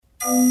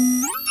This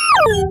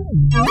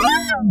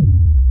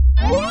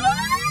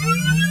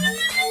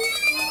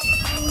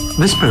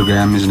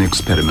program is an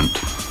experiment,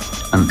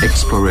 an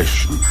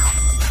exploration.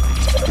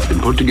 It's been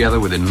put together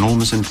with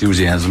enormous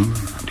enthusiasm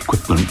and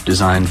equipment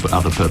designed for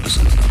other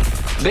purposes.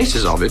 The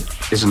basis of it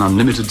is an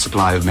unlimited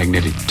supply of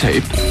magnetic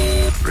tape,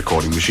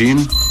 recording machine,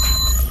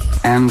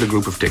 and a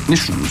group of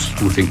technicians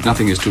who think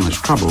nothing is too much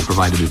trouble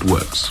provided it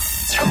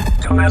works.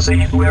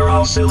 Commencing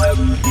Warehouse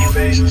 11, the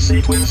invasion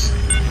sequence.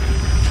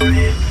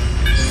 3,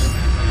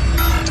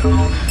 2,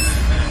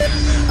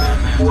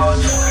 1.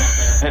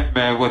 Hit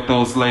me with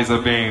those laser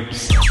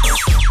beams.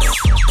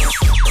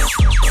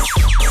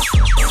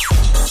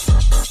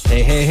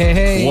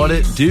 Hey. What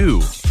it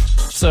do?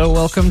 So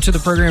welcome to the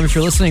program if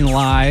you're listening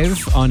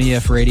live on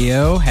EF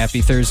Radio.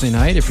 Happy Thursday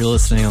night. If you're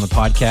listening on the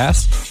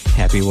podcast,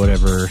 happy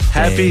whatever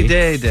Happy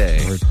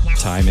day. Whatever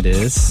time it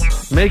is.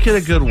 Make it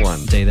a good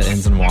one. Day that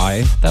ends in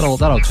Y. That'll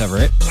cover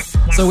it.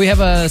 So we have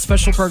a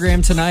special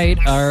program tonight.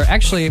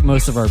 Actually,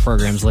 most of our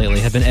programs lately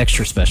have been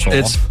extra special.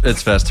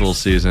 It's festival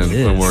season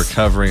when we're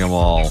covering them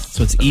all.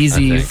 So it's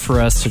easy for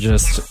us to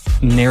just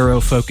narrow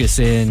focus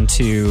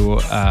into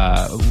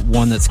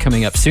one that's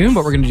coming up soon,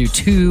 but we're going to do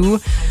two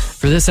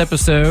for this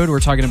episode. We're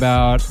talking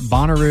about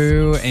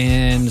Bonnaroo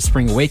and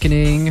Spring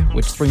Awakening,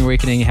 which Spring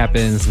Awakening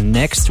happens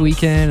next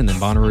weekend, and then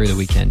Bonnaroo the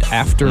weekend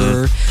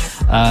after.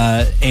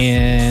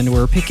 And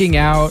we're picking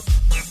out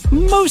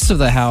most of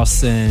the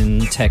house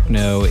and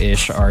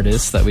techno-ish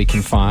artists that we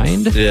can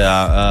find.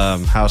 Yeah,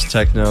 house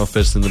techno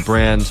fits in the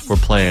brand. We're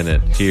playing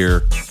it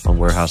here on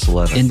Warehouse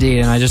 11. Indeed,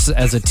 and I just,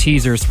 as a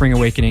teaser, Spring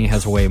Awakening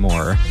has way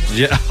more.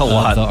 Yeah, a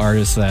lot. The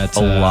artists that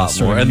a lot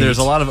more. And meet. there's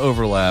a lot of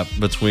overlap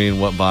between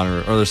what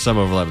Bonnaroo, or there's some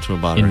overlap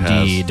between what Bonnaroo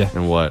has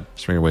and what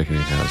Spring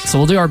Awakening has. So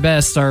we'll do our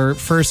best. Our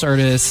first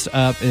artist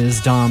up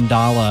is Dom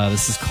Dalla.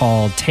 This is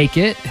called Take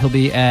It. He'll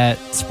be at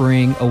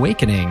Spring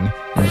Awakening.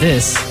 And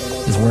this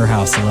is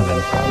Warehouse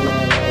 11.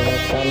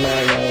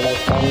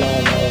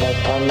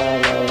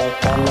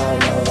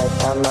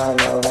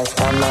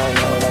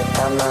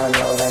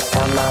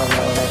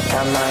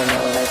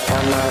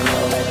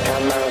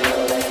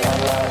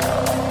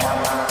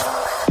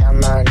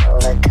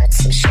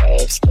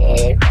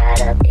 Get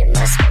right up in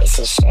my space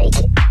and shake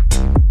it.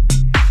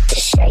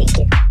 Just shake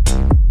it.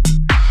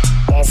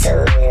 Dance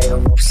a little,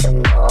 move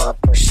some more.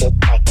 Push it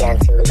back down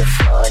to the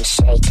floor and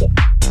shake it.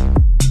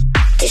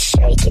 Just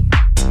shake it.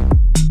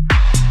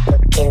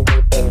 Looking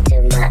deep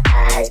into my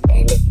eyes,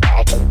 bend it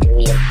back and do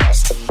your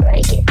best to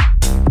break it.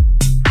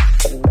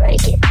 To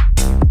break it.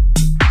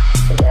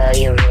 Girl,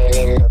 you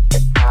really look the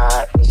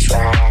part. Reach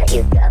right out,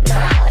 you got my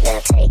heart, now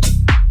take it.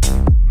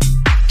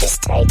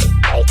 Just take it,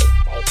 take it,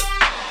 take it.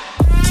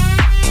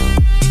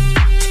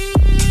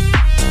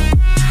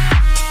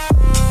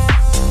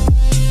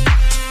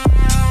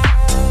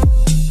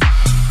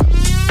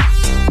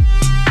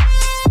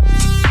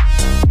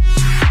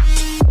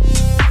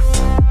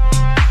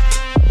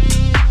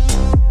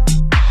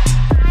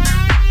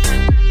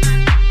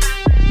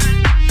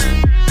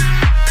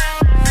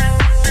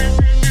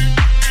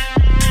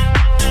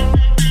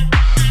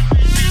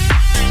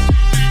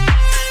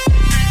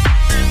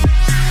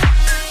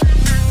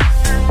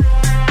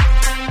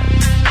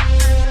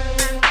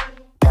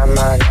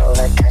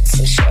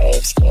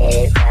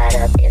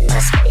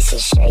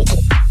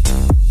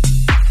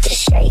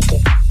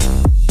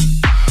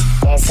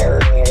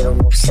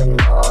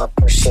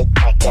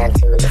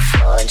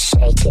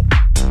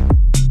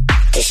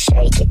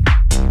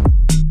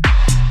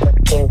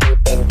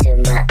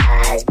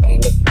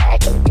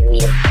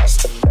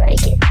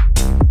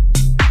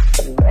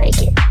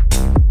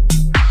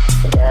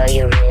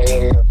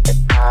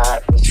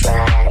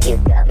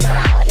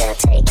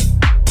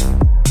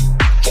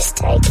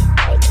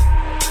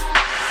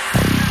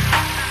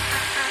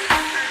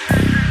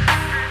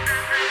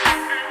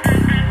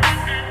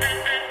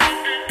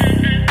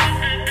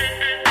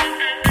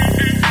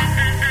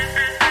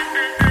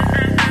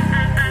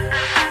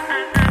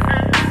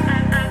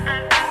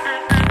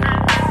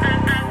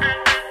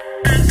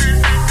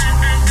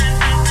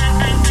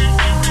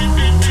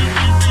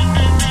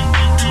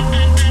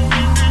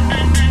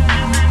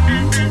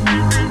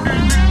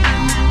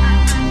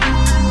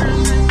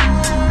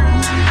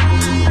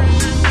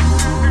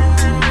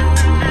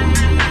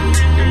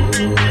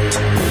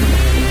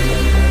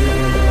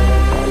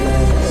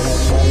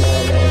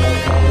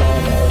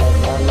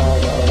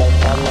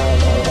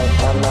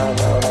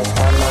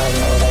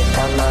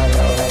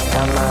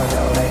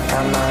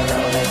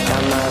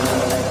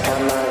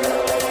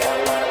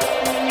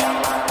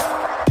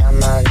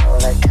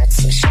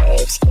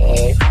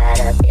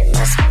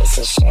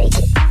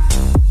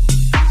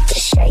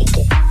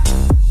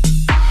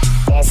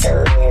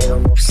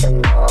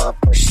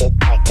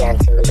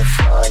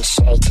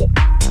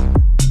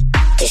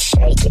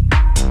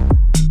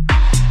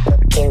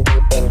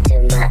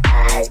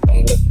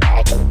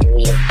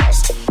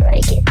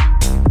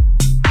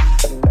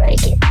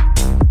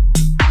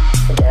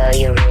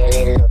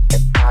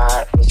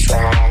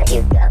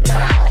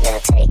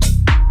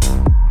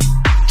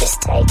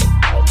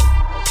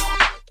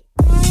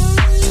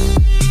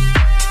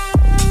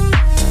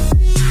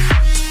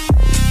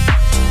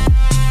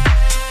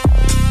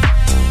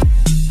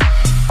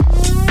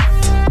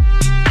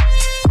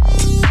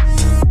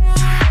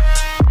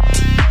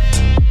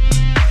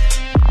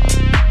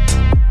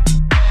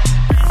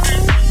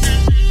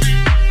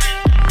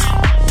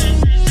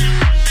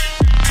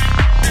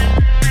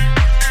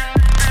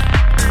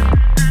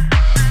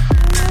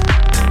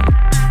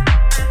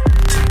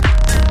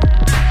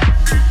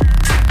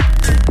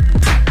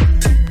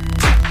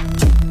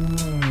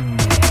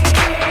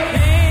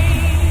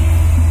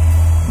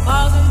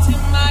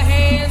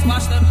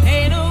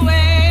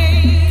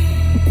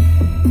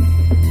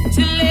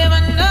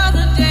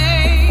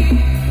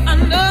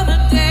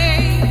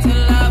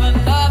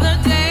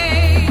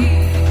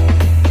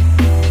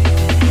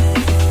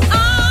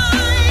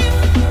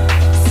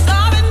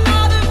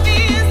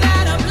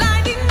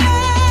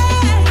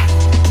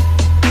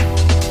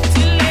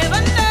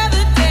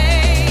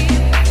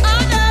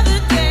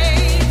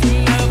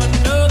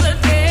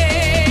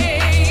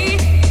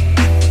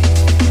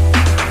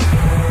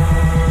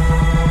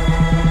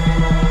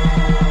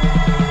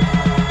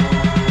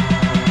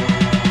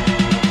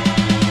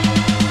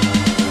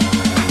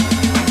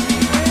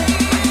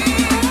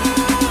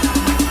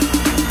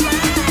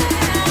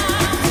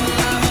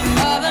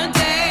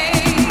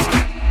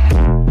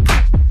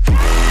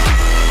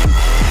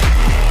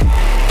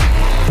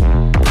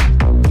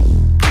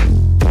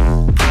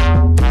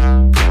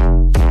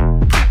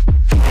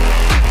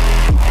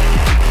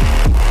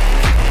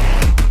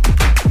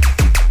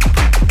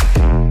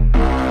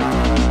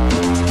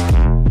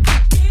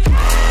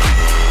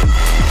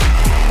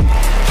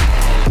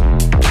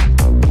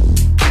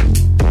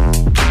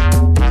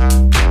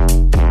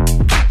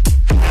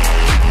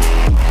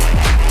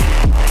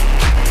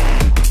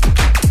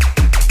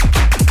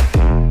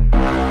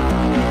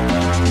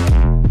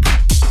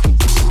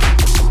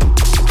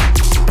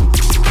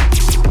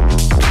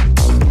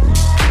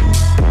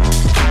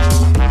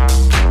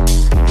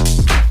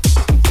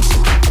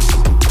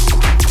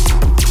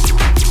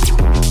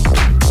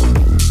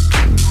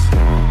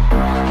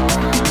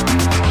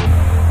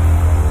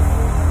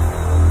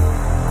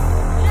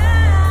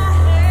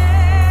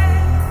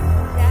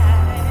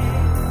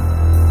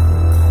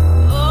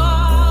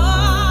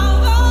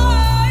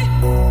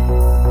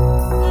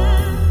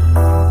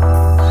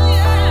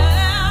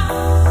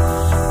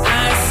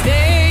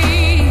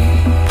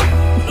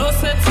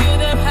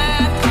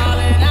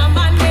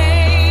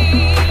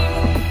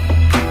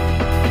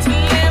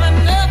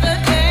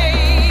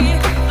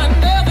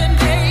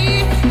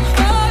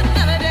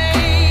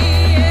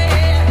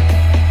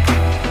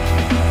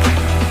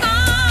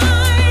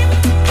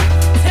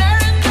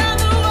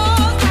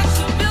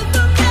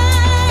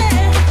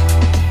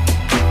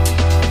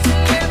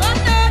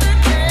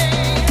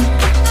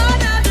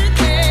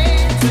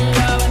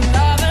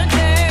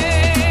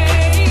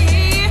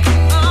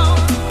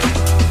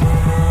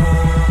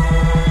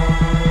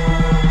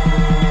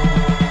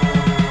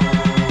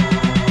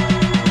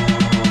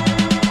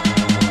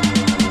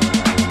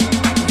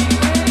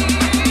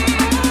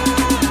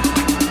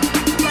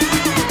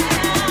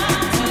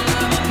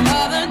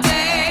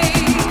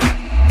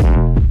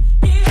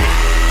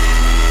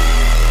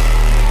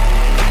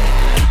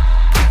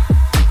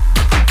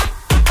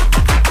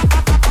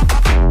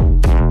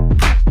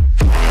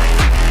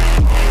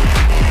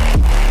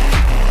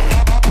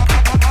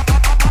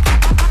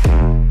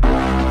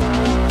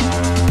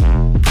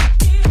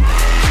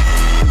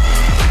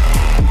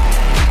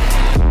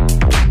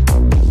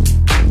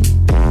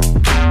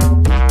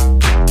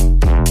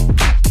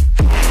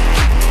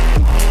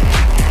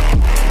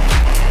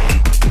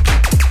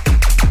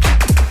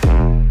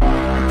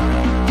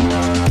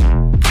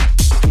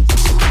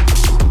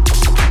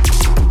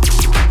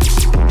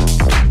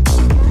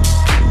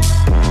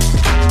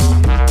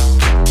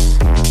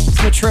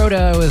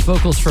 with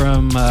vocals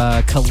from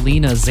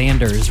Kalina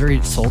Zanders.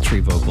 Very sultry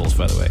vocals,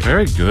 by the way.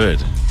 Very good.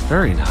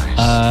 Very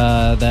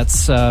nice.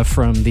 That's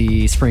from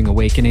the Spring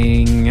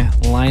Awakening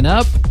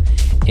lineup.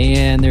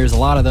 And there's a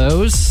lot of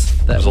those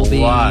that we'll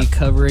be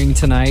covering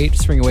tonight.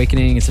 Spring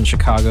Awakening, it's in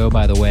Chicago,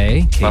 by the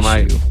way.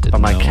 By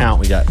my count,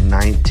 we got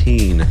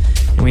 19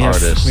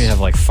 artists. We have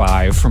like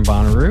 5 from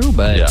Bonnaroo,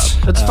 but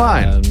it's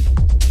fine.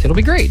 It'll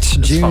be great.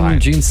 June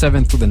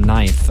 7th through the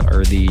 9th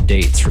are the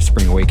dates for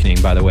Spring Awakening,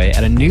 by the way,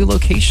 at a new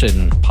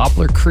location,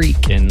 Poplar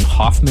Creek in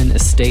Hoffman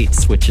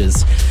Estates, which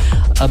is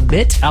a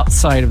bit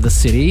outside of the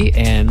city.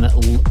 And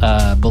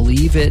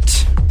believe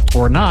it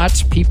or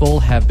not,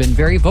 people have been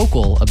very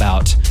vocal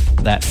about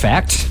that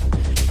fact.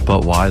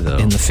 But why, though?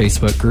 In the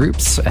Facebook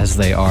groups, as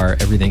they are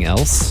everything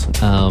else.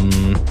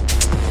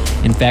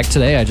 In fact,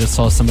 today I just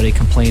saw somebody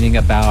complaining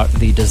about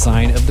the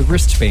design of the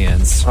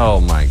wristbands. Oh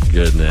my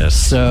goodness.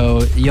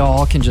 So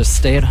y'all can just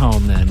stay at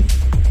home then.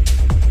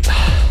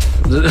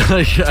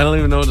 I don't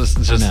even know what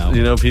to just,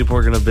 people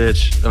are going to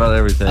bitch about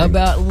everything.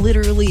 About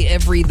literally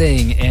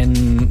everything.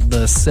 And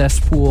the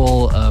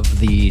cesspool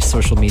of the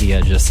social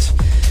media just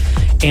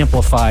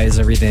amplifies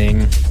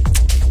everything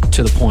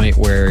to the point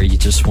where you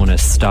just want to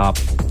stop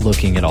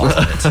looking at all of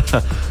it.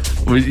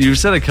 You've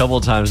said a couple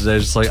of times today,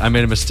 just like, I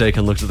made a mistake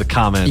and looked at the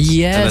comments.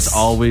 Yes. And that's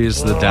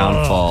always the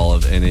downfall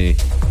of any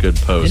good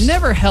post. It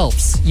never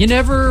helps. You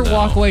never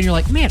walk away and you're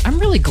like, man, I'm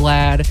really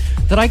glad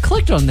that I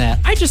clicked on that.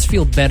 I just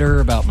feel better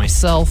about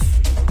myself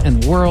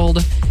and the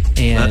world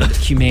and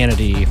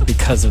humanity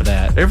because of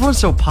that. Everyone's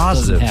so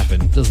positive.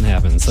 Doesn't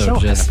happen. So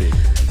just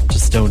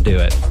don't do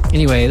it.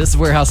 Anyway, this is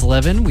Warehouse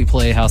 11. We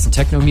play house and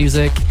techno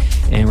music,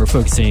 and we're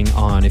focusing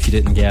on, if you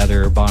didn't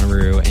gather,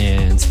 Bonnaroo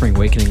and Spring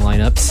Awakening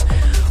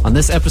lineups on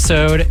this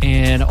episode.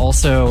 And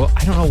also,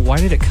 I don't know, why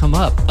did it come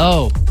up?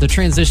 Oh, the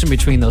transition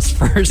between those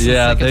first and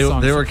second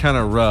songs. they were kind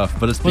of rough,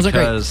 but it's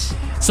because...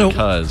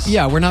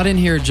 Yeah, we're not in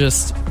here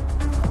just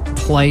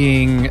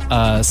playing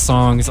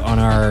songs on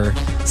our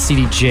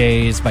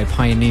CDJs by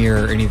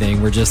Pioneer or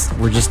anything. We're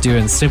just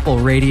doing simple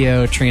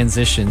radio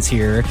transitions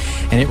here.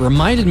 And it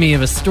reminded me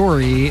of a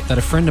story that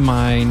a friend of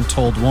mine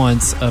told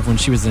once of when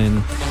she was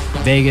in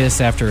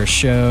Vegas after a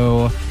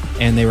show,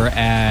 and they were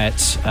at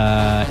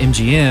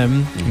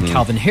MGM, and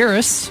Calvin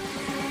Harris,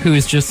 who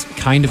is just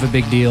kind of a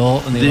big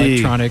deal in the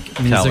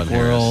electronic music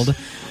world,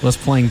 was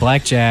playing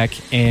blackjack,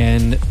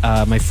 and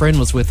my friend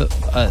was with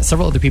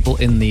several other people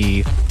in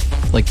the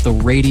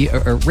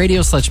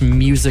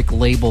radio/music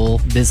label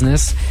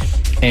business,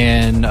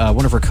 and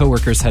one of her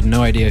coworkers had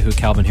no idea who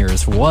Calvin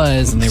Harris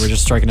was, and they were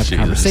just striking up a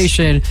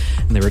conversation,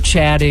 and they were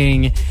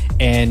chatting,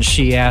 and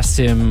she asked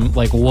him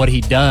like what he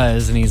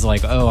does, and he's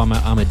like, oh, I'm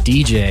a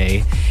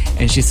DJ,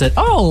 and she said,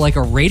 oh, like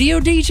a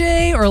radio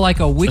DJ or like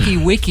a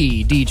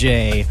wiki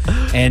DJ,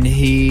 and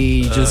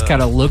he just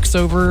kind of looks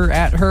over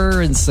at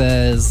her and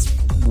says,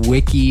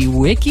 wiki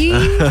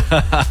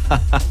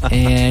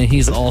and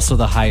he's also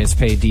the highest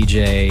paid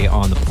DJ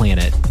on the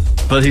planet.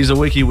 But he's a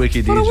wiki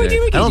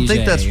DJ. I don't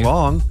think that's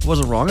wrong. It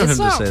wasn't wrong of him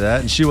to say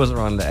that, and she wasn't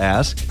wrong to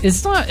ask.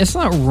 It's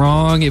not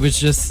wrong. It was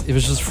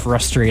just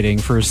frustrating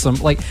for some,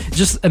 like,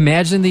 just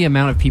imagine the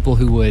amount of people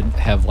who would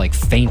have like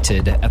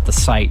fainted at the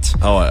sight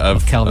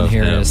of Calvin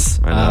Harris.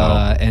 I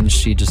know. And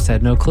she just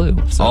had no clue.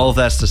 So. All of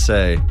that's to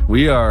say,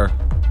 we are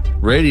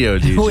radio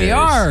DJs. We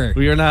are.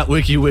 We are not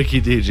wiki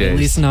DJs. At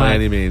least not by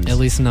any means. At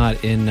least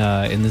not in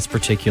this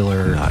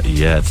particular not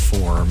yet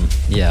form.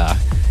 Yeah,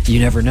 you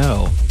never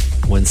know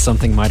when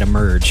something might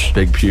emerge.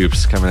 Big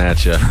pubes coming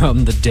at you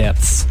from the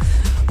depths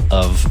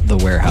of the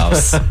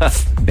warehouse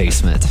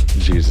basement.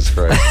 Jesus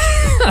Christ.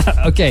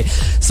 Okay,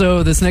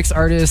 so this next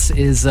artist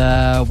is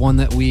one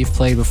that we've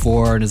played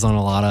before and is on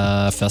a lot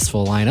of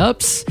festival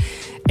lineups,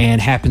 and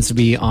happens to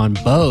be on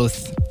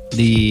both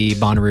the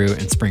Bonnaroo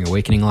and Spring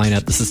Awakening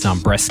lineup. This is Don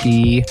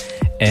Bresky,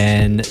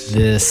 and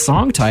the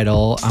song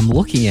title, I'm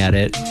looking at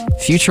it,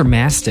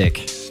 Futuremastic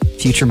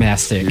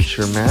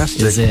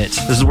is it.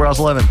 This is Warehouse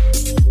 11.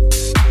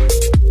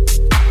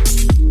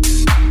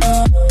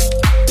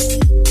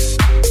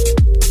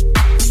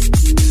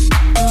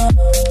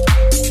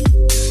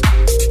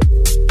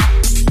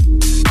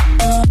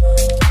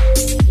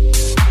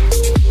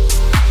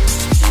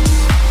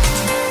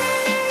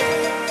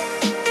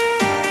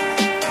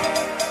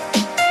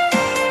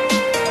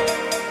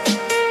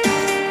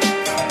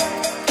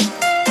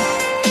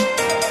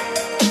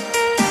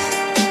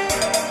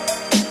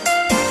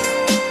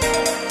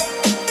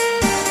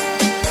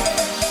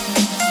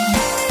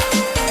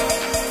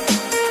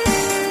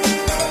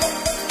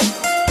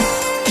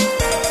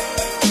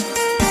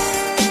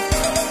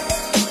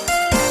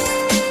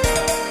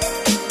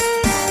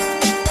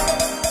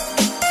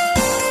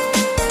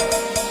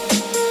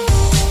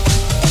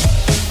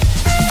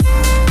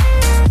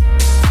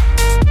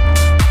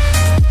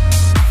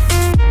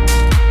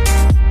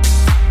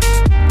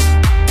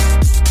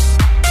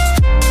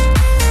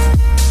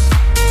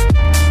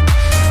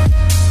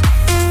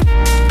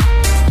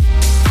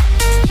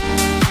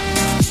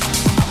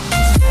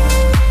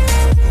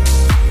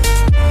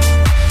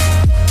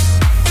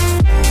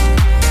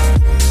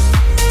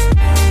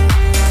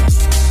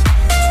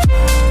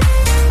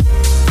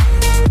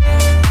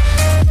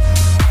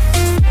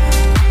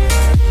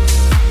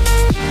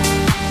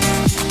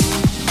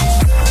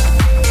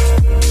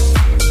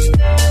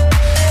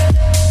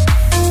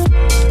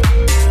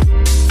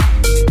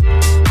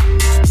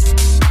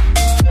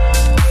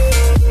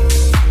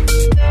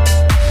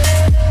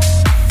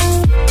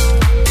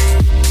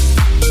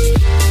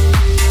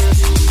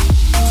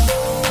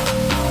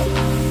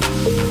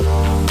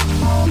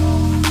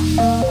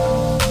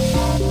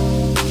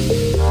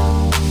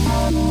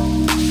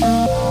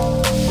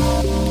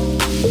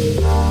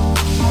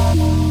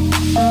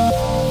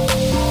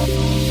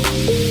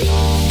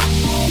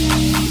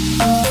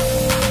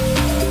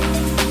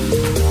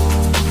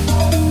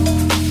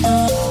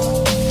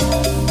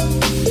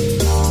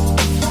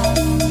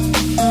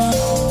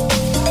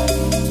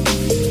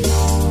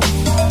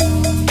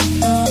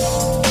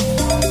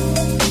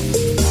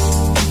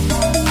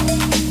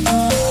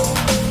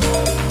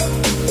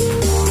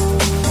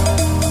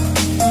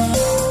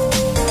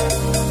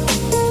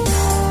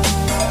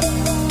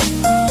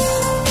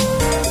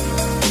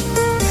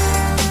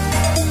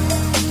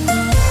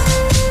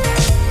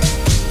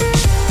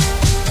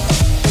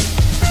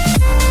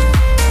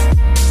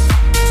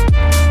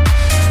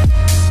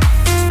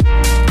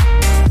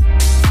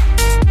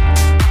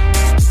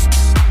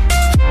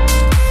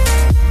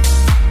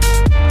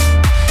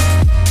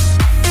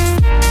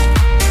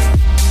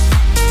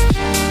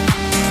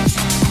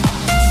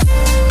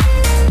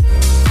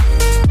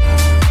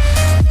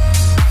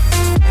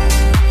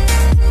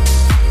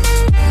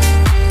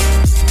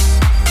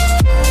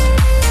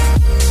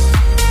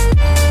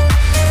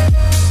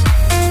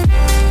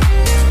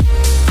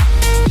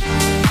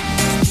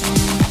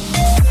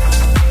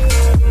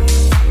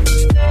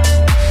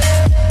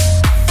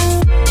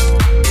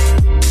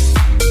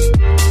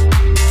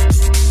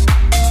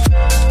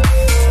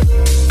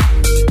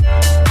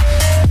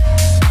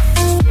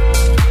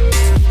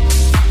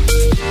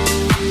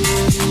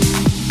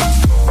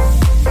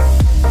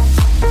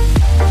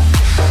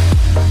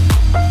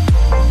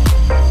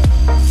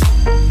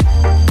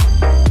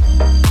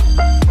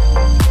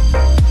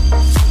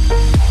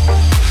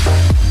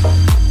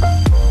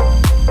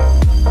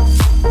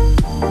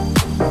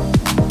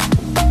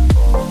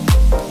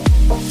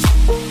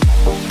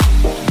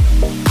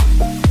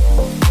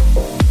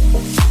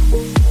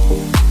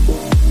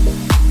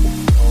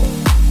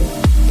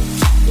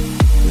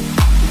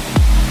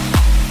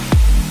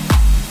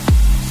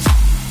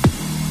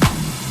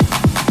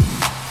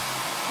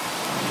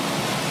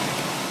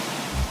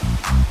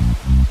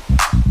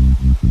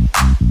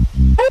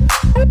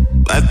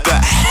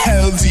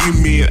 you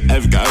mean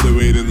I've got to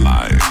wait in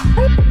line?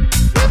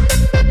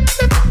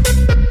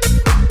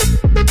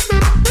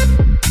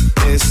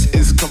 This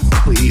is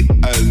complete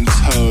and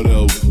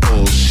total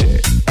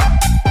bullshit.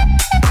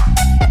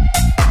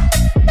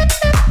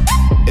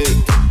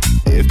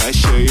 If I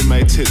show you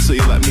my tits, will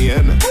you let me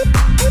in?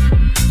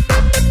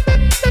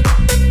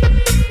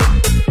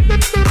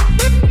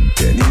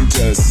 Can you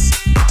just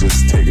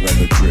take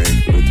another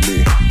drink with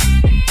me?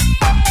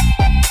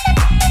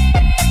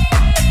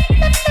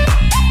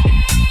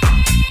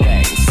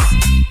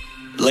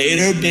 Thanks.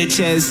 Later,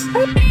 bitches.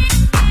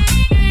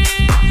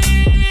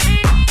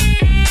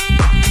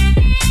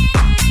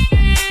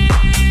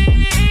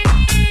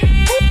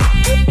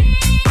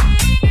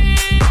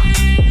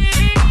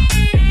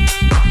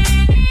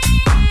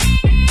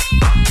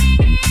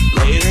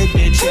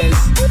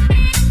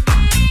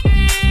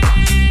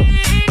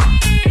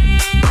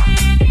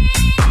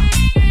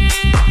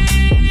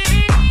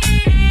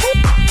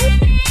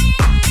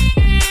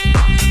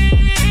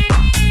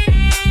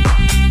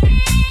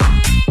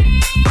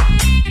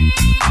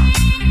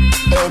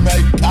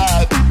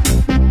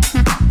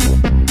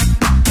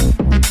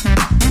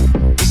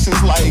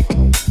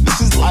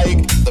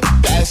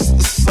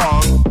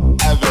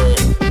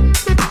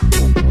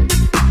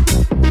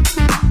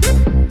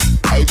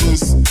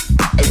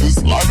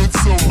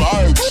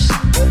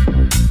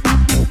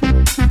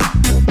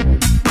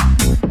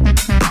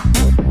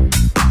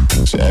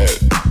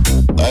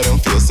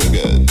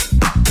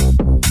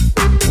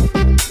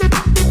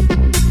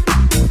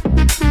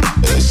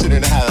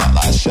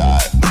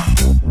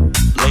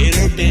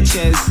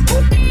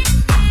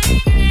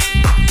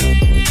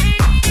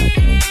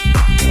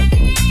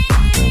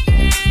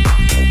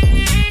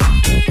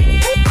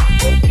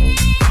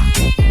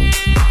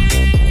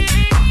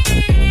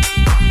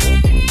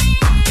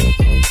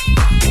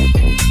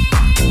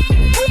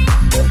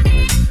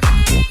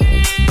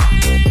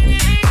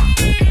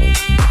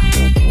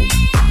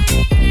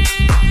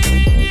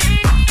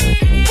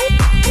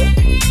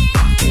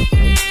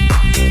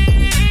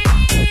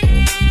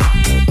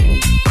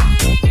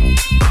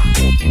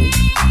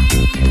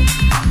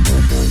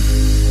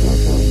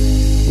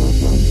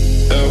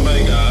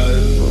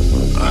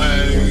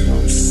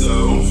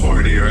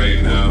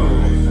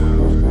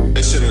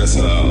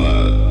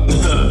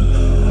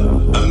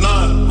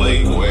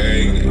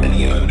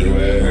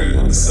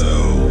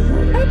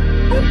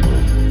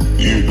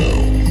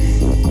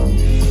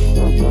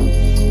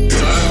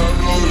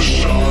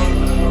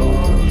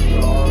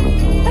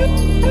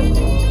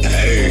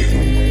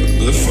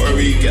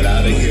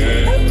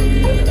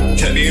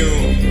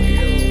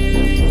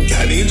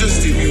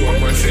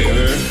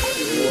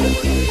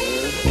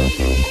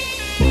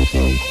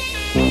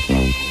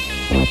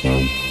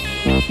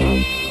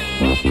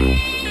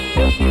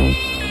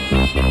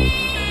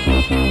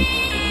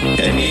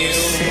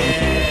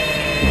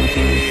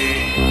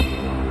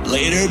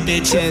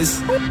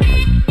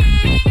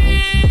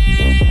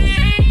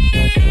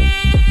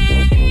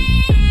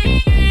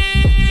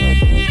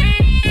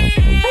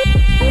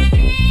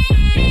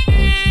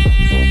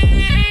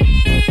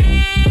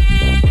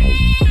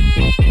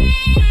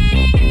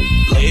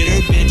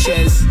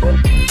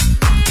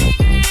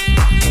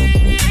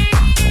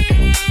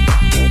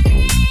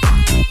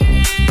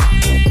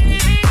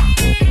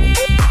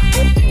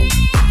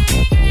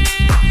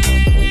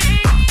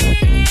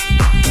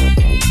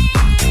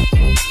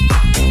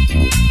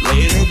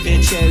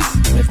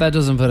 That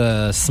doesn't put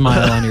a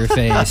smile on your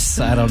face,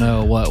 I don't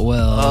know what will.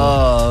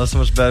 Oh, that's so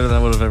much better than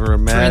I would have ever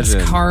imagined.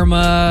 Prince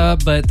Karma,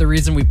 but the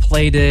reason we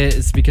played it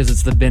is because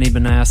it's the Benny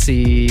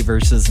Benassi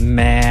versus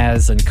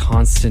Maz and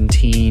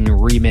Constantine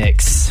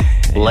remix.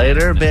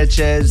 Later,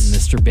 bitches.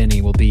 Mr.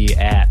 Benny will be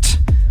at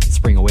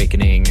Spring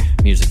Awakening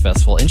Music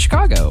Festival in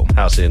Chicago.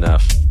 Housey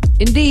enough.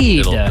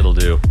 Indeed. It'll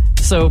do.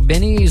 So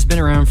Benny's been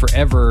around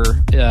forever,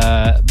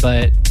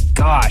 but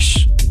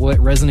gosh, what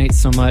resonates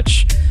so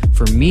much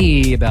for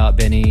me about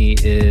Benny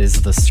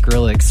is the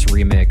Skrillex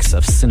remix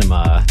of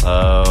Cinema.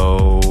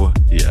 Oh,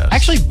 yes.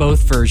 Actually,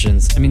 both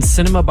versions. I mean,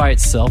 Cinema by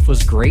itself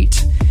was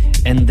great,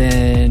 and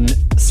then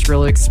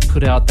Skrillex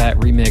put out that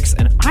remix,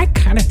 and I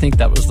kind of think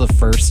that was the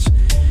first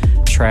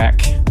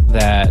track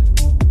that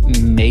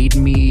made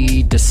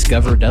me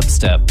discover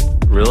dubstep.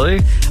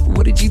 Really?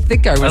 What did you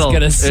think I was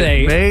going to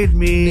say? It made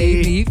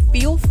me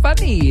feel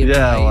funny.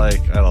 Yeah,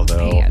 like, I don't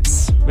know.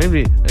 Pants.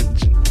 Maybe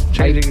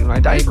changing my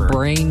diaper. My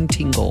brain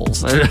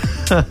tingles. Yeah.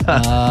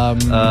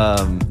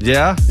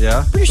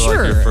 Pretty so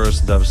sure. Like your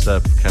first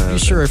dubstep kind of.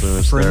 Pretty sure a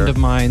friend of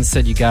mine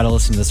said you got to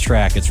listen to this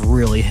track. It's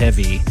really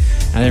heavy.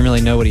 I didn't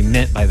really know what he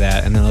meant by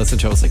that, and then I listened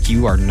to it. I was like,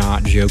 "You are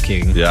not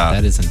joking. Yeah,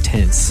 that is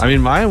intense." I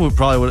mean, mine it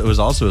was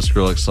also a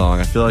Skrillex song.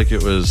 I feel like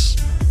it was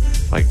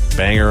like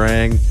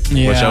Bangarang,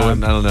 which I don't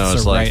know. So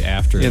it's like right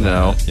after a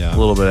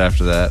little bit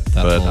after that.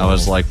 But I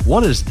was like,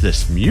 "What is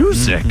this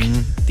music?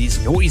 Mm-hmm.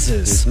 These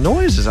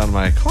noises on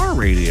my car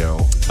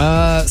radio."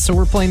 So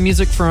we're playing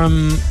music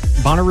from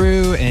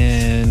Bonnaroo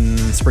and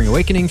Spring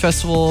Awakening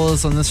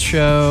festivals on this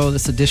show,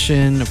 this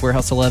edition of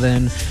Warehouse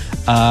 11.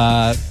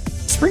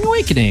 Spring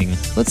Awakening.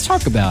 Let's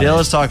talk about it. Yeah,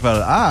 let's talk about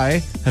it.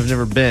 I have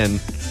never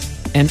been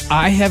And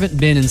I haven't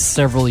been in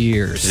several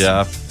years.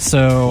 Yeah.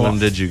 So when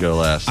did you go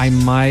last? I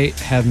might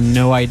have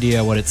no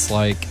idea what it's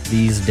like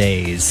these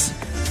days.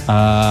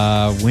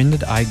 When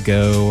did I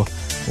go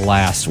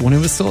last? When it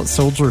was still at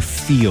Soldier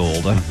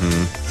Field,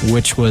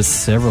 which was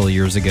several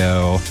years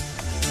ago.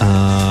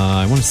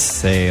 I want to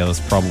say it was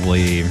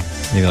probably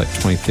maybe like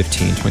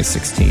 2015,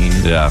 2016.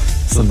 Yeah.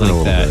 Something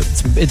like that.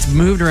 It's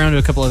moved around to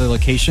a couple other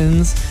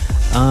locations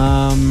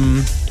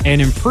and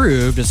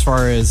improved as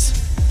far as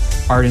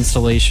art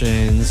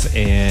installations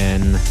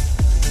and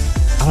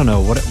I don't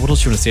know, what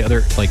else you want to say?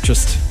 Other, like,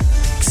 just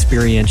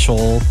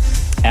experiential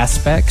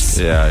aspects.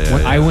 Yeah.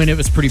 When I went, it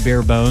was pretty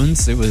bare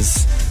bones. It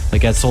was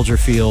like at Soldier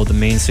Field, the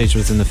main stage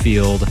was in the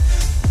field,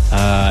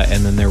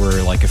 and then there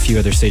were like a few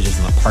other stages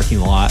in the parking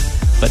lot.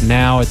 But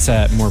now it's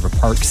at more of a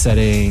park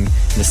setting,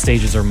 and the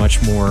stages are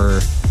much more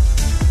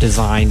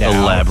designed out.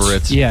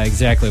 Elaborate. Yeah,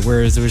 exactly.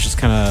 Whereas it was just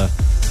kind of,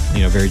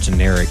 very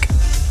generic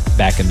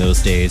back in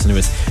those days. And it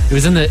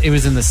was in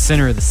the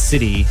center of the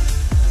city.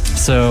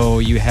 So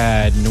you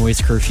had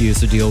noise curfews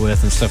to deal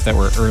with and stuff that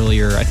were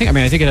earlier. I think it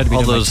had to be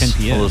done by 10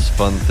 p.m. All those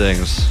fun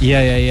things.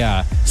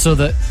 Yeah. So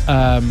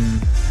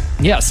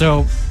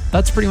so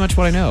that's pretty much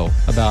what I know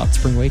about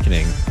Spring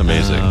Awakening.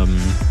 Amazing.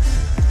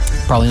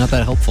 Probably not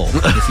that helpful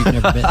if you've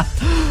never been.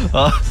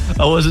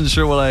 I wasn't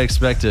sure what I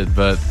expected,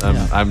 but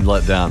I'm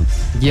let down.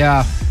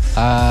 Yeah.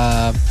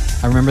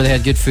 I remember they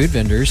had good food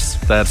vendors.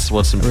 That's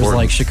what's important. There was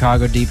like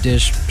Chicago deep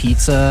dish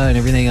pizza and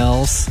everything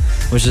else,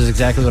 which is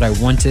exactly what I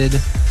wanted.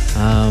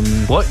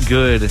 What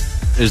good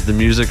is the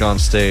music on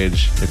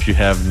stage if you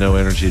have no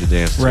energy to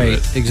dance to it?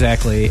 Right,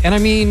 exactly. And I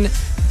mean,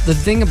 the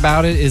thing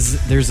about it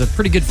is there's a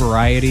pretty good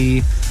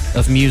variety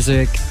of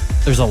music.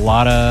 There's a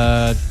lot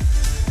of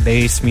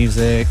bass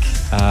music,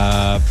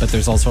 but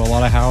there's also a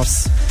lot of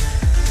house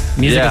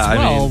music as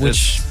well,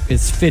 which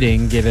is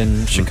fitting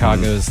given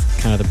Chicago's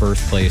kind of the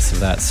birthplace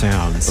of that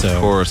sound. So,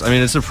 of course, I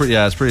mean it's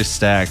pretty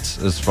stacked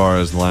as far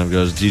as the lineup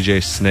goes.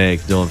 DJ Snake,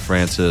 Dylan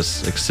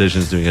Francis,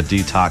 Excision's doing a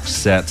Detox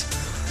set,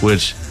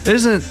 which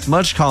isn't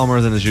much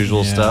calmer than his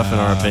usual stuff in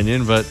our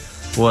opinion, but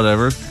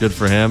whatever, good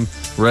for him.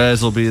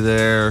 Rez will be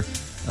there,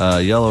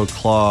 Yellow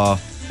Claw,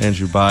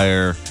 Andrew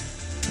Beyer,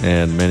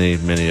 and many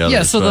others.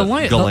 Yeah, so the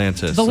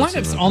Galantis,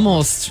 lineup's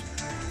almost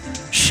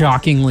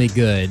shockingly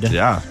good.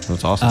 Yeah,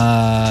 that's awesome.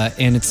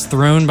 And it's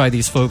thrown by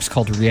these folks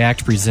called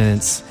React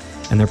Presents,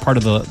 and they're part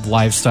of the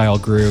Lifestyle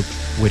Group,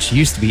 which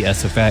used to be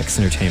SFX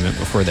Entertainment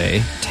before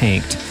they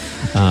tanked.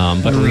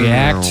 But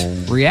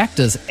React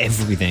does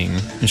everything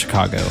in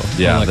Chicago.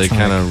 Yeah, they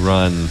kind of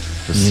run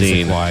the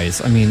scene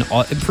wise. I mean,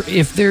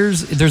 if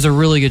there's a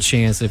really good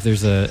chance if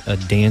there's a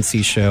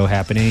dancey show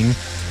happening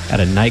at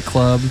a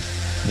nightclub,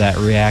 that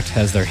React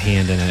has their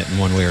hand in it in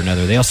one way or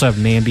another. They also have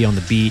Mamby on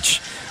the Beach,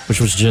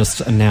 which was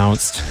just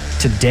announced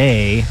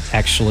today.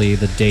 Actually,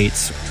 the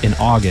dates in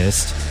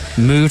August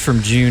moved from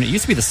June. It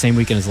used to be the same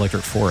weekend as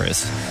Electric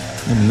Forest.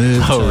 It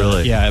moved.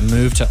 Really? Yeah, it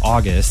moved to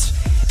August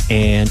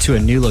and to a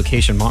new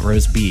location,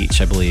 Montrose Beach,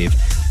 I believe.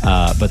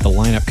 But the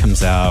lineup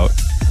comes out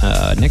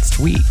next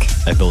week,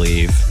 I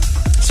believe.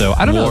 So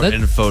I don't know. More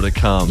info to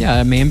come.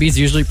 Yeah, Mamby's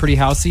usually pretty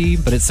housey,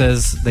 but it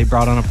says they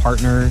brought on a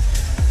partner.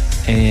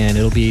 And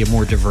it'll be a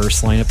more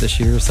diverse lineup this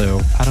year, so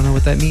I don't know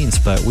what that means,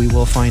 but we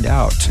will find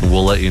out.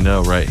 We'll let you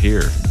know right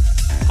here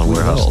on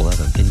Warehouse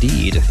 11.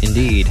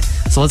 Indeed.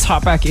 So let's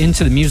hop back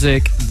into the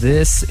music.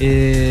 This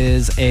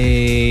is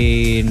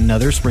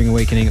another Spring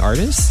Awakening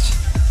artist,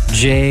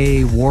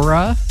 Jay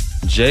Wara.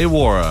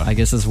 I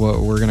guess is what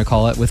we're going to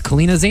call it, with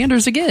Kalina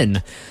Zanders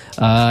again.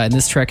 And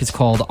this track is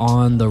called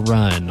On the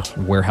Run,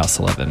 Warehouse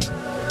 11. Took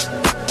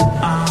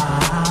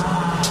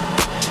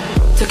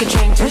a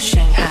train to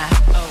Shanghai.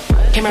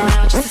 Came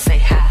around just to say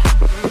hi.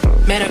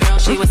 Met a girl,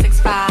 she was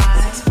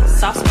 6'5",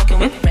 soft spoken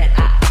with red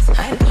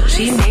eyes.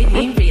 She made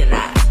me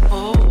realize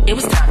it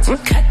was time to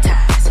cut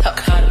ties.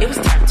 It was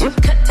time to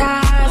cut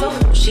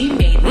ties. She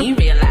made me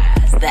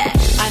realize that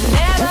I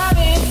never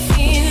been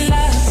in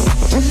love.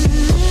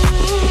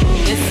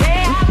 They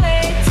say I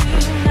play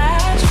too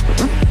much.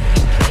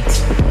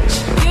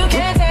 You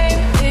can't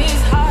take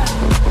this heart.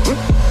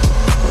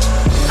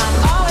 I'm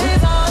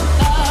always on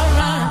the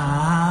run.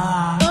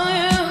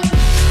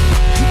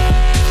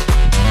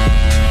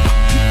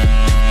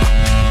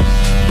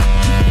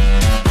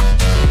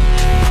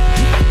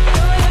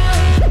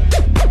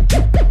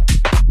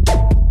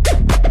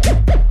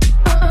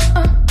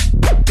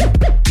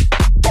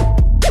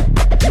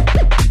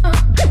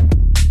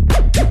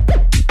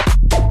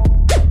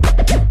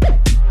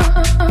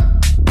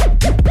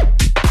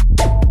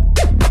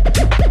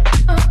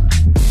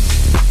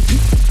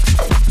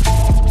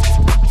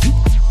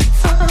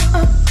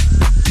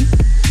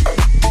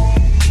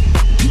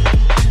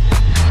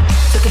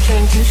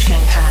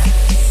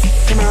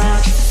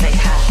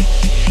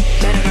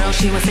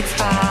 She was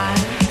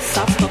 6'5",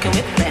 soft spoken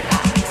with red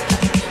eyes.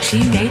 She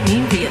made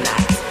me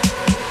realize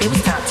it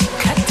was time to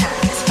cut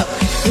ties.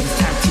 It was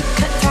time to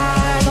cut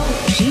ties.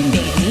 She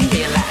made me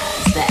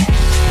realize that.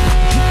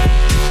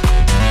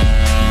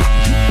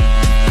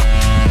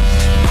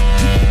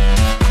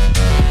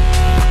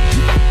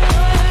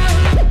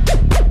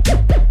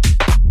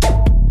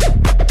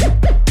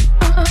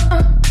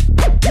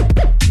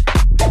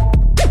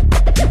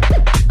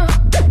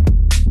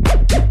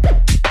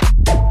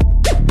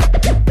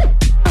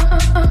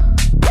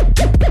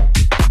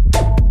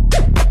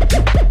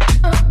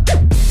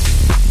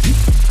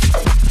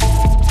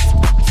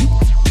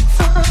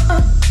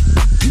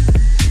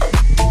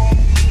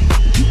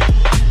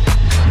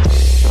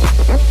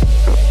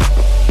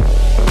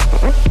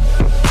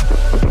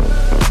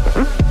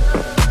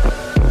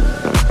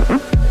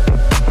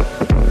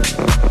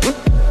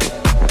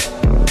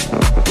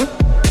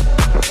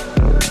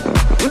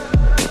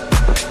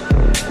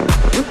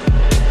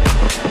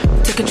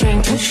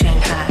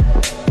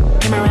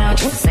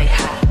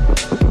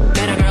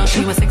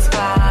 was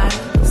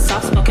 6'5",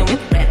 soft-spoken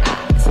with red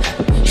eyes.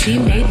 She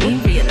made me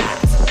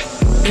realize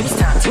it was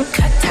time to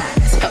cut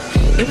ties.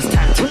 Oh, it was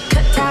time to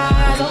cut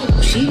ties.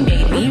 Oh, she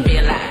made me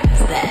realize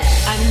that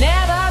I've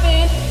never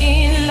been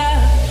in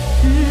love.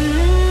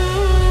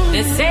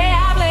 They say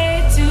I play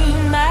too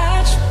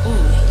much.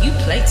 Ooh, you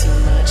play too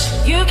much.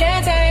 You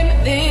can't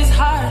tame this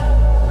heart.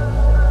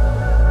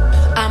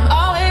 I'm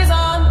always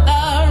on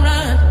the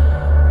run.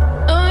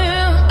 Oh,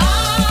 yeah.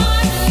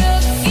 I'm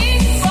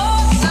looking for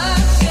a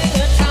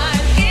good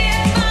time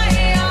in my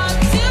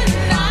arms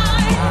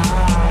tonight.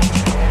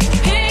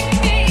 Pick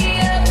me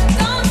up,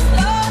 don't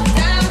slow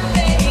down,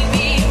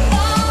 baby.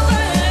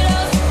 Forward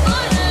us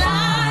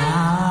online.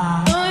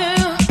 Oh,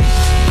 yeah.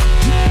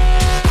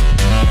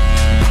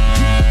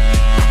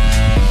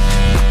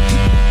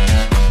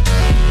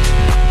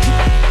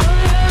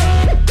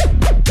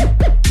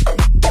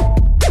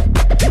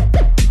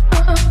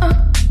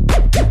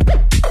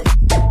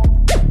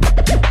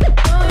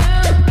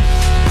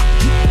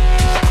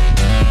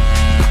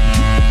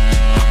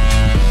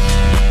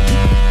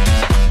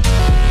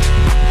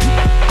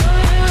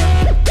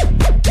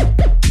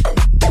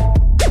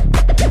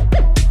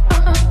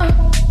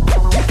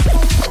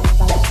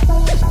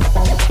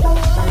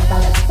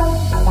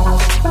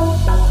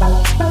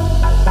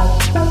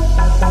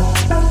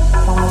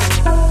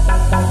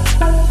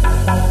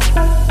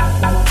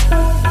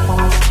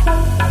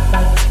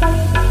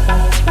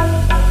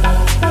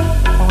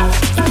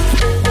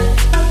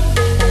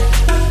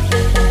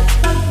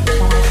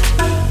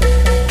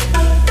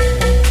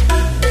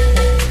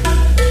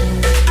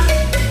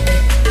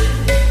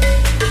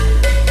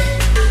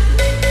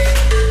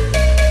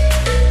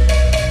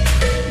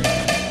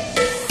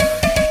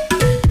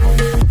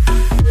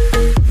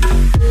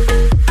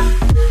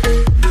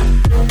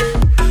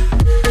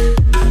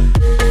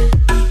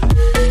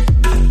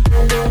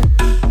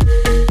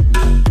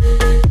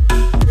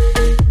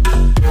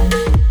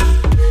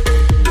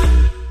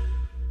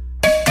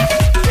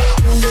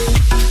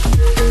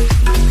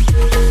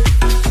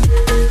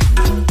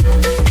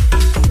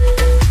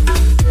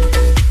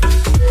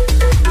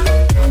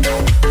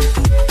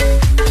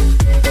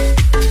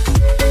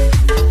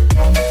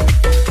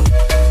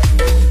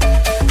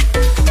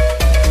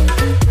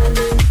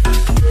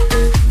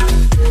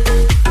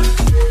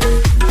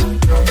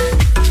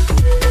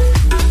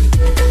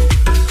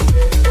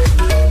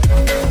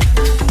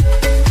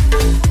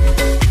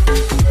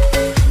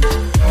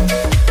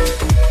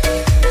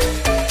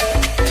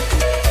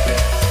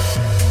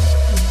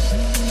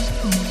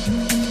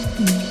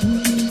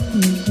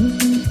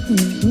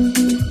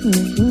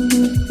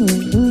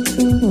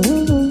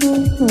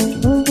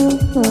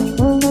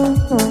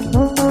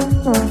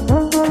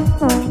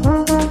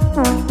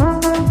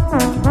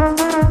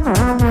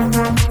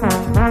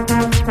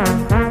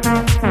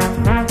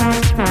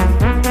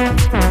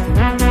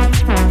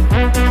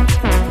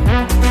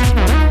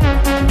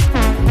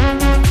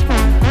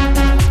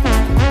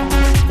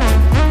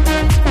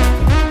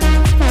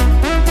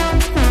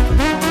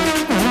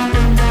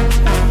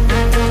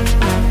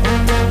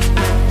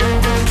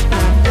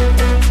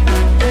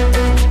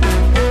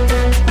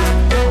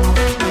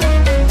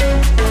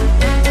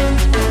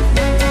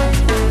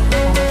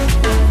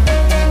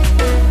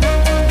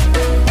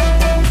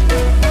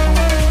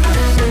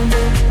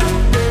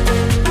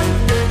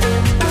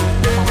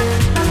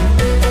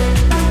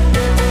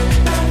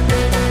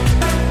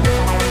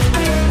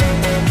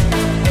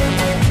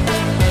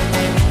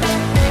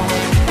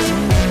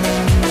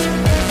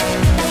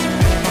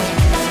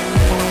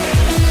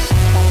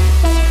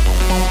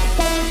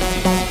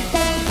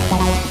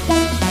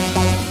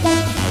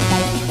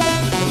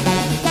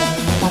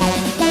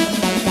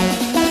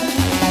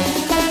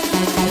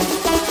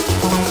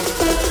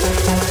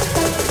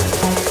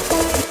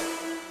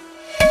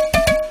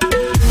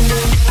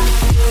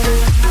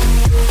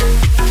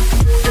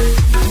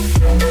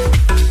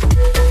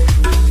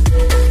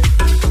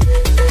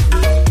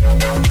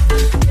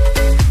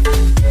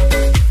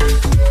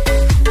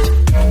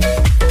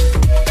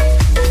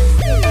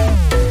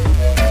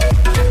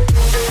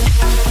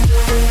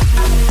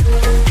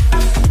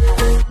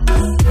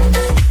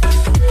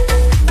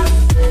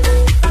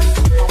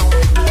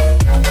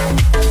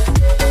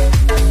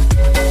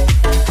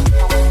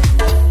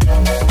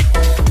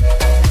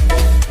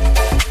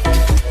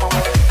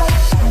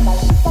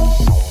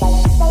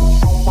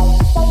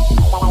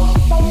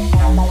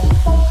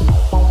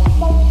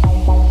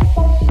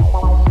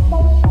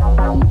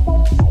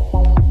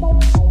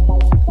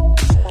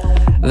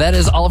 That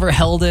is Oliver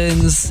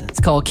Heldens. It's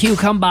called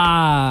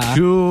Cucumber.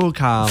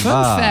 Cucumber.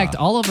 Fun fact,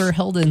 Oliver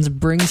Heldens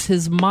brings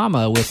his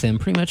mama with him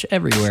pretty much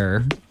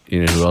everywhere.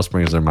 You know who else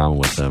brings their mama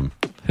with them?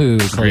 Who?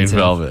 Green Clayton?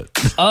 Velvet.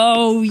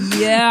 Oh,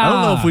 yeah. I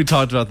don't know if we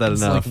talked about that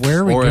It's enough. like, where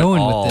are we or at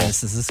going all. with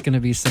this? Is this going to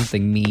be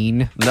something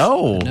mean?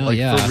 No, No, like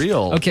yeah. for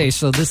real. Okay,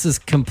 so this is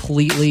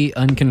completely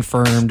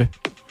unconfirmed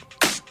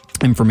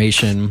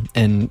information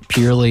and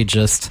purely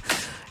just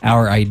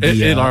our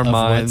idea In our of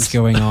minds. what's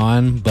going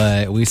on.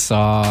 But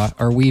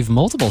we've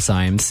multiple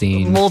times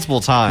seen Multiple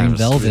times,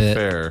 Green to be Velvet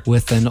fair.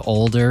 with an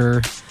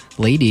older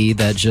lady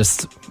that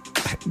just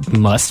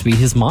must be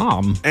his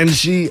mom. And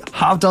she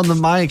hopped on the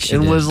mic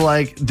and did. was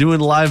like doing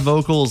live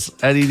vocals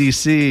at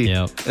EDC.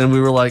 Yep. And we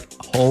were like,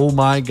 oh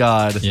my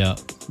God, Yeah.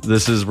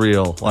 this is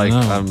real. Like,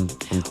 I'm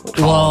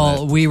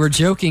Well, we were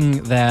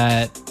joking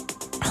that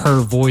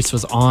her voice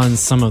was on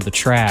some of the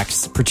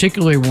tracks,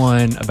 particularly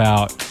one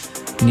about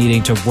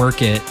needing to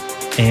work it.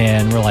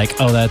 And we're like,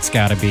 oh, that's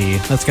gotta be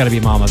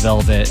Mama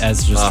Velvet,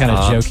 as just kind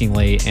of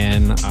jokingly.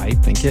 And I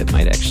think it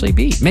might actually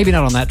be. Maybe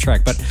not on that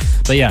track, but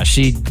yeah,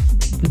 she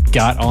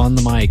got on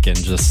the mic and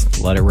just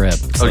let it rip.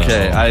 So.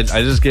 Okay, I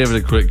just gave it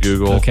a quick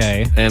Google.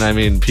 Okay. And I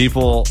mean,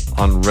 people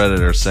on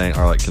Reddit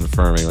are like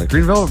confirming, like,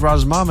 Green Velvet brought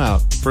his mom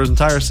out for his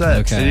entire set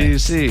Okay. at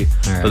EDC.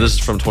 All right. But this is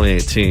from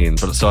 2018.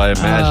 But so I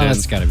imagine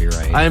that's gotta be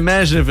right. I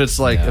imagine if it's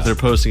like, Yeah. if they're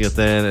posting it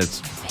then,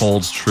 it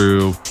holds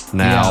true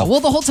now. Yeah. Well,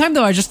 the whole time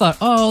though, I just thought,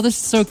 oh, this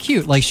is so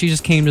cute. Like she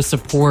just came to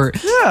support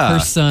Yeah. her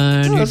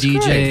son who that's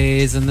DJs,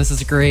 great. and this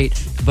is great.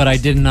 But I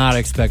did not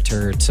expect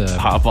her to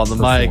Hop on the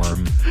mic.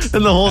 perform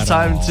And the whole at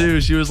time, all.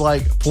 too, she was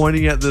like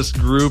pointing at this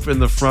group in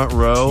the front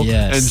row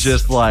Yes. and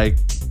just like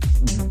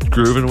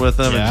grooving with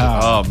them. Yeah.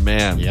 And just, oh,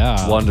 man.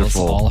 Yeah,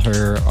 Wonderful. all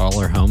her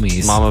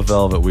homies. Mama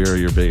Velvet, we are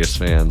your biggest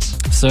fans.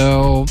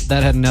 So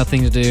that had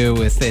nothing to do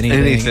with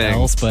anything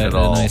else, but at a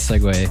all. nice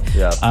segue.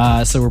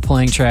 Yeah. So we're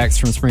playing tracks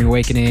from Spring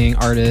Awakening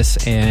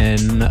artists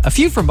and a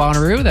few from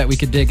Bonnaroo that we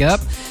could dig up.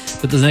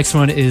 But the next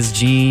one is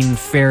Gene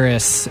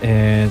Ferris,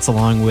 and it's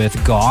along with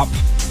GAWP.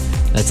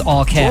 That's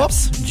all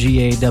caps.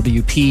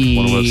 GAWP.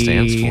 Wonder what it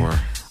stands for.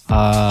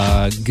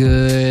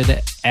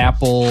 Good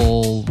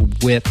Apple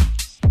Whip.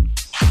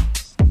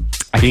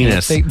 I can't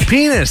Penis. think-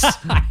 Penis.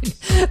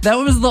 That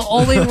was the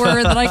only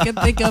word that I could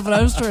think of, and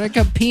I was trying to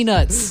come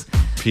peanuts.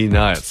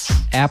 Peanuts.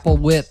 Apple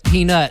Whip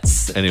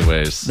Peanuts.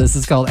 Anyways. This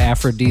is called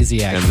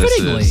Aphrodisiac. And this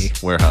Fittingly.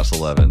 is Warehouse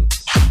 11.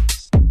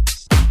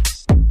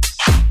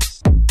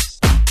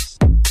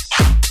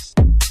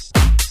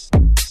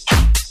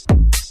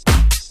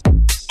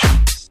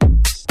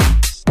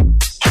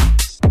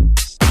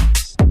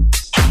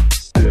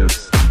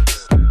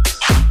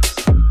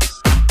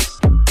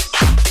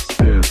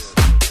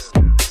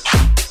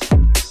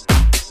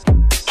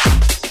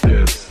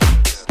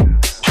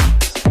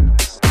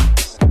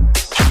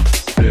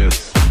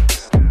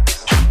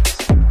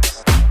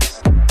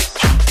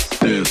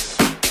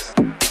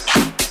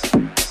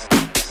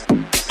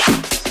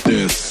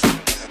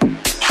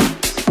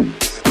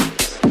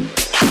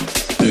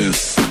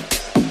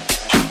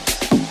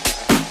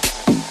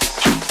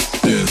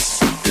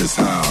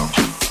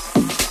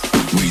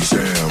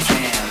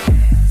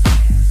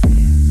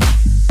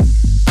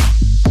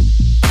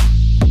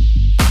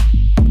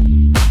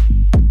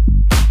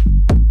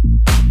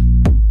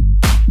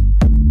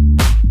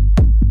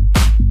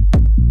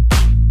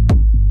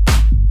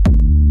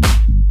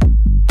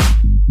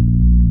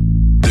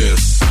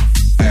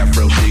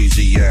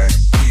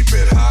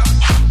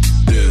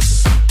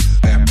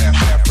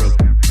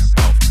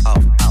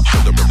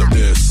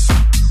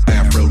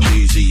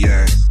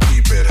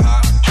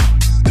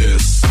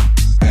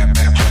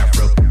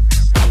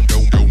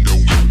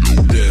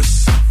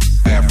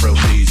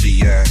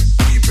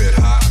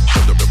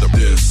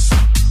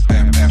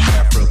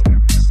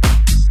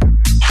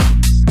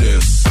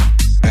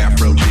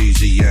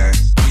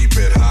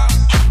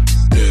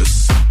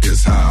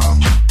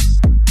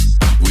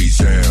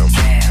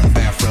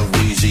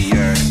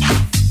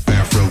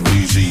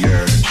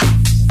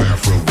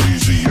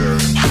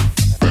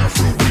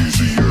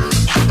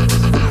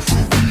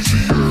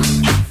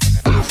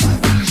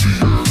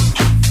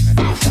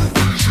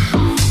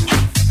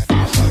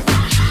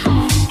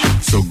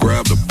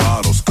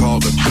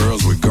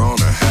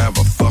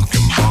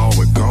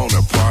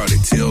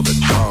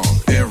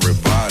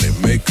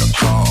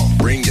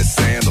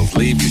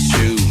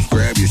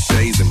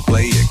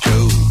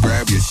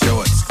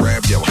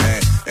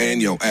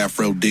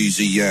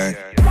 Aphrodisiac.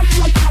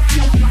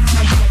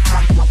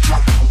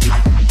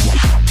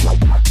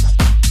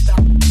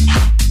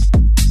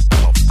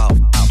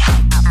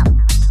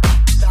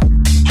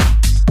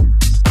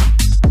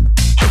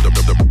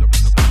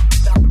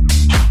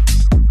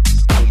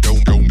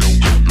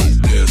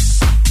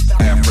 This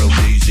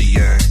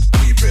Aphrodisiac,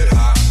 keep it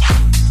hot.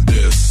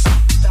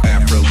 This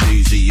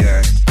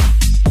Aphrodisiac.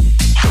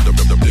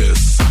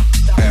 This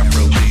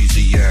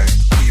Aphrodisiac,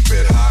 keep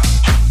it hot.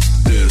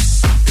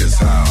 This is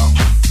how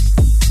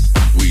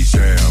we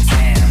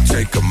jam.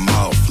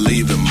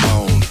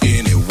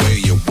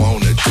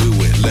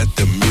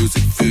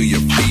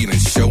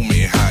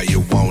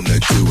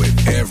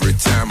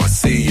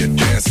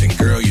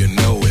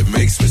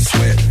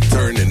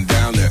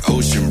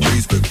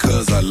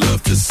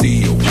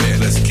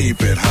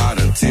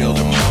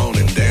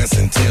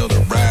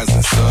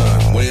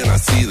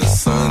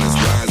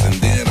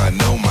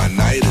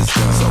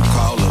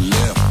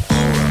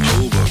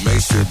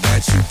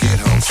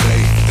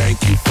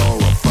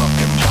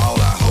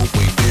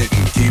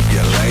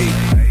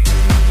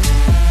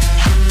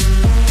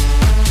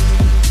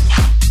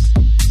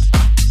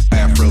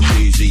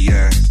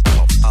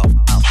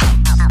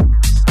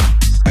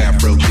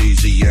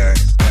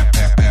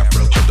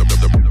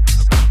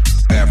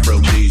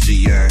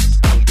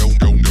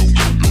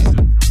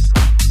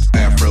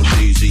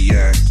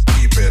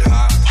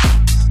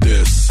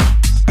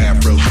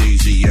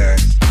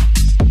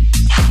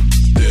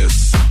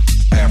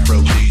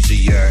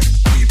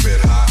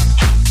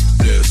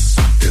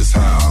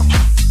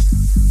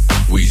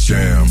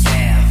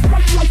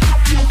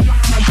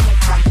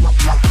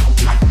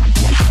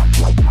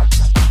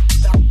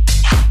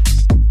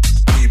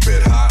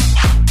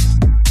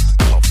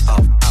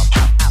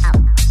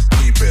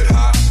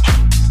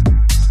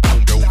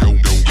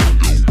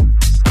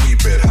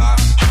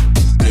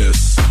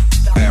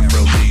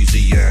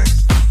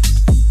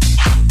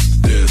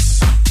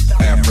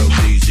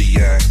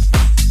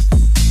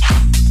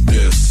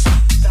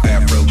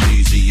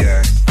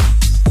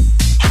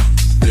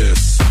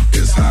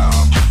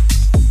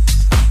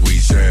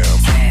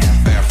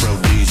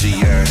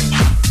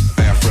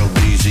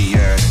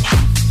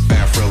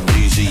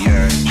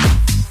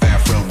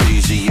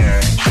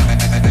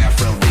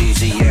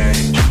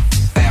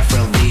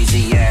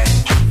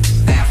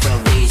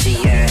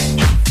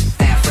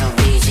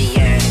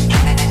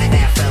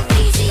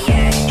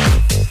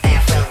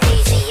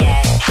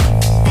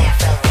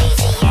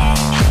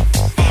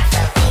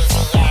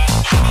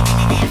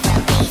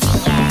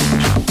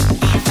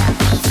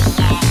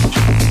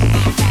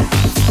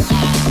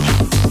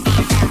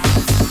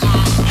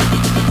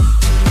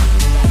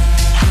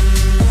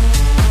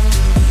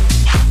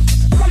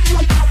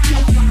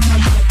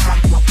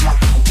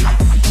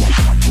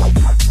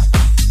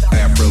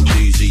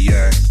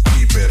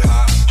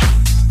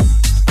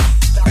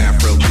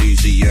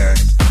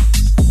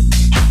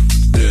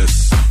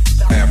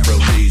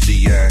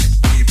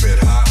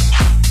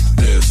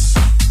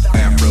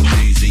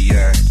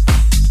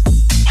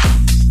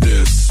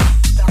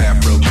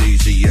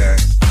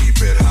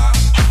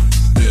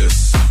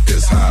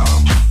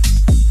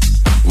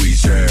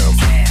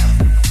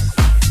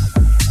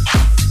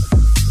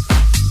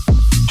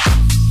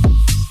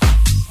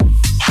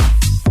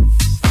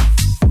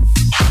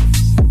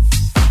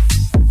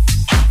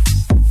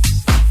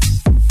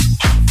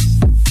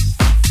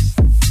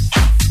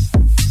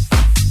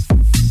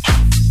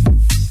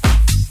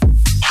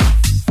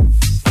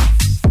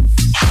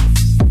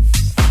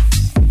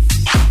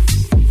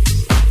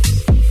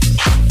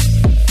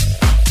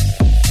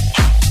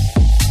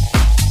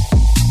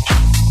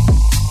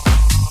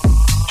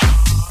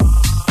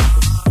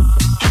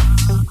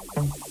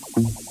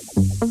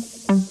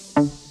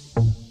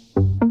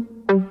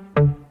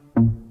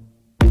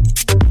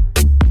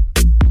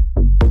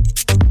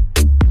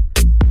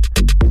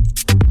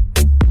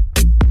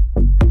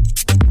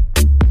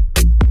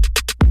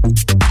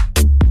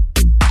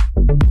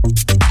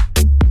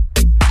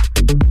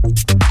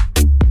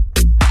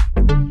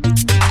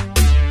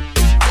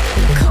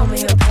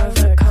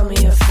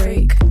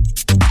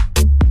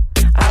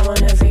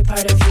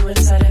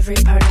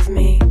 every part of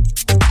me.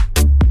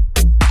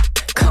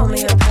 Call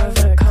me a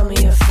pervert, call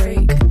me a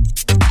freak.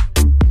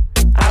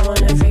 I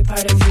want every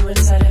part of you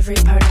inside every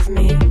part of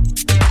me.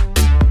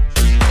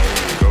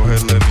 Go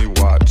ahead, let me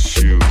watch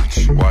you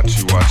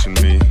watching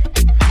me.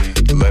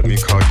 Let me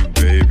call you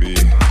baby,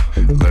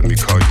 let me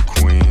call you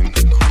queen.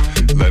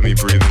 Let me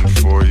breathe in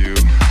for you,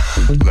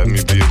 let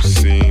me be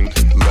obscene.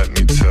 Let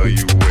me tell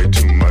you way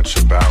too much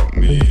about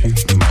me,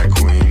 my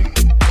queen.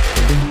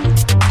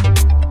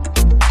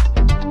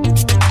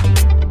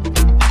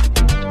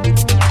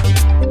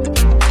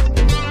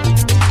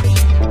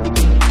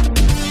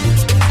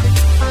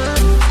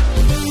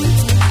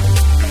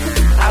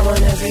 I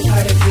want every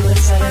part of you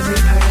inside every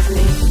part of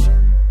me.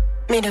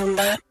 Me don't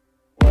that.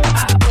 I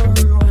own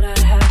what I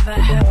have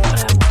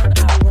what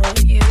I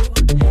want you.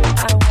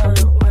 I want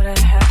what I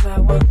have, I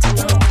want to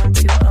know, want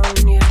to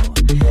own you.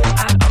 I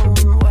own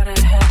what I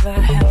have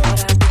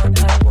what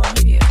I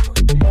want you.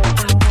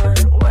 I want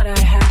what I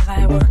have,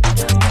 I want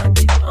to know, want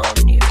to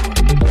own you.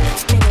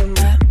 Me don't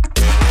that.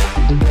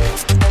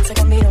 Dance like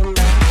a me don't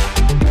that.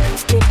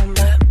 Me don't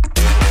that.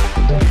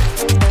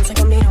 Dance like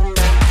a me don't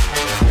that.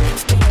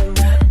 Me don't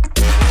that.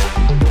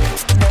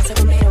 Dance like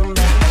a me don't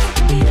that.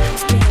 Me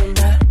don't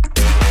that.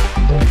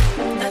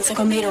 Dance like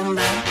a me don't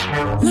that.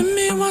 Let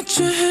me watch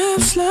your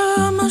hips,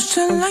 slow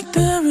motion like the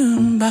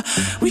Roomba.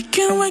 We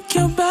can wake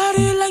your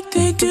body like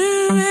they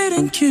do it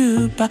in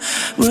Cuba.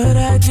 What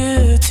I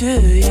do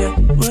to you,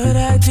 what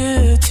I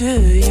do to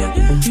you.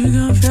 You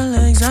gon' feel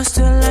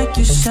exhausted like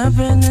you're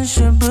shopping in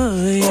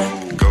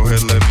Shibuya. Go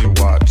ahead, let me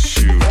watch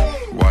you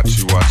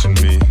watching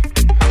me.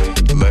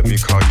 Let me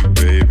call you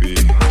baby,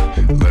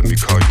 let me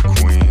call you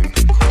queen.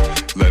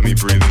 Let me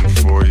breathe in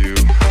for you,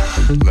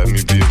 let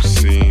me be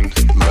obscene.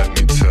 Let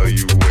me tell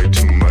you way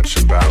too much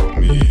about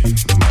me,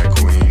 my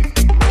queen.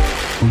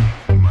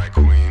 My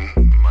queen,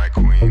 my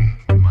queen,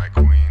 my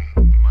queen,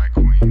 my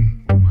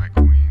queen, my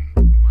queen,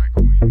 my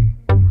queen,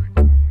 my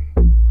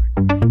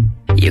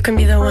queen. You can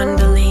be the one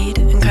to lead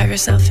and carve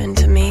yourself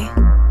into me.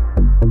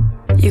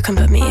 You can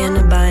put me in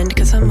a bind,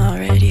 cause I'm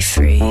already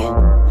free.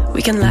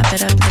 We can lap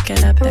it up, lick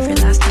it up. Every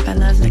last step I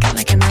love, lick it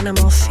like an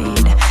animal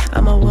feed.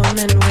 I'm a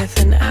woman with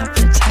an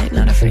appetite,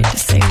 not afraid to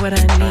say what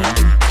I need.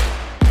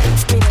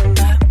 Me don't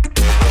that.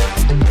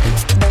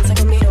 Dance like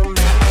a me don't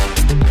that.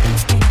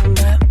 Me don't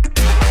that.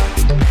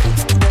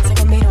 Dance like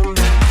a me don't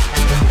that.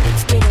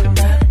 Me don't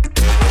that.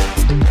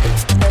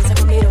 Dance like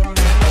a me don't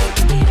that.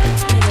 Me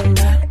don't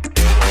that.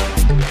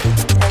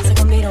 Dance like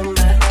a me don't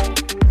that.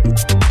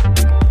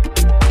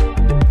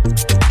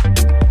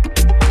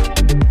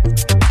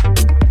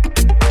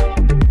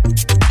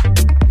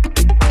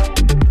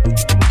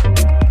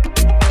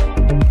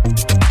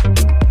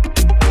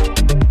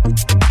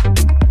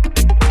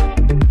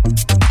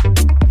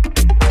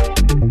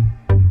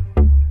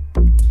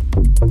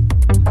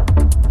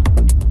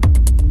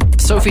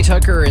 Sophie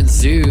Tucker and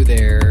Zoo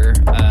there.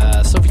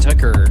 Sophie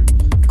Tucker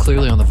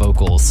clearly on the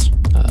vocals.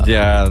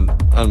 Yeah,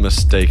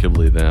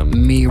 unmistakably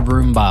them. Me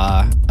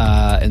Roomba.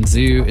 And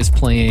Zoo is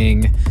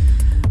playing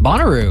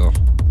Bonnaroo.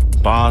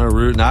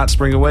 Bonnaroo, not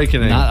Spring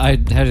Awakening. I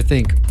had to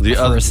think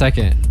for a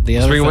second. The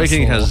other Spring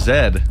Awakening festival- has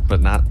Zed,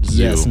 but not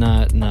Zoo. Yes,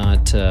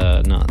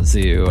 not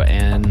Zoo.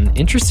 And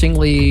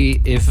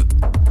interestingly, if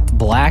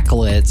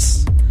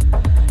Blacklits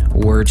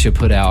were to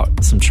put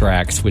out some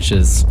tracks, which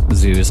is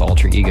Zoo's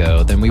alter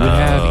ego, then we would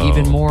have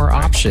even more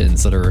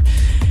options that are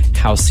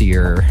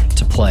houseier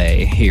to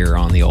play here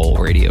on the old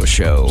radio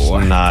show.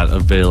 It's not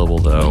available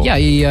though. Yeah,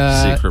 he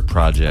secret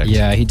project.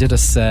 Yeah, he did a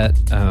set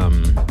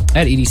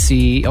at EDC.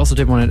 He also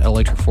did one at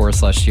Electric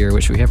Forest last year,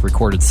 which we have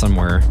recorded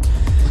somewhere.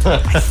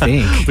 I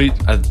think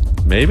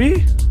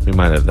maybe we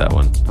might have that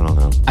one. I don't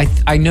know.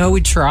 I know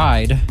we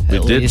tried. We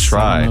did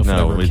try.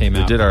 No, we came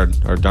out. did our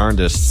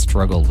darndest.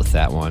 Struggled with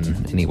that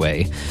one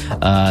anyway.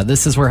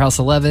 This is Warehouse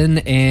 11,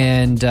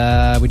 and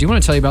we do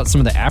want to tell you about some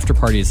of the after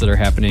parties that are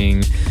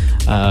happening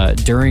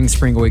during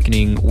Spring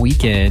Awakening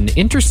weekend.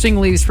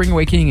 Interestingly, Spring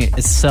Awakening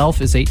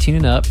itself is 18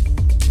 and up,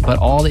 but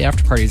all the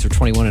after parties are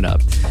 21 and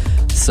up.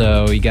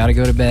 So you got to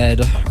go to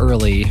bed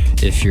early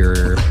if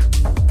you're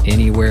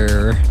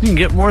anywhere. You can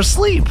get more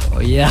sleep. Oh,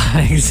 yeah,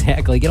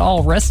 exactly. Get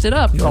all rested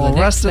up. Get all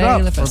rested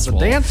up for the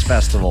dance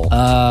festival.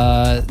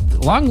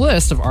 Long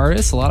list of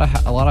artists. A lot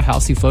of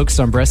housey folks.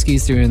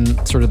 Dombreski's doing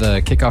sort of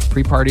the kickoff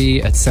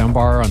pre-party at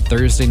Soundbar on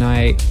Thursday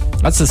night.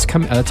 That's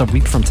a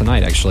week from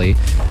tonight, actually.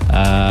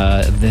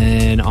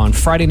 Then on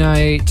Friday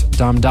night,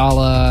 Dom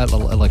Dalla at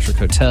Little Electric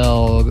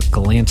Hotel,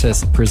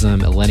 Galantis at Prism,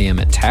 Millennium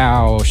at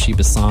Tau,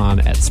 Shiba-san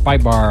at Spy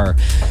Bar,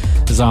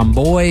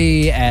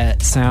 Zomboy at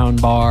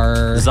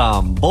Soundbar.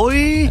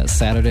 Zomboy.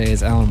 Saturday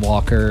is Alan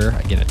Walker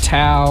again at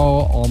Tau.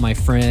 All My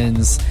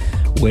Friends,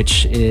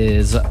 which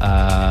is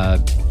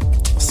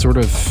sort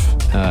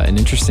of an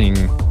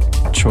interesting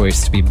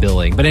choice to be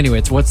billing. But anyway,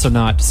 it's What's So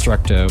Not,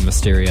 Destructo,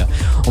 Mysteria.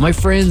 All My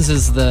Friends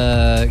is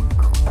the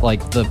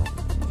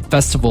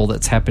festival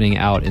that's happening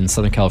out in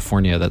Southern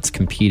California that's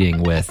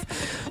competing with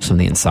some of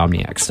the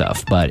Insomniac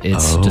stuff. But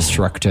it's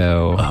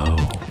Destructo,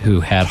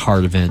 who had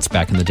hard events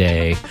back in the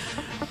day,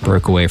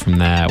 broke away from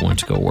that, went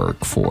to go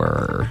work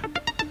for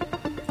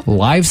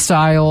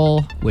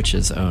Lifestyle, which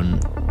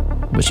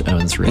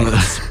owns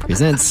Riz,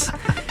 presents.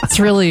 It's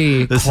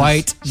really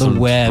quite the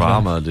web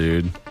drama,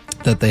 dude,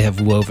 that they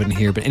have woven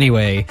here. But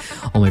anyway,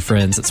 all my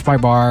friends at Spy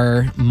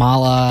Bar,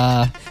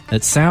 Mala,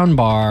 at Sound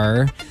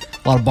Bar,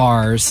 a lot of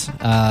bars.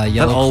 Yellow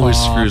that always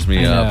Claw, screws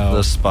me up.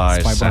 The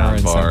Spy Bar Sound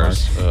and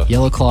Bars. Bar.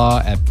 Yellow Claw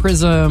at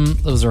Prism.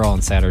 Those are all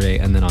on Saturday.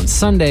 And then on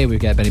Sunday, we've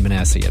got Benny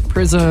Benassi at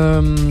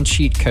Prism.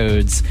 Cheat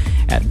Codes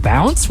at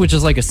Bounce, which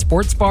is like a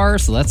sports bar,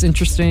 so that's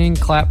interesting.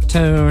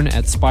 Claptone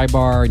at Spy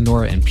Bar.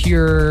 Nora and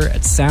Pure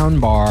at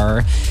Sound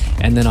Bar.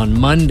 And then on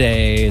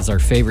Monday is our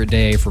favorite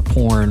day for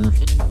porn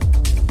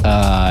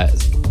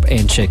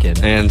and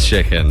chicken. And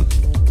chicken.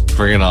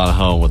 Bring it on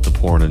home with the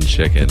porn and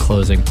chicken. The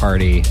closing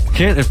party.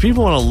 If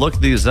people want to look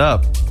these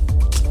up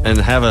and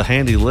have a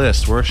handy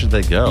list, where should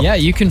they go? Yeah,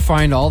 you can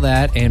find all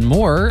that and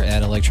more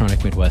at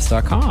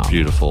electronicmidwest.com.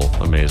 Beautiful.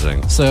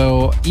 Amazing.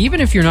 So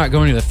even if you're not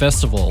going to the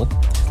festival,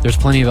 there's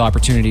plenty of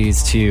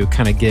opportunities to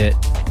kind of get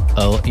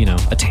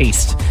a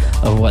taste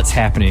of what's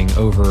happening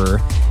over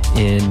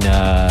in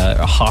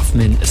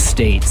Hoffman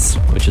Estates,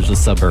 which is a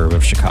suburb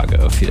of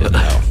Chicago, if you didn't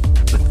know.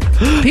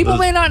 People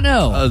may not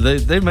know.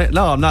 They may.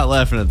 No, I'm not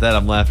laughing at that.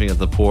 I'm laughing at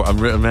the poor.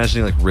 I'm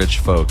imagining like rich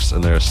folks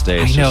in their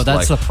estates. I know, just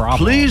that's like, the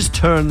problem. Please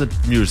turn the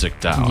music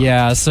down.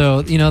 Yeah,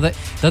 so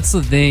that's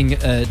the thing.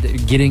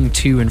 Getting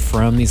to and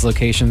from these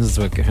locations is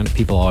what kind of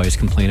people always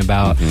complain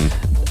about.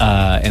 Mm-hmm.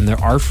 And there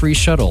are free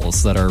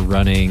shuttles that are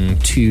running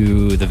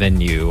to the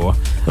venue.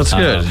 That's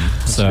good.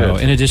 That's so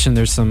good. in addition,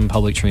 there's some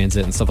public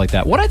transit and stuff like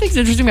that. What I think is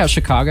interesting about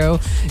Chicago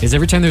is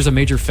every time there's a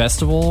major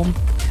festival,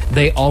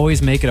 they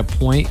always make it a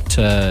point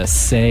to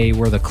say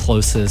where the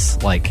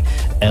closest like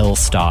L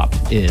stop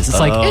is. It's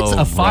like it's a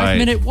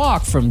 5-minute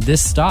walk from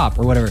this stop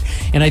or whatever.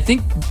 And I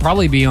think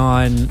probably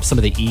beyond some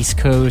of the East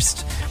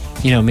Coast,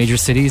 major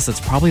cities, that's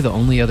probably the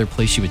only other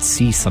place you would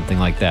see something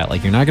like that.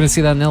 Like, you're not going to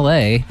see that in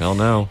LA. Hell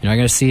no. You're not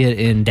going to see it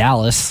in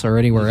Dallas or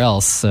anywhere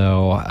else.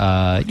 So,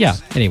 yeah.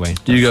 Anyway.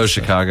 You go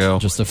Chicago.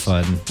 Just a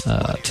fun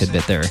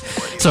tidbit there.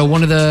 So,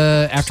 one of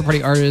the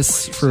after-party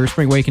artists for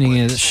Spring Awakening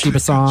is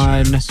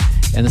Shiba-san,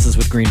 and this is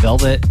with Green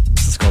Velvet.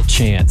 This is called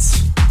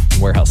Chance,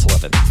 Warehouse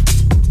 11.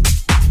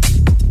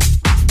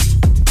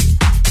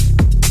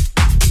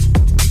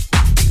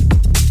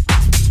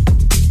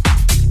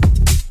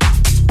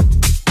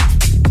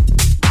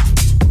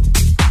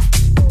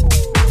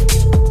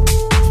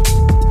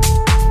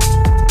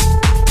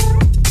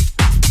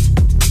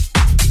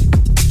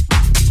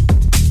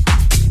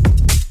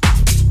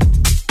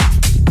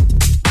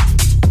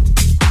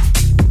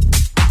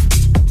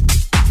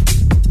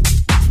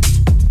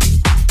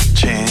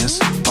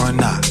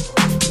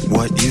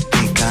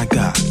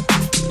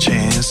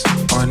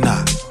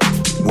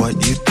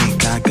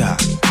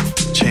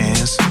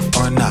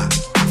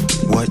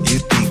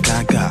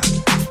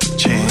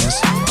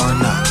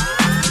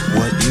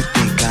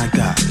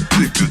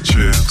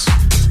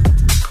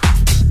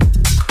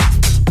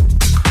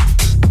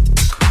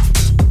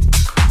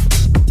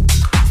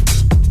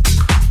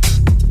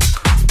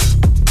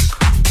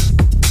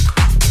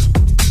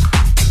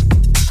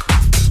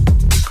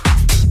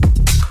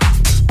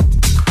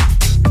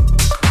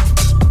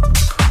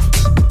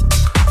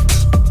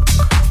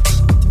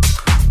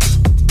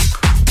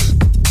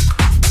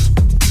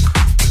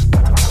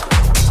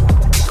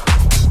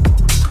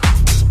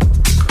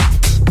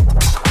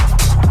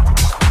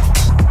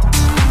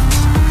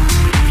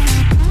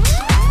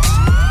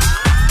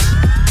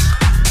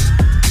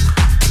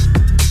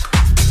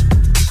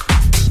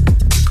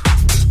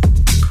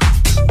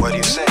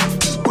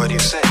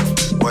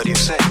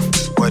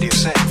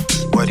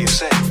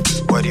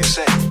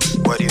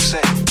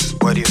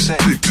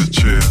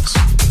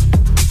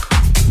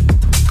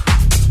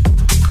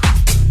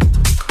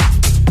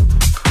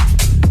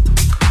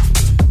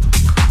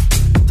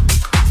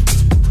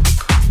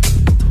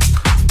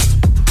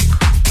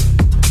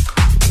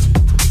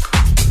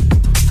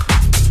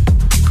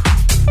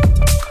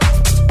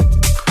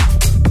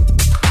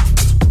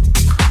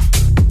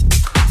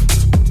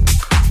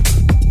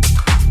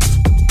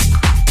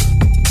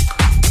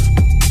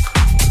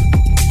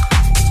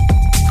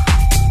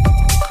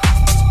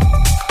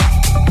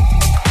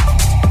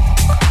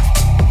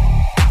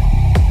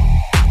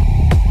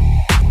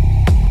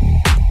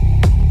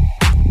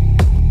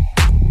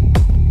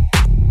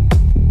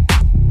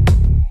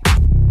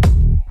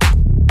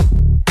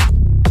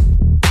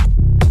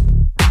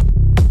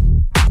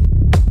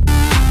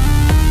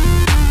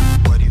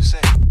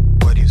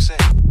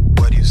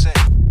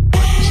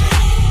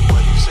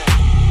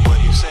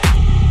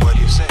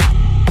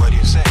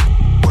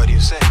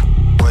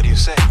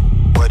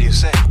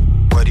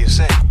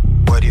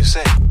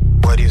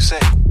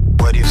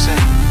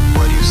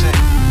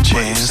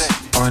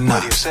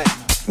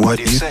 What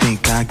do you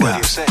think I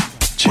got?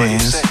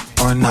 Chance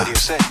or not?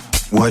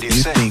 What do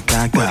you think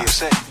I got?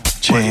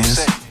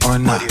 Chance or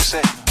not?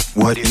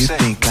 What do you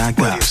think I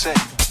got?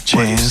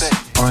 Chance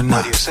or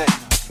not?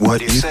 What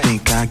do you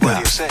think I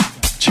got?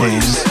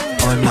 Chance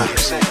or not?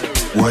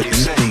 What do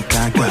you think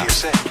I got?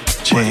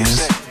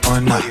 Chance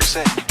or not?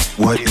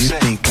 What do you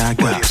think I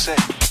got?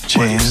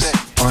 Chance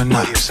or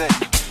not?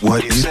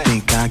 What you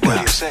think I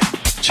got?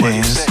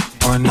 Chance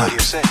or not?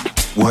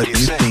 What you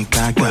think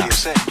I got?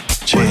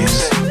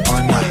 Chance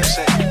or not?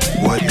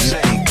 What you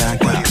think I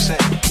got?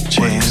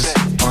 Chance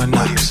or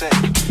not?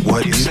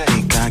 What you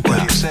think I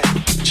got?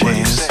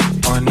 Chance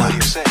or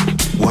not?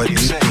 What you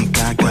think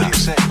I got?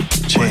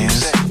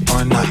 Chance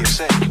or not?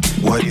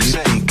 What you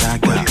think I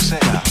got?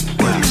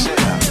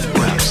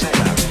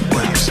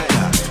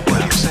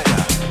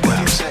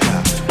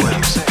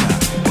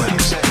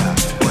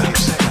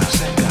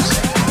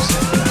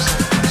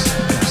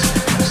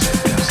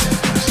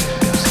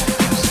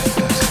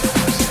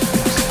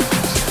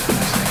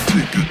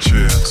 Take a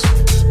chance.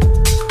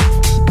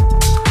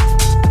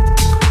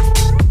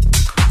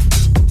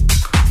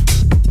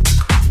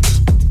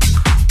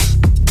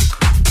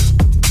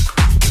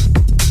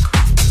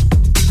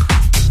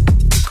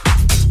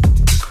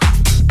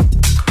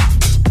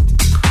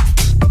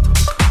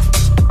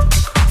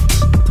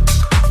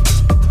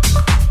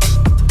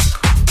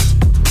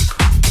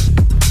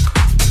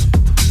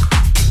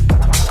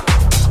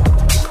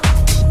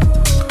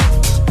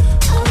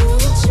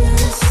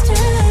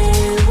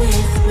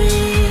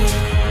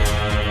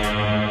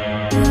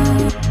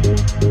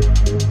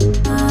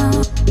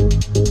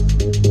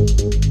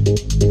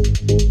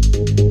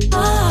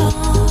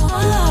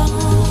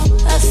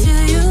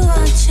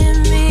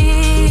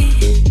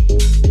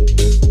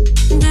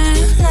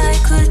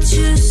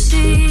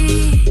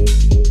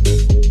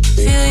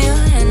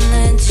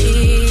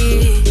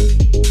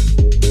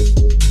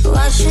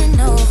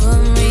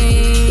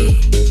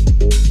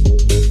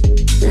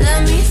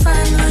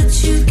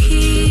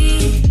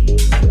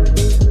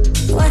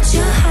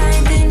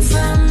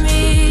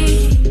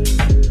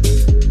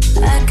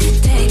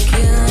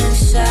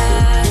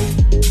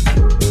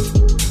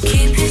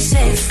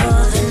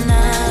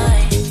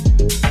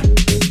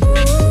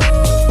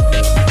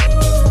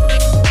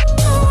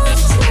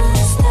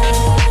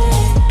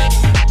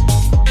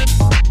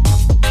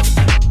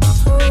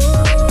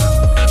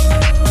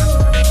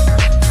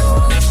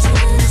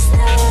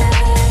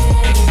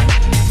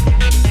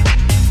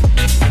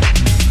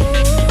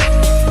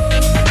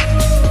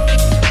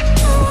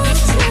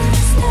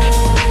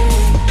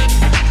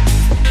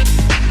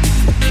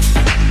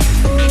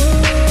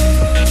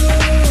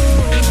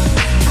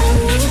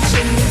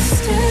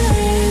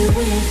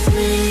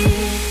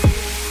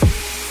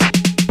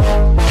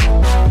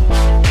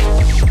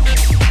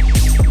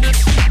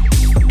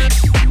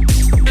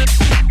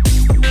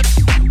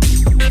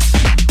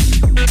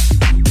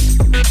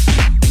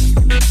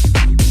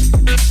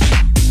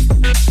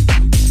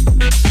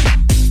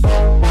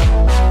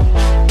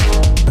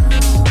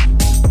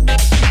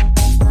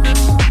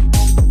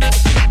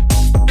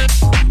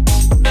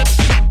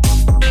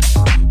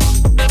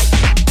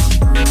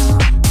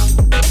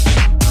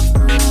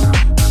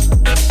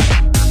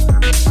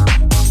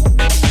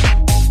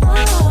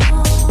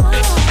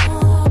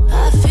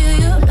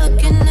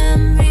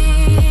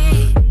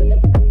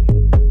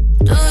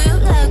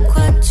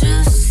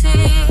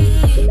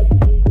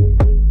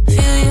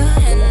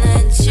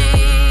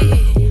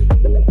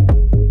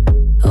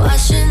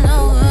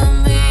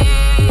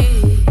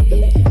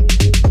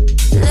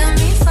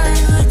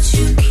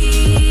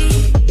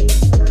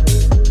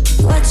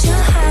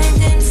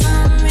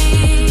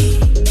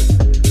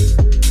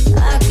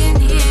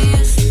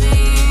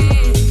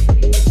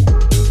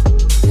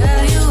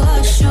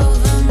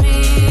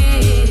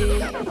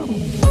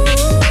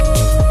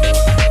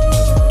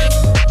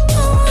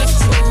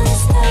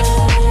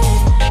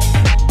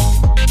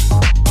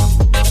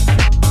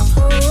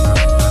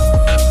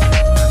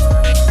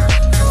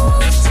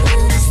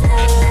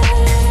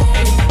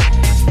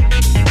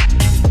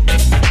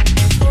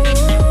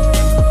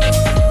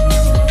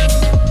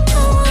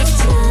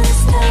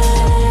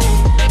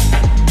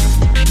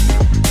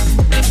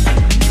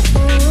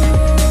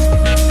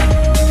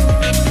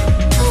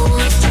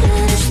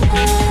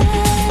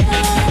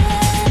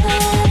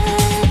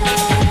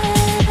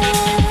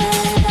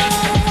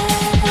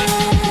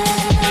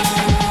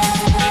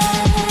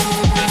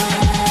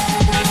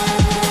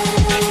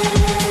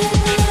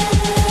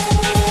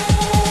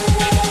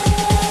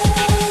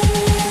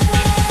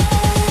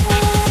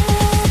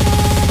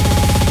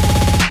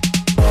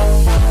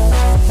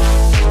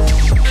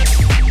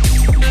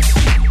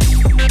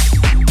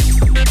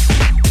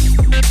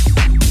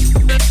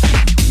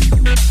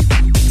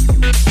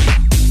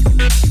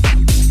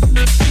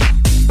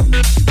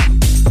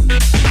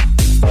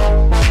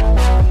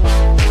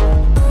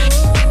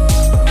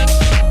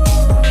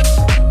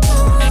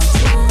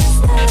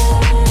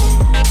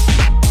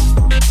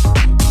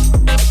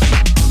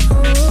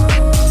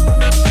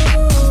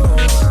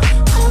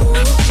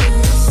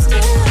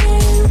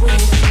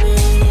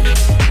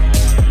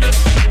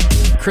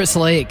 Chris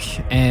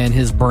Lake and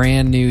his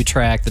brand new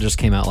track that just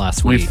came out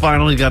last week. We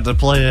finally got to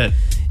play it.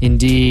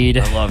 Indeed.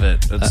 I love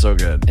it. It's so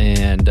good.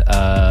 And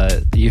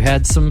you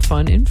had some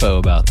fun info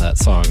about that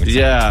song.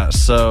 Yeah,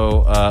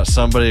 so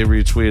somebody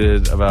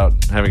retweeted about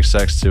having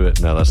sex to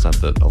it. No, that's not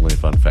the only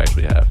fun fact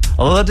we have.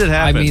 Although that did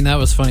happen. I mean, that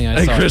was funny. I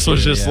and saw Chris it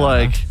was too, just yeah.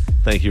 like,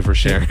 Thank you for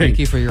sharing. Thank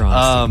you for your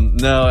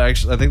honesty. No,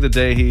 actually, I think the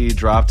day he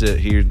dropped it,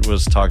 he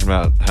was talking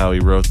about how he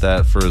wrote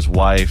that for his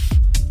wife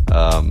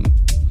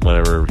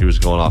whenever he was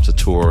going off to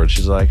tour. And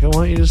she's like, I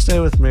want you to stay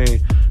with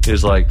me. He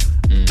was like,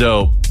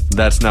 dope.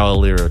 That's now a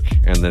lyric.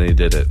 And then he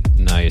did it.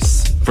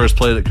 Nice. First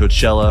played at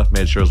Coachella.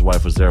 Made sure his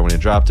wife was there when he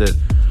dropped it.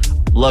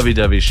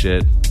 Lovey-dovey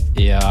shit.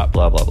 Yeah.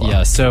 Blah, blah, blah.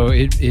 Yeah, so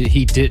he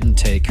didn't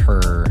take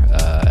her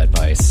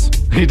advice.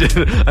 He did.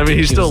 I mean,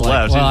 he still was like,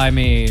 left. well, I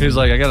mean, he was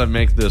like, I got to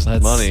make this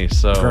money.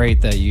 So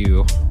great that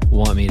you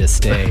want me to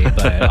stay,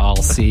 but I'll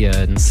see you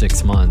in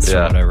 6 months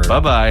or whatever.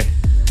 Bye-bye.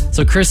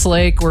 So Chris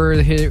Lake,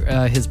 we're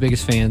his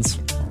biggest fans.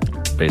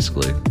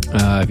 Basically.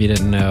 If you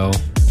didn't know,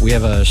 we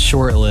have a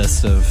short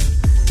list of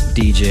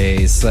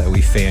DJs that we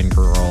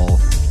fangirl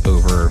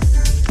over.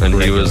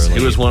 And he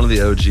was one of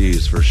the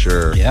OGs for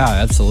sure. Yeah,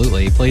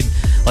 absolutely. He played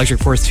Electric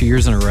Force 2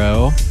 years in a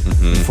row.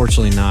 Mm-hmm.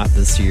 Unfortunately, not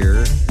this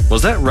year.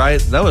 Was that right?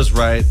 That was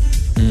right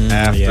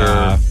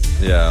after.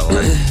 Yeah,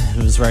 like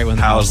it was right when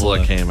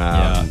Hausla came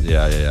out.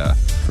 Yeah.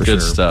 For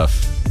Good sure.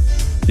 stuff.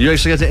 You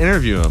actually got to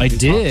interview him. I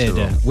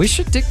did. We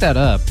should dig that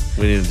up.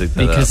 We need to dig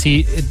that up. Because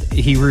he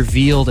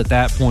revealed at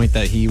that point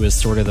that he was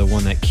sort of the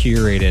one that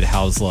curated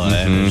Hausla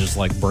and it just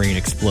like brain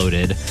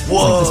exploded.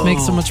 Whoa. Like, this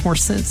makes so much more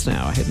sense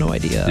now. I had no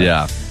idea.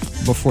 Yeah.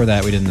 Before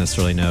that, we didn't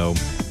necessarily know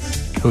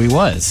who he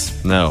was.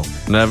 No,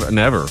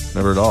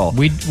 never at all.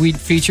 We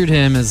featured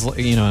him as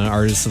an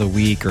artist of the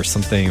week or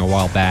something a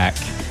while back,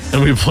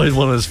 and we played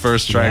one of his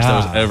first tracks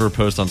that was ever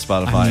posted on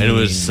Spotify. And it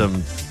was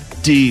some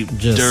deep,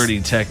 dirty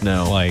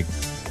techno, like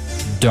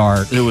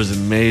dark. It was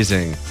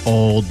amazing.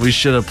 Old. We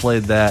should have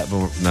played that,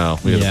 but no,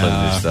 we had to play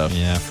the new stuff.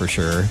 Yeah, for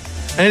sure.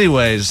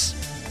 Anyways,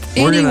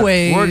 we're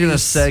gonna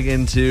seg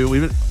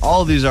into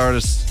all of these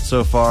artists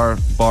so far,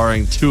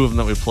 barring two of them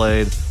that we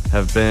played,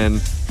 have been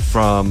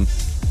from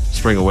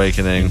Spring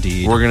Awakening.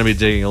 Indeed. We're going to be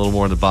digging a little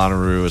more into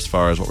Bonnaroo as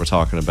far as what we're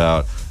talking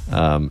about,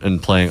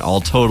 and playing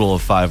all total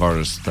of 5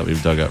 artists that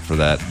we've dug up for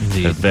that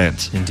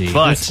event. Indeed.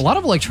 But there's a lot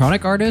of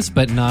electronic artists,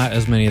 but not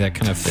as many that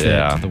kind of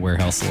fit the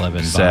Warehouse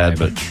 11 sad vibe.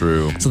 but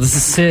true. So this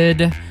is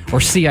Sid,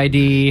 or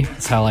CID,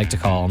 that's how I like to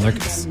call them.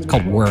 It's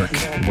called Work,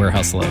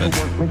 Warehouse 11.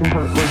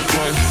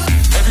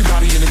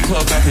 Everybody in the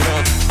club, back it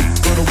up.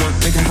 Go to work,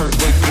 make it hurt,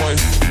 like boy.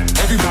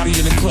 Everybody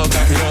in the club,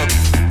 back it up.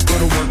 Go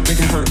to work, make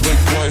it hurt, like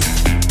boy.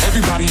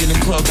 Everybody in the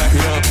club, back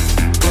it up.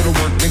 Go to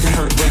work, make it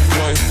hurt, like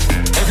boy.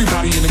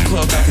 Everybody in the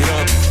club, back it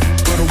up.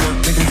 Go to work,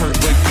 make it hurt,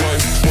 like boy.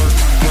 Work,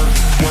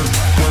 work, work,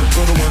 work.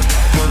 Go to work,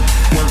 work,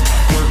 work,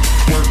 work,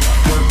 work, work, work,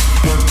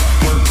 work.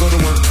 Go to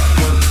work,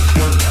 work, work, work, work, work, work,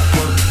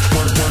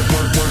 work, work, work, work, work, work, work, work, work,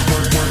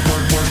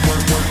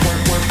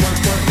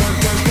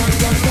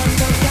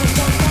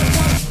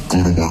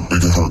 work, work,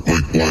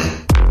 work.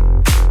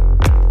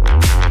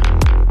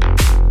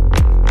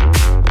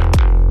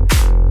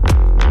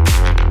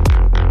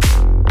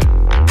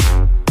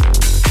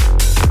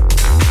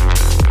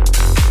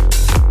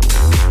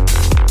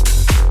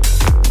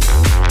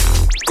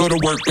 Go to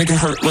work, make it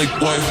hurt, like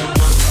boy.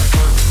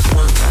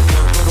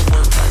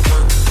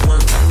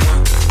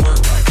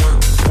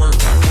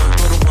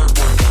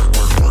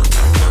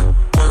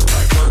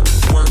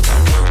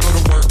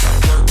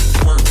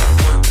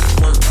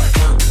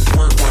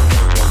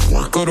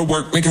 Go to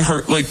work, make it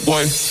hurt like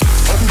what?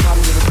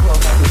 Go to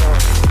work,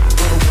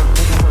 make it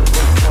hurt like what? Everybody in the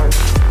club, back it up.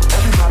 Go to work,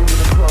 make it hurt like what? Everybody in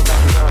the club,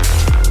 back it up.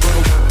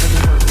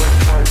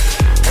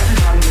 Go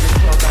to work,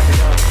 make it hurt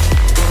like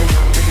what?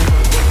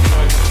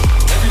 Everybody in the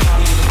club, back it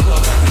up.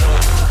 Go to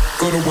work, make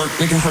it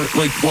hurt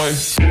like what?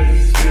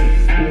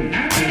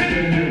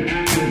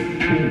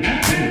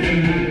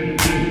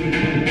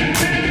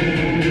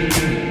 Everybody in the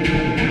club, back it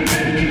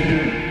up.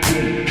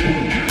 Go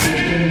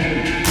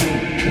to work,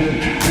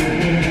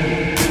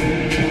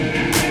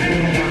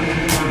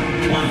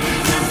 make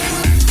it hurt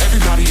like what?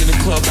 Everybody in the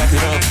club, back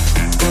it up.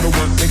 Go to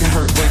work, make it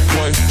hurt like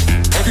what?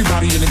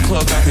 Everybody in the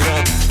club, back it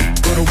up.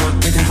 Go to work,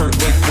 make it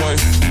hurt like what?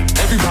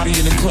 Everybody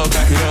in the club,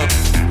 back it up.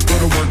 Go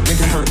to work, make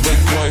it hurt like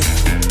what?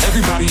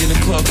 Everybody in the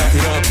club, back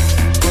it up.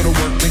 Go to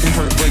work, make it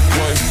hurt like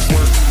what?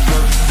 Work,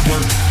 work,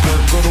 work,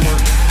 work. Go to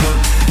work, work,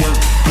 work, work,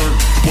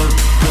 work, work,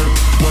 work,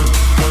 work.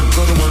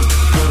 Go to work, work,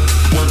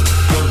 work, work, work, work, work, work, work, work,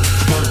 work, work, work, work,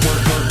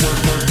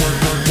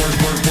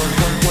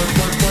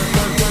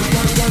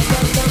 work, work,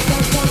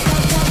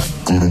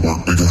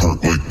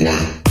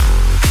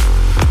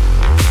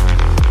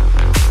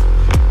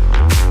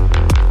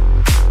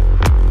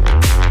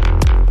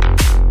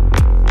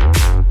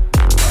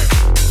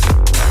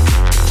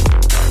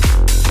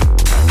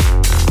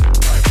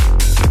 work, work, work.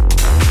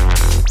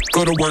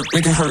 Go to work,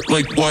 make it hurt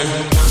like what?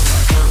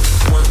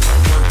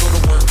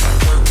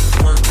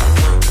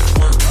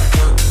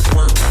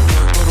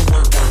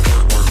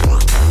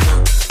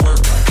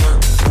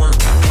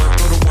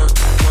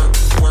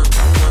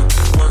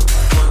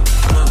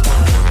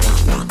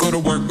 Go to work, make it hurt like what? Go to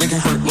work, make it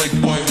hurt like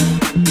what?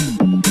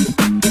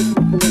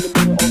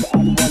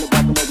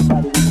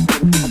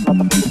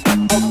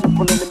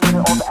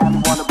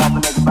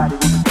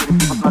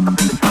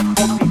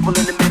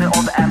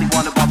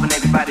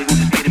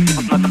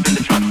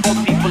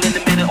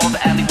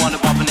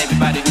 Go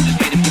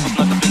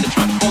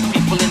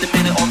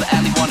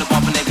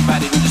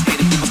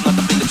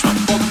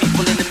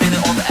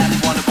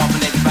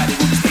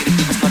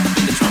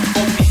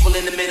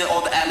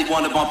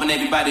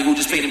everybody who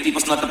just paid and people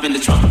snuck up in the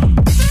trunk.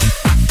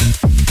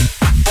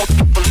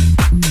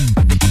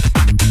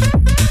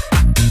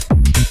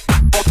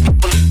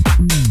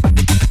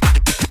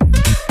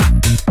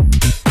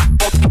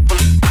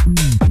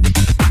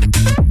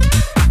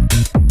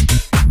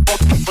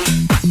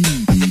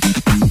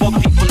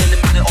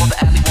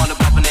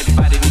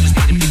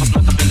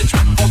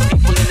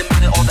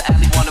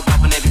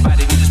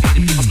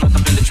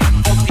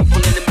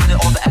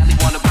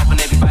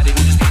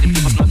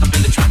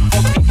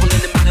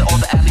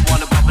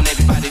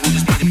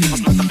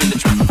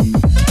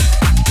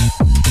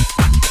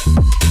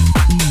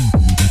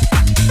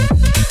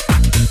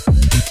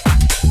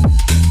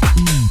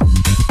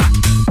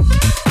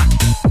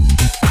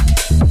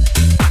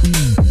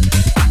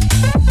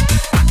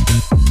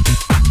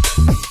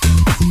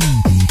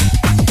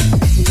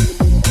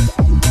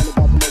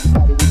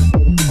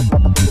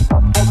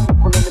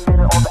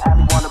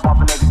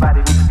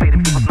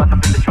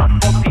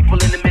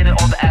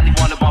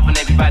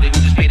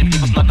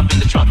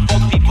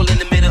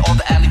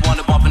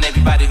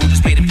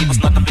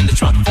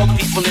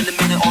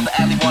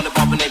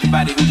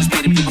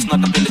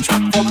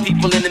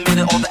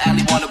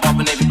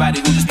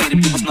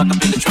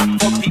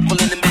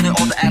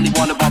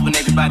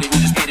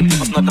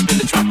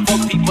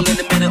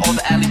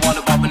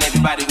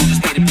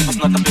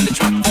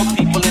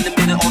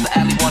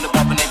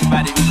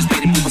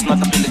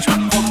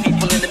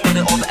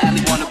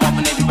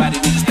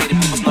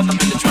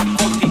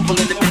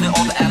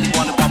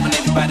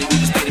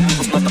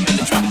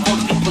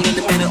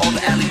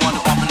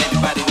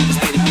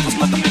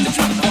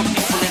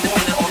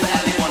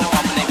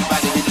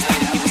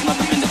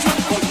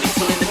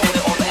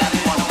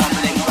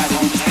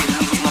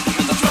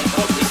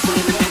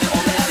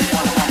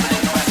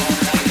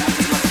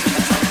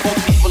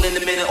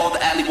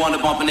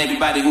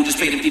 Everybody who just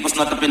paid and people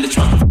snuck up in the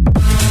trunk.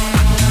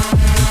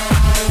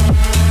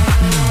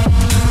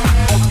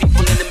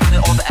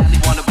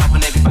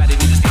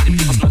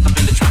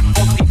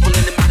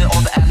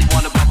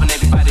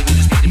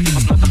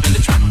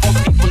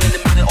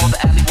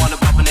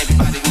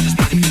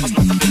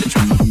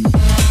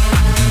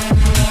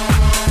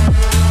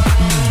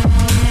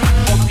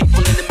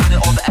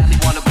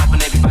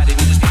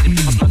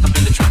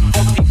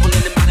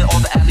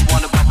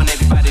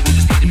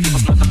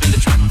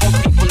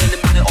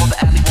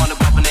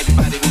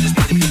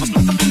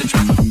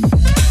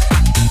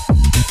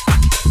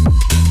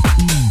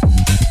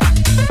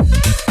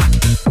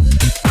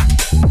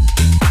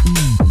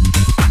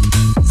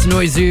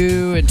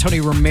 Noizu and Tony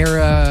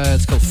Romera.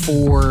 It's called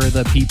For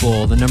the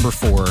People, the number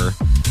 4,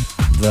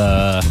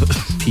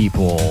 the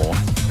people.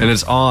 And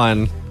it's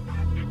on,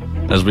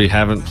 as we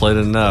haven't played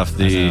enough,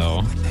 the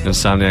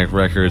Insomniac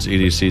Records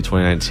EDC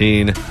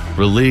 2019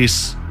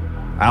 release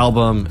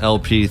album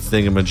LP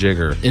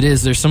thingamajigger. It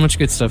is. There's so much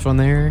good stuff on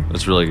there.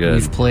 It's really good.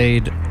 We've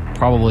played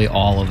probably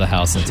all of the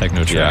house and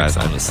techno tracks,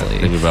 honestly.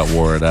 I think about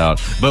wore it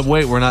out. But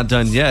wait, we're not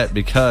done yet,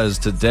 because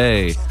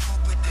today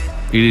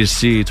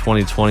EDC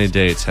 2020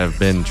 dates have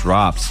been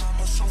dropped.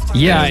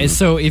 Yeah, and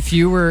so if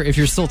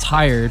you're still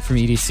tired from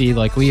EDC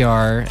like we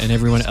are and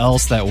everyone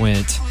else that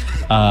went,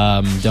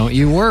 don't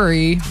you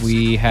worry.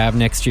 We have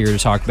next year to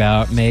talk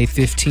about. May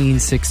 15,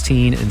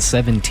 16, and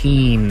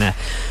 17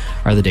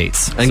 are the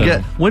dates.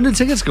 And when do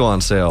tickets go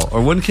on sale?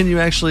 Or when can you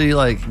actually get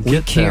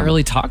We can't them?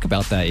 really talk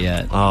about that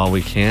yet. Oh,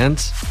 we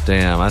can't?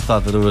 Damn, I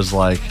thought that it was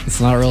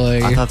It's not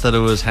really... I thought that it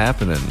was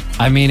happening.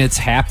 I mean, it's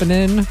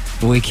happening,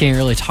 but we can't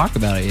really talk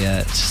about it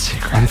yet. It's a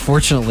secret.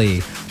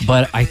 Unfortunately.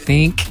 But I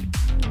think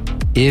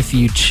if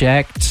you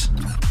checked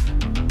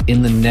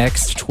in the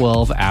next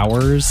 12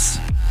 hours,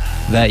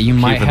 that you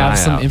might have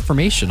some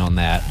information on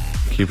that.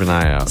 Keep an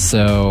eye out.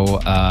 So,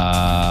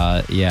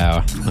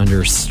 yeah,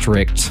 under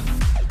strict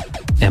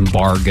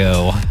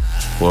embargo.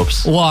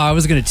 Whoops. Well, I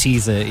was going to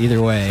tease it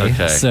either way.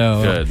 Okay,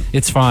 so good.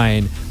 It's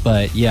fine.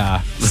 But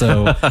yeah,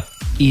 so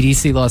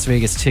EDC Las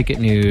Vegas ticket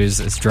news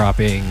is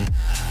dropping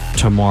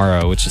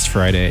tomorrow, which is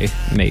Friday,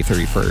 May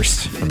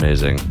 31st.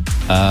 Amazing.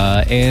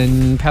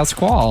 And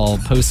Pasquale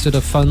posted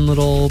a fun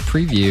little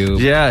preview.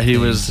 Yeah,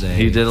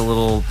 he did a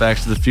little Back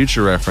to the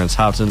Future reference,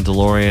 hopped in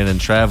DeLorean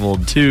and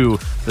traveled to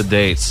the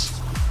dates.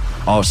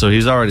 Oh, so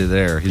he's already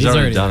there. He's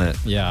already done it.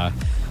 Yeah.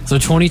 So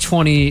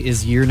 2020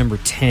 is year number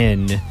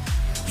 10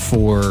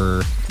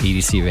 for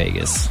EDC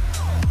Vegas.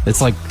 It's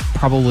like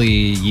probably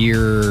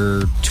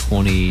year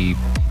 20.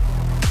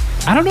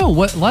 I don't know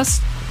what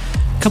last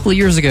couple of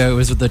years ago it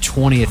was the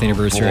 20th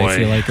anniversary, I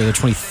feel like, or the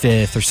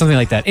 25th or something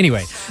like that.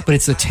 Anyway, but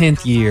it's the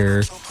 10th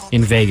year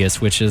in Vegas,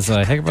 which is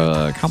a heck of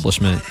an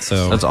accomplishment.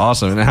 So that's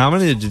awesome. And how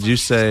many did you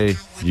say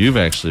you've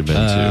actually been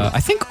to? I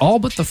think all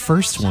but the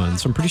first one.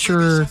 So I'm pretty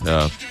sure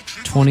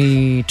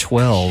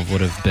 2012 would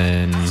have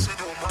been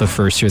the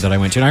first year that I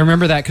went to. And I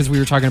remember that because we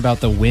were talking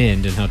about the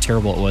wind and how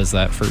terrible it was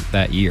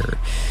that year.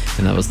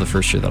 And that was the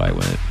first year that I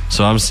went.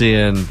 So I'm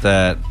seeing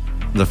that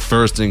the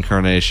first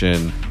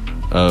incarnation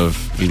of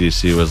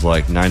EDC was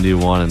like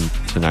 91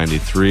 to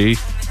 93,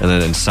 and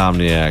then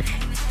Insomniac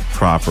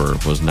proper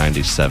was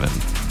 97.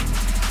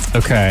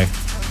 Okay.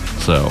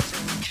 So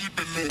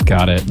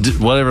Got it.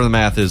 Whatever the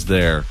math is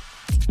there.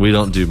 We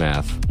don't do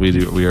math.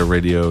 We are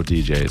radio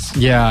DJs.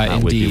 Yeah,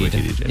 indeed. Wiki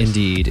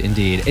DJs.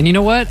 Indeed. And you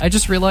know what? I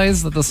just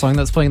realized that the song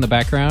that's playing in the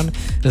background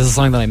is a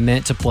song that I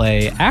meant to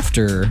play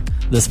after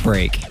this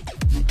break.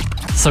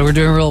 So we're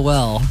doing real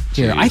well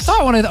here. Jeez. I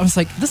thought I was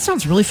like, this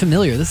sounds really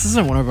familiar. This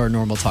isn't one of our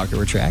normal Talk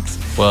Over tracks.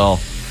 Well,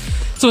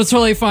 so it's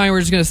totally fine. We're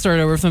just going to start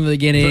over from the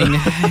beginning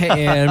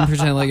and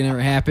pretend like it never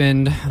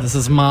happened. This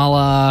is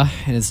Mala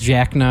and it's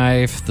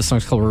Jackknife. The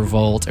song's called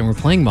Revolt, and we're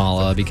playing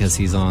Mala because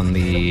he's on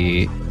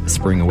the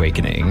Spring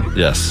Awakening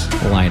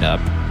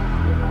lineup,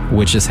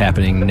 which is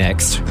happening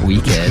next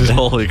weekend.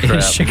 Holy crap.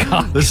 In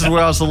Chicago. This is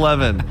Warehouse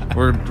 11.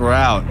 We're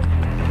out.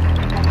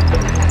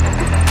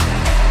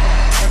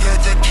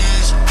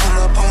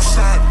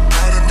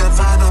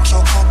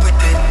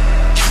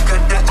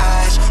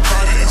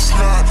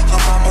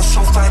 So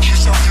fine,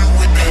 she's so cute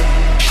with it.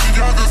 She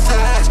got the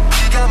thighs,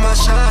 she got my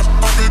size.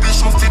 My baby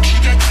so thick,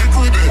 she get kick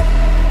with it.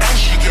 And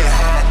she get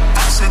hot,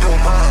 I said don't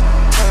mind.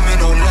 Tell me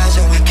no lies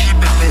and we keep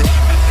it lit.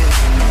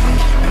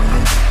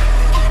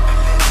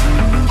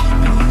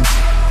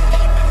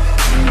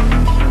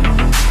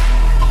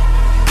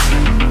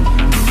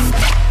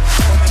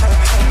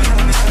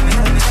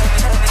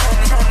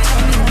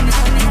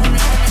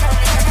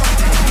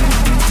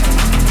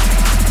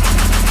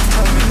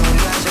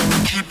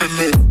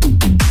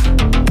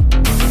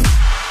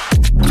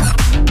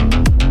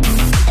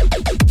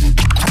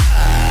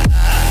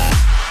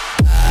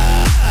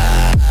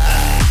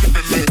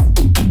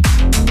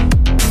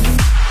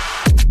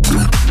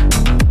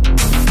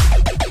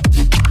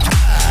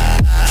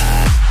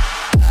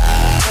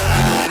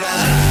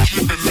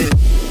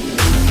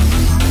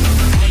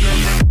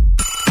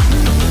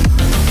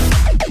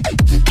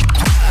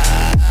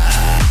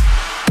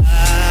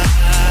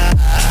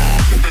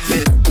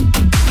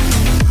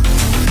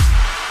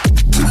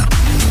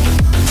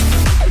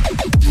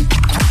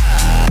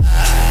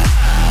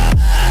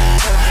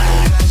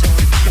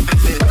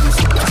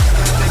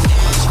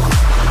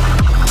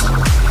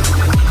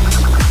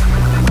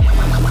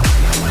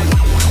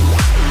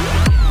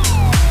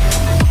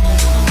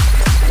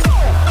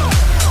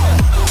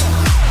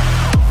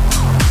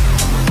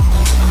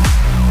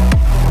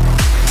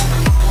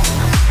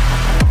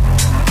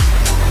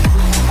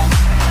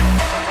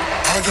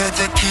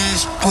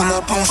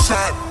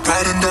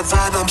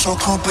 So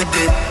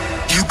confident,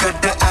 you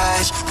got the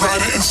eyes,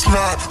 ride it and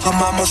slide. Your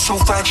mama so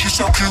fine, she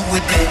so cute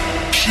with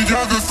it. She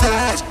got the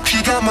thighs,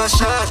 she got my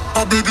size.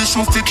 My baby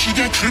so thick, she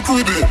get trick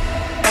with it.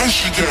 And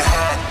she get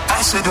hot,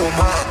 I said don't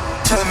mind.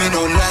 Tell me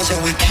no lies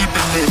and we keep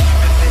it lit.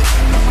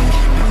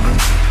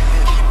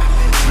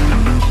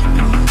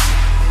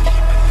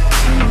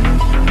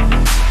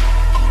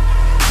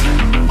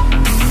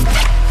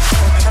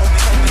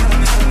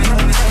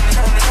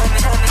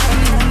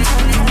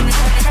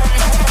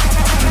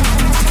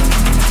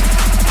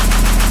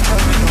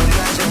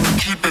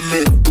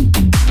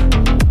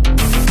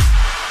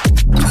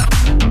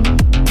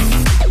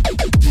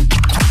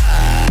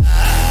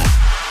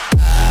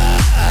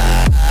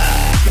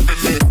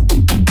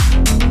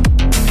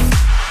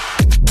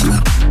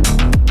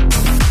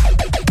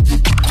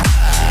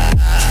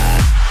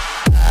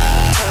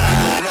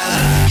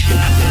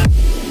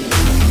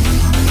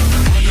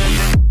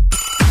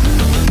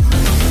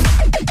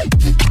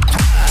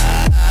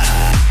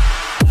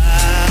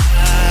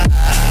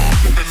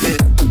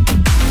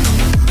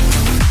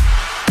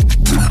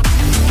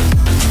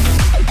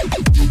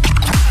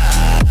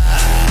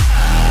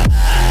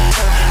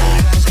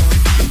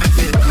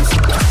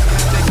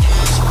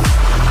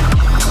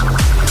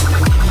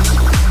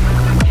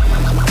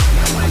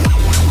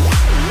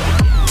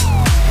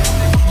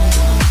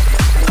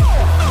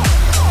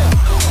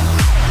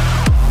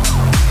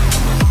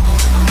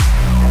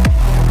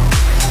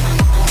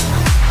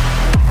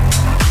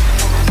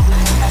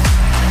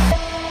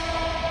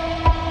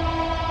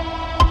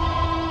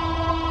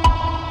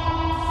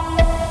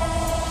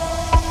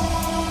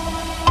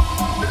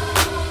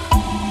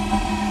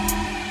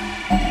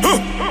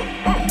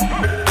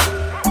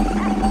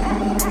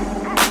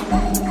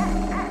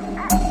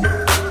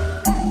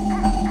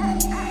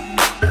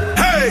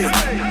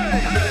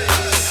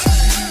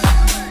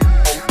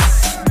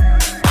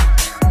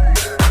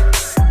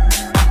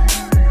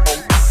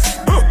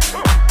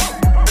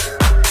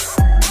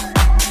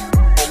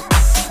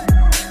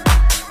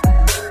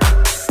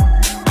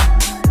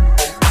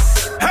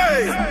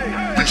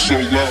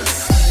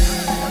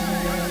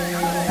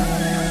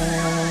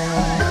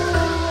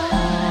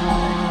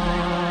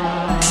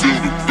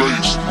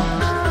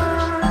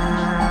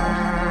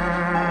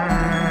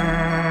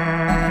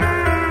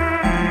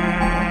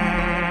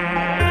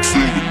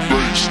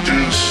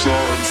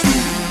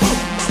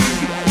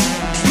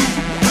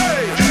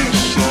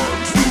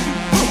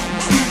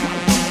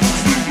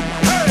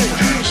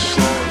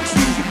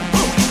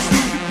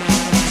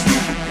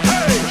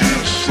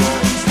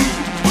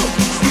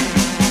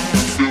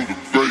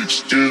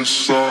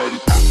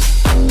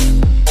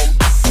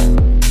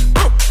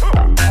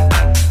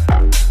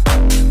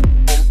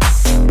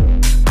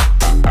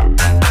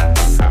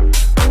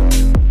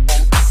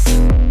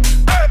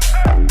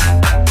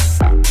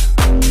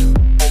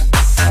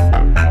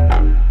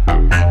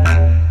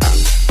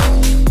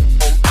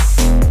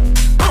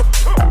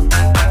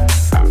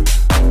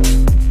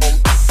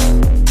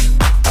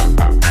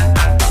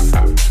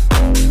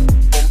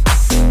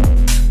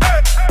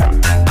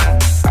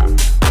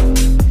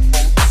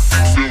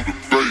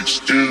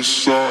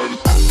 inside.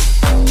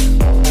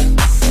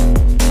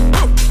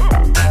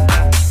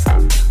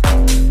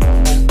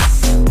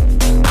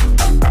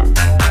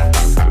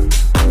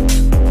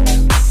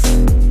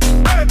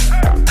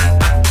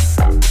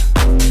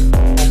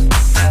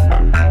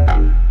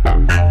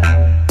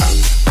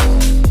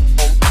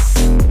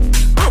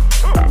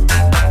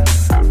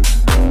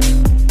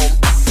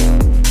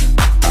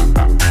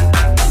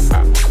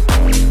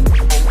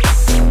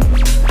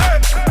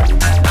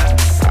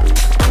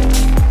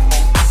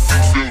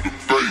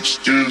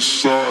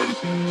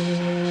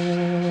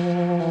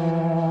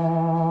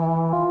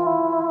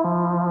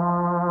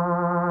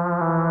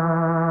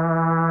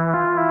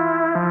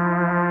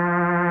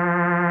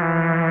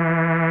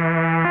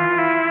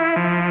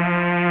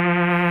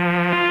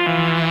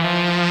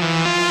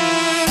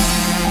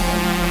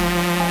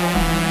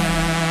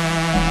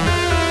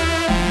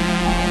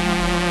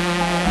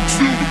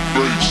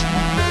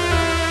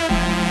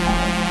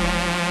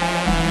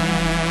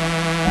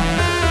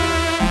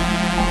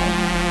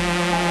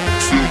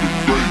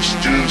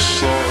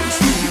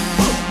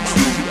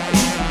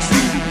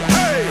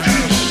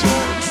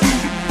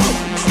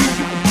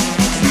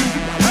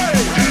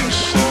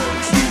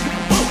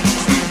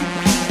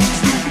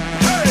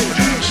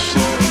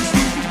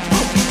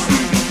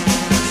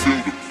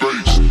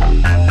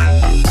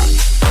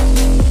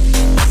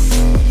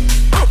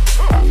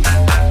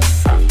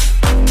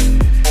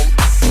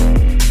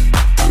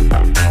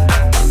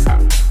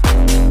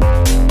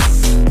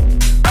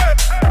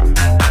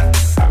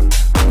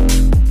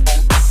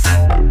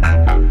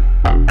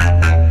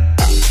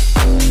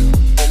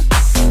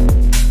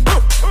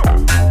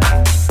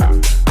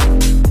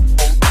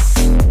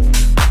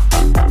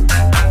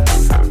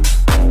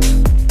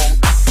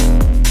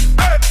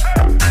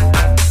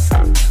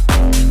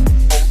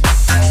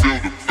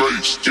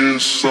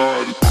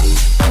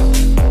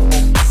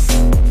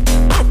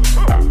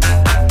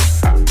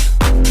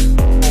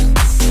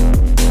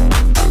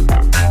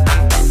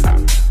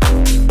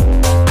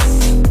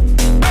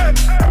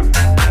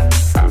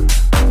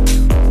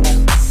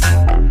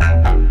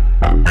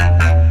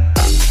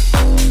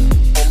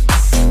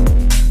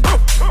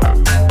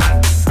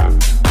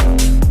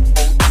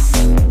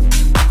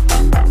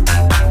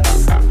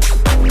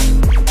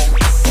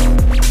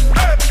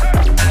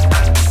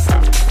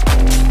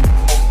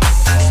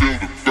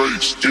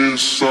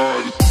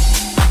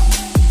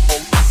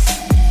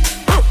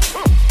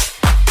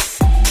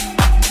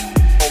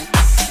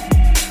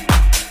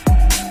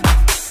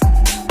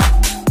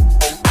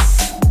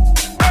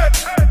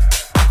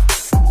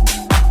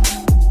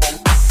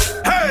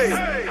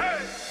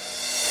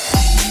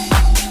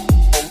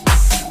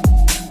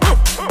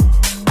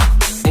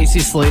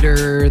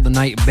 Slater, the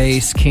Night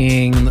Bass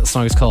King. That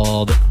song is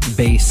called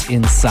Bass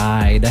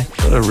Inside. Is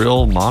that a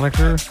real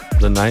moniker?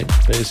 The Night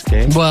Bass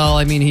King? Well,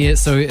 I mean, he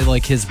is, so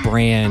like his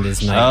brand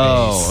is Night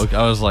Bass. Oh, okay.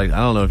 I was like, I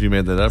don't know if you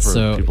made that up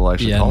or people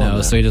actually call him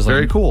that. So he does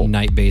very cool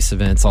Night Bass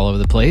events all over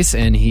the place,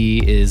 and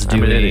he is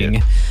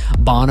doing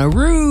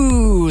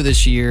Bonnaroo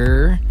this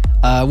year,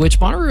 which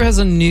Bonnaroo has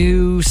a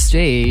new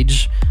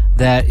stage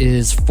that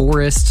is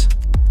forest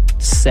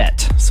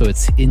set, so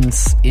it's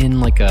in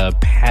like a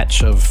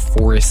patch of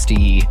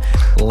foresty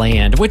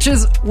land, which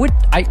is what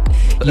like,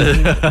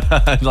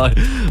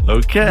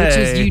 okay, which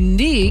is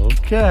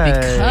unique,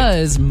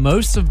 because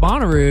most of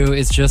Bonnaroo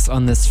is just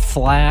on this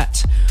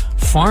flat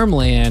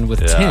farmland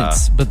with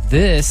tents, but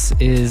this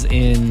is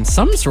in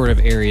some sort of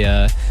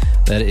area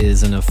that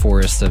is in a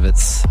forest of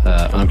its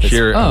I'm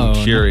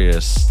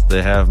curious.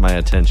 They have my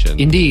attention.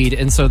 Indeed.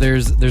 And so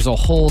there's a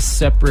whole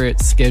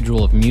separate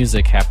schedule of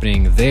music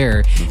happening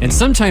there. Mm-hmm. And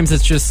sometimes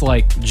it's just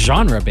like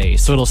genre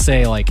based. So it'll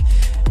say like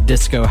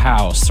disco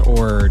house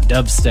or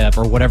dubstep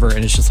or whatever,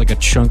 and it's just like a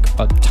chunk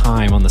of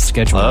time on the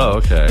schedule. Oh,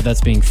 okay.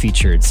 That's being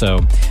featured. So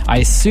I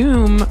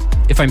assume,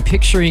 if I'm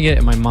picturing it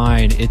in my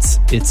mind,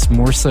 it's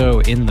more so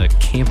in the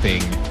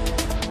camping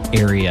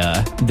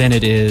area than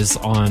it is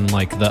on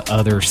like the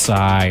other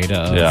side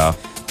of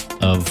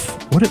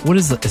what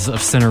is of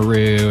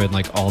Centeroo and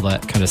like all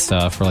that kind of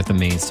stuff, or like the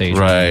main stage,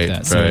 right?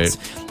 Like that.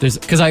 So there's,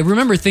 because I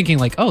remember thinking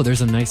like, oh,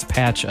 there's a nice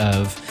patch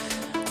of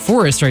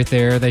forest right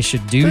there. They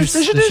should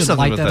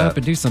light that up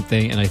and do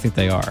something, and I think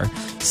they are.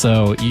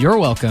 So you're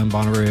welcome,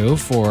 Bonnaroo,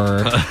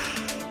 for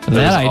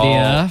that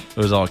idea. It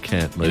was all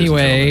Kent.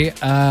 Anyway,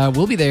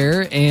 we'll be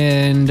there,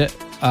 and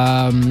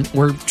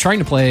we're trying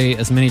to play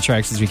as many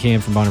tracks as we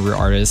can from Bonnaroo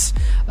artists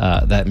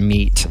that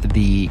meet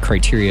the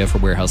criteria for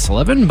Warehouse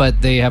 11,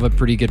 but they have a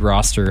pretty good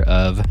roster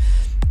of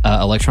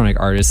electronic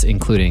artists,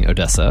 including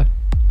Odessa.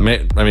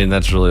 I mean,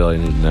 that's really all you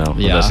need to know.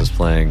 Yeah. Odessa's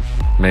playing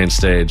main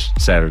stage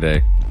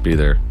Saturday. Be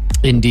there.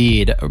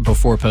 Indeed,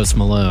 before Post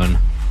Malone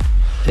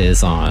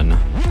is on.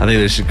 I think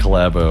they should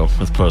collabo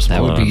with Post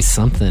Malone. That would be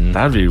something.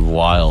 That'd be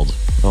wild.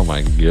 Oh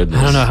my goodness.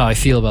 I don't know how I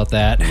feel about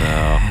that. No.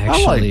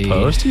 Actually, I like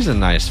Post. He's a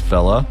nice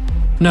fella.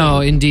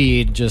 No,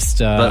 indeed. Just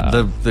but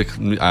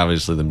the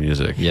obviously the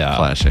music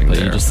clashing but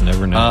there. You just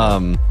never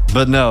know.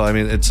 But no, I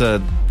mean it's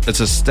a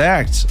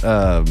stacked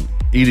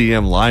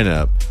EDM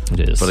lineup.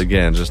 It is. But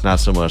again, just not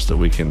so much that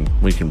we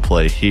can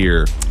play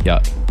here.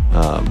 Yeah.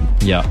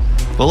 Yeah.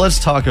 But let's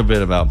talk a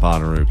bit about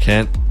Bonnaroo,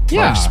 Kent.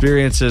 Yeah. Our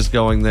experiences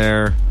going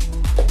there,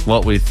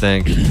 what we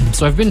think.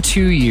 So I've been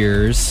 2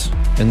 years,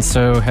 and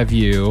so have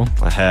you.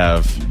 I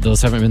have.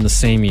 Those haven't been the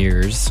same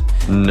years.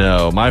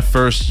 No, my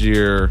first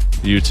year,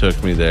 you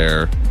took me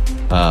there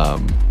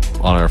on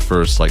our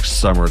first like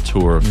summer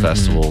tour of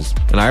festivals,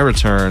 and I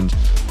returned,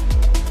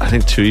 I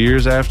think 2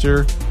 years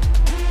after.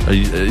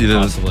 Either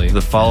Possibly.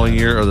 the following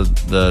year or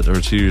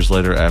or 2 years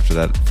later after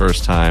that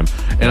first time,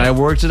 and I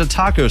worked at a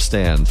taco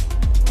stand.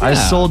 I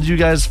sold you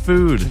guys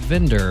food.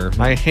 Vendor.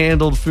 I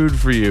handled food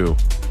for you.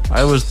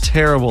 I was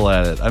terrible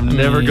at it. I'm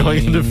never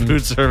going into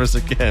food service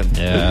again.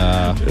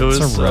 Yeah, it was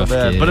it's a so rough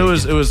bad, gig. but it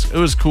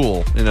was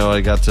cool. You know,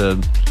 I got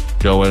to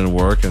go in and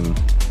work and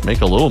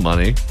make a little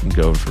money and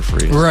go for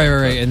free.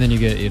 Right, and then you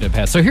get a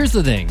pass. So here's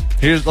the thing.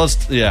 Here's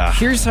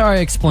how I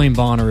explain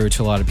Bonnaroo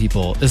to a lot of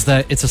people is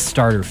that it's a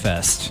starter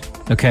fest.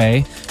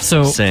 Okay,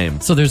 so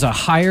there's a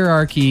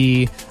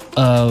hierarchy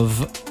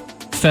of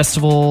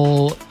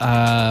festival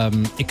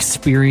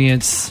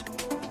experience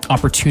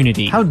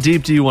opportunity. How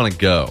deep do you want to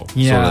go?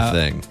 Yeah. Sort of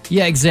thing.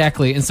 Yeah,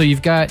 exactly. And so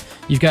you've got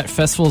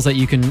festivals that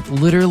you can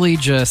literally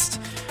just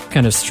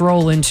kind of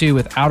stroll into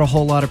without a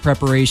whole lot of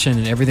preparation,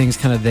 and everything's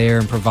kind of there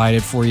and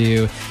provided for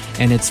you,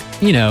 and it's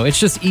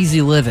just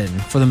easy living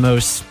for the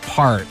most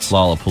part.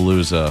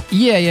 Lollapalooza.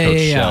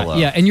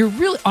 Yeah. And you're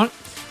really on.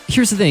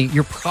 Here's the thing: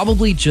 you're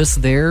probably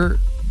just there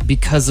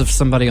because of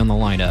somebody on the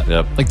lineup.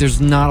 Yep. Like there's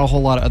not a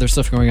whole lot of other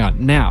stuff going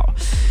on. Now,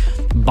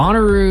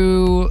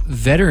 Bonnaroo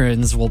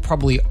veterans will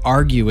probably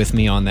argue with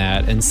me on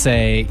that and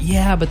say,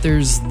 yeah, but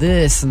there's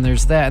this and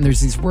there's that and there's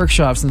these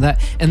workshops and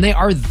that, and they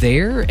are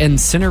there, and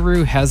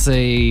Cinnaru has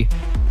a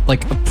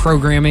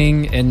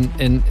programming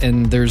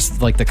and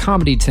there's like the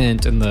comedy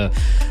tent and the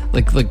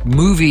like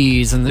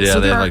movies and they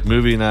have like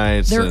movie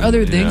nights. There are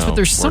other things, but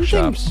there's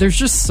workshops. there's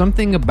just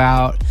something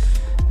about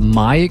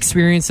my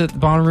experience at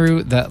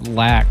Bonnaroo that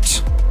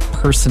lacked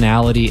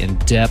personality and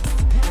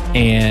depth,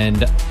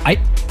 and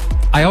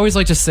I always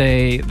like to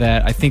say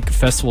that I think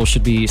festivals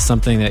should be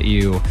something that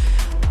you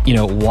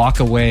walk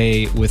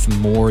away with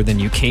more than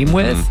you came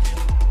with,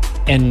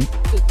 and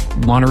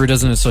Bonnaroo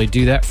doesn't necessarily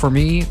do that for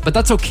me, but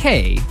that's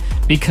okay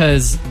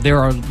because there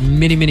are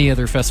many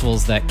other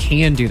festivals that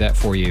can do that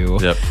for you.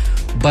 Yep.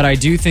 But I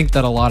do think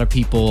that a lot of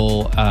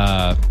people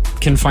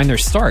can find their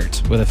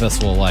start with a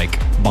festival like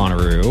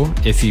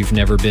Bonnaroo if you've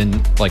never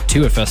been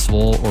to a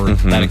festival or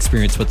that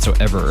experience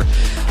whatsoever.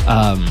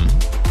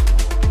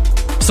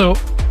 So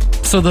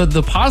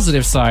the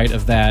positive side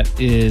of that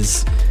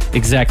is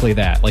exactly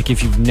that. Like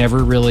if you've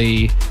never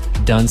really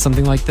done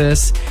something like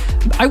this,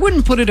 I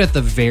wouldn't put it at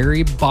the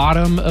very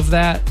bottom of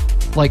that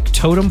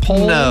totem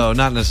pole. No,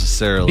 not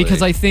necessarily.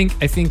 Because I think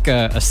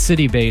a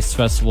city-based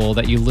festival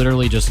that you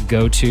literally just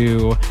go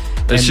to,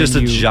 it's just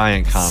a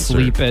giant concert.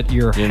 Sleep at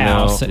your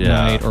house at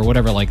night or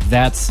whatever.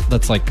 That's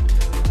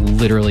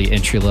literally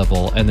entry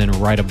level, and then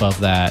right above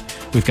that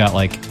we've got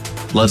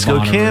let's go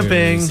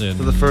camping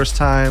for the first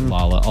time.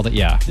 All that,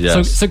 yeah.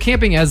 Yes. So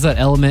camping has that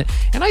element,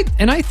 and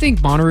I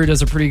think Bonnaroo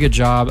does a pretty good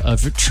job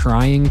of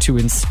trying to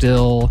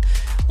instill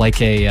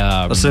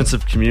a sense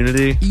of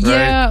community.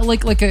 Yeah,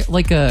 right?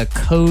 like a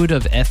code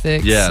of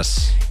ethics.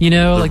 Yes.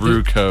 The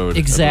Rue code.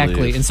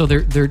 Exactly. And so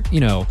they're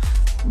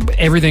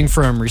everything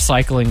from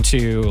recycling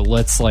to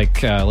let's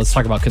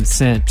talk about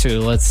consent to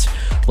let's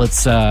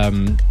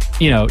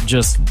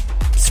just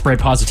spread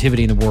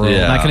positivity in the world,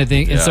 that kind of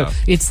thing. And so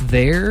it's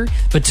there,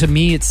 but to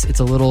me it's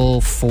a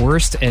little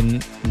forced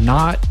and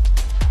not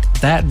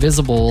that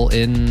visible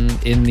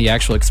in the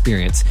actual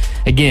experience.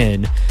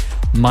 Again,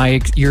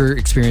 your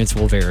experience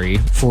will vary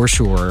for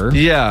sure.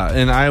 Yeah,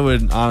 and I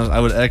would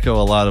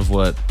echo a lot of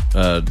what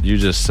you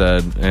just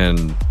said,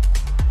 and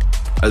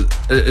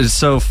it's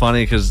so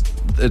funny because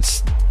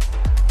it's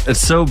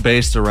so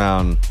based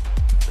around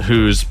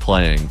who's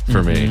playing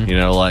for me.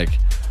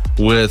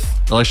 With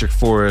Electric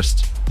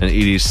Forest and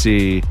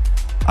EDC,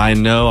 I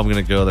know I'm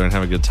going to go there and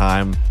have a good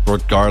time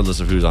regardless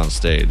of who's on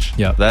stage.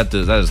 Yeah, that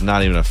is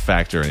not even a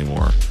factor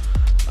anymore.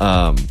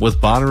 With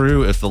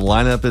Bonnaroo, if the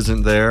lineup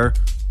isn't there,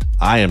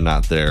 I am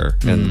not there.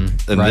 And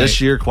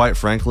this year, quite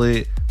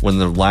frankly, when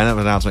the lineup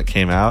announcement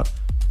came out,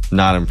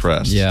 not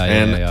impressed.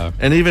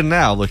 And even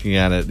now, looking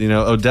at it,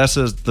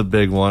 Odessa's the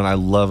big one. I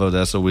love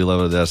Odessa. We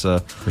love Odessa.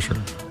 For sure.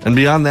 And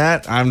beyond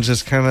that, I'm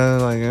just kind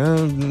of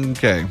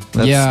okay.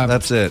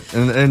 That's it.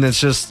 And it's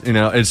just,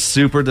 it's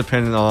super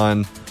dependent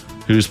on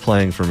who's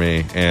playing for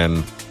me. And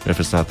if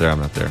it's not there, I'm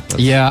not there.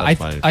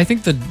 I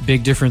think the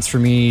big difference for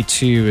me,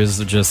 too, is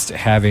just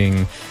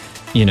having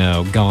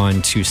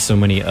gone to so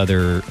many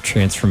other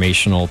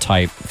transformational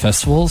type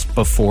festivals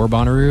before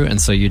Bonnaroo, and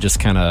so you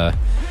just kind of,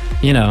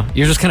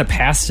 you're just kind of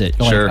past it.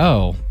 You're sure. like,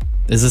 oh,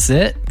 is this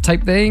it?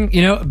 Type thing,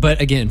 But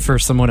again, for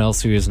someone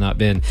else who has not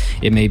been,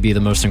 it may be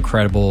the most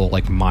incredible,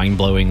 mind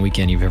blowing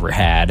weekend you've ever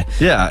had.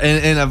 Yeah,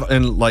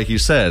 and like you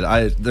said,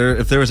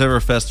 if there was ever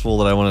a festival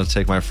that I wanted to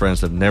take my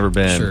friends that have never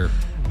been. Sure.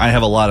 I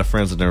have a lot of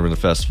friends that have never been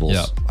to festivals.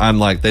 Yep. I'm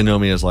they know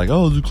me as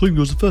the Clinton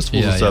goes to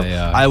festivals and stuff.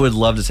 Yeah. I would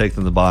love to take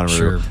them to Bonnaroo.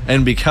 Sure.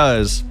 And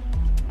because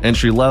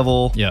entry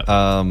level.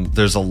 Yeah.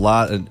 There's a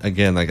lot.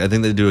 Again, like I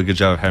think they do a good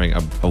job of having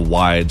a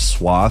wide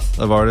swath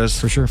of artists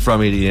for sure,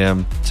 from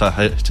EDM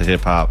to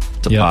hip hop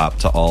to pop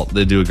to alt.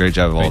 They do a great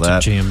job of all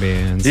that. Jam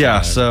bands.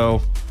 Yeah.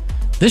 So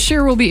this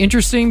year will be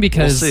interesting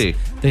because we'll see.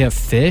 They have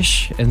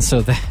Fish, and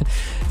so that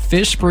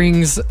Fish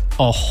brings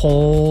a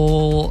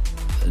whole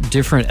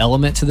different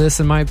element to this,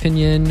 in my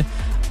opinion.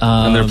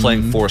 And they're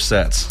playing 4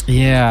 sets.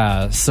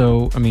 Yeah,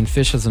 so I mean,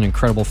 Fish has an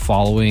incredible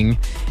following,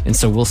 and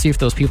so we'll see if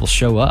those people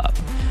show up.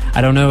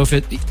 I don't know if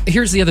it.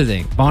 Here's the other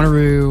thing: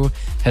 Bonnaroo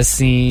has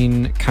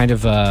seen kind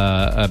of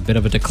a bit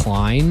of a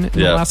decline in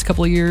the last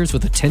couple of years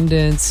with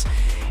attendance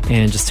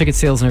and just ticket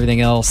sales and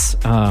everything else,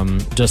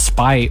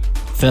 despite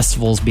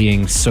festivals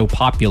being so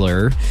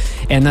popular.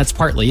 And that's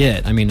partly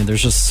it. I mean,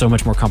 there's just so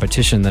much more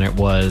competition than it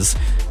was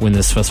when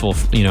this festival,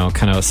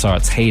 kind of saw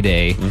its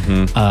heyday.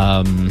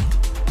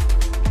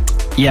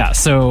 Yeah,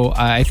 so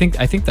I think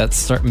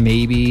that's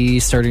maybe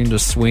starting to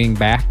swing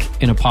back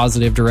in a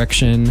positive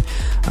direction.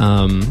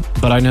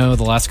 But I know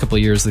the last couple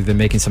of years they've been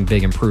making some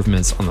big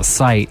improvements on the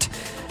site,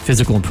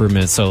 physical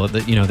improvements. So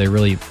that they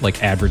really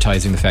like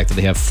advertising the fact that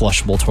they have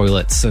flushable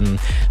toilets and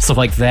stuff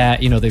like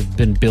that. They've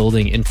been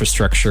building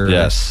infrastructure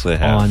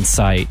on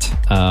site.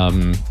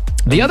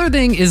 The other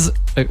thing is,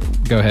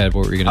 go ahead.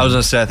 What were you going to? I was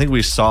going to say, I think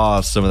we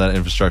saw some of that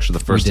infrastructure the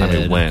first time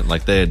we went.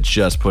 Like they had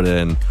just put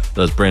in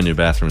those brand new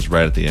bathrooms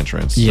right at the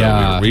entrance.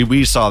 Yeah, so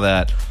we saw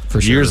that for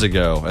years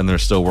ago, and they're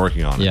still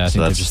working on it. Yeah, I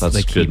think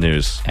that's good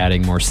news.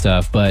 Adding more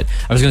stuff, but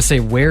I was going to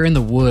say, Where in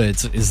the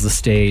Woods is the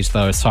stage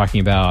that I was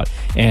talking about,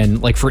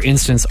 and like for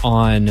instance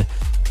on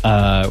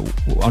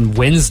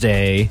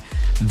Wednesday.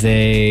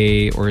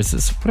 Or is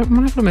this what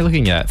am I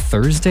looking at?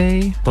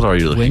 Thursday? What are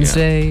you looking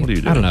Wednesday? at? What are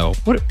you doing? I don't know.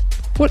 What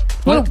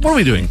are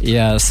we doing?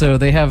 Yeah, so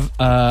they have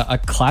a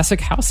classic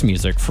house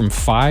music from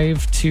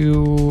 5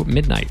 to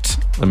midnight.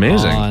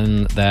 Amazing.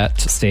 On that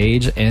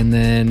stage. And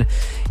then,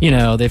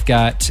 they've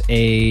got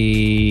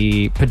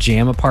a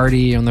pajama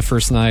party on the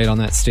first night on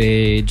that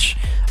stage.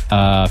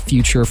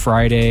 Future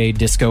Friday,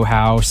 Disco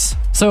House.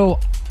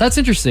 So that's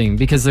interesting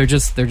because they're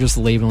just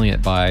labeling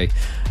it by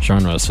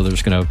genre, so they're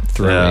just going to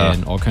throw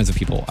in all kinds of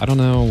people. I don't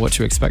know what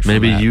to expect from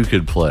that. You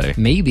could play.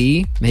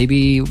 Maybe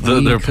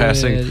they're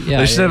passing. Yeah,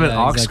 they should have an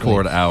aux exactly.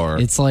 cord hour.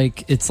 It's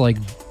like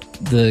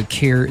the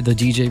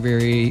DJ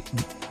very.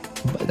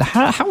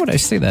 How would I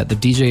say that? The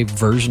DJ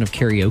version of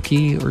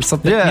karaoke or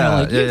something?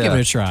 Yeah, give it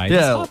a try. Yeah,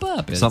 just hop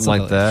up. Something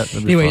like that.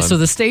 Anyway, so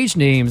the stage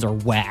names are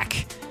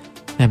whack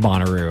at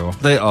Bonnaroo.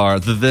 They are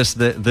this,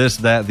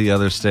 that, the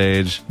other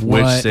stage.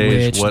 Which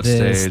stage? What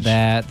stage?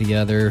 That, the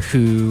other.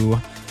 Who?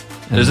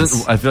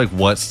 Isn't I feel like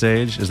what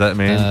stage is that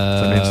main? Is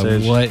that main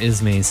stage? What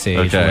is main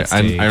stage? Okay, I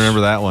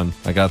remember that one.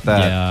 I got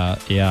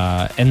that.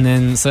 Yeah. And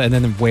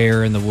then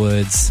Where in the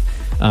Woods,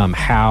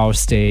 How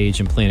stage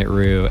and Planet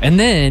Roo, and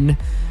then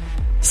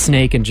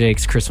Snake and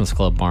Jake's Christmas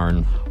Club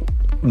Barn.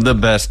 The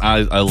best. I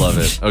love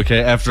it.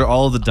 Okay, after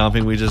all the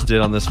dumping we just did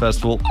on this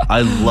festival,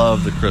 I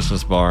love the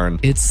Christmas Barn.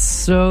 It's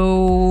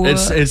so.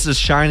 It's a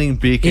shining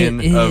beacon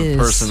of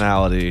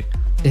personality.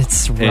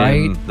 It's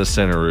right in the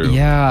center room.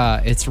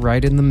 Yeah, it's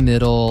right in the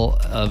middle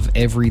of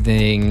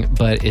everything,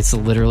 but it's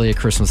literally a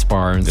Christmas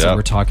barn. So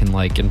we're talking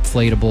like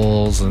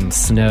inflatables and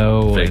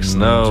snow, fake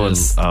snow, and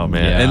oh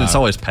man, and it's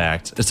always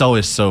packed. It's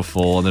always so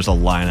full, and there's a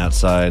line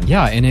outside.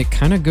 Yeah, and it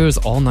kind of goes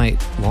all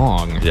night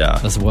long. Yeah,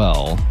 as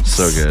well.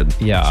 So good.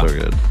 Yeah, so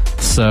good.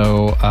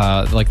 So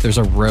like, there's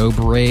a robe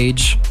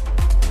rage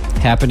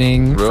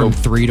happening from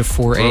 3 to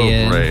 4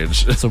 a.m.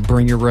 Rage. So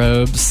bring your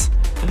robes.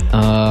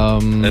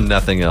 And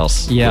nothing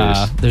else. Yeah,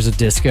 please. There's a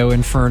disco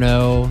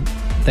inferno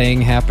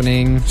thing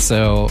happening.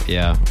 So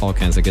yeah, all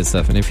kinds of good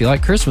stuff. And if you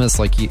like Christmas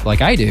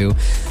like I do,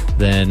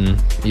 then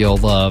you'll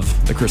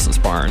love the Christmas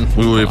Barn.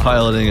 We will be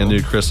piloting a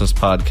new Christmas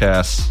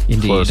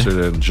podcast closer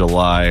to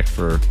July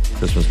for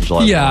Christmas in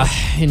July. Yeah,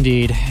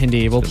 indeed.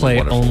 We'll play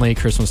only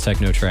Christmas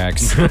techno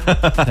tracks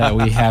that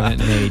we haven't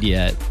made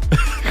yet.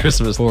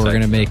 Christmas, but we're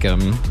gonna make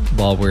them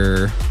while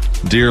we're.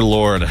 Dear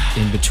Lord,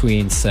 in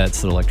between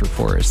sets at Electric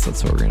Forest.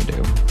 That's what we're gonna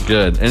do.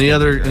 Good. Any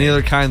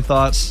other kind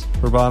thoughts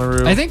for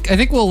Bonnaroo? I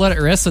think we'll let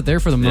it rest it there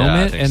for the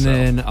moment, and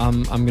then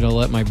I'm gonna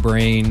let my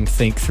brain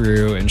think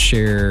through and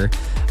share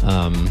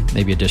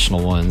maybe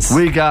additional ones.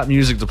 We got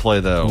music to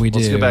play though. Let's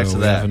get back to that.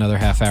 We have another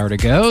half hour to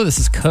go. This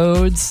is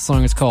Codes. The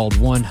song is called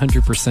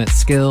 100%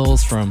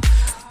 Skills from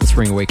the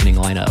Spring Awakening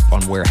lineup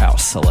on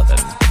Warehouse 11.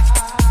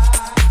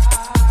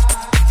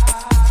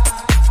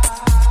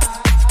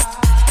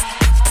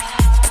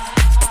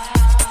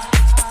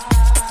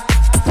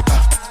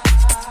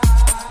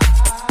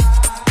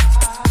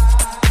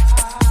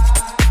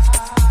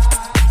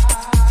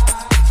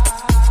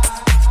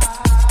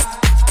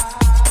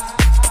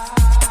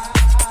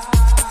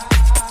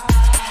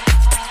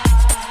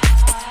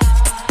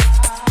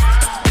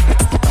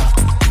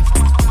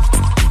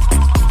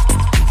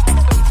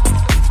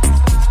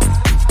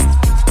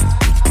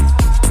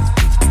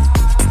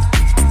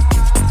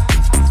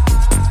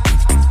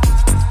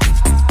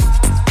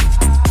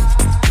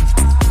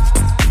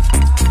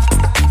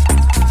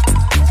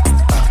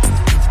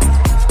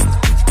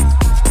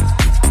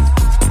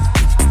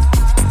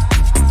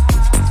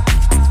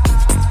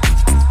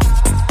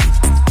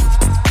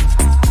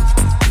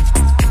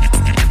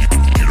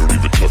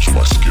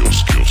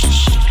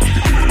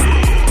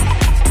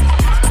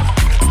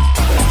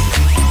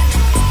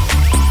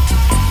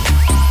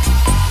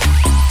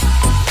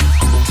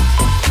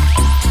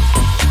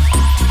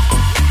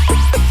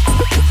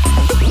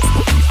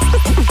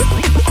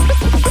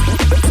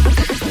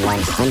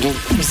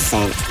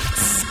 100%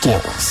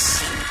 skills.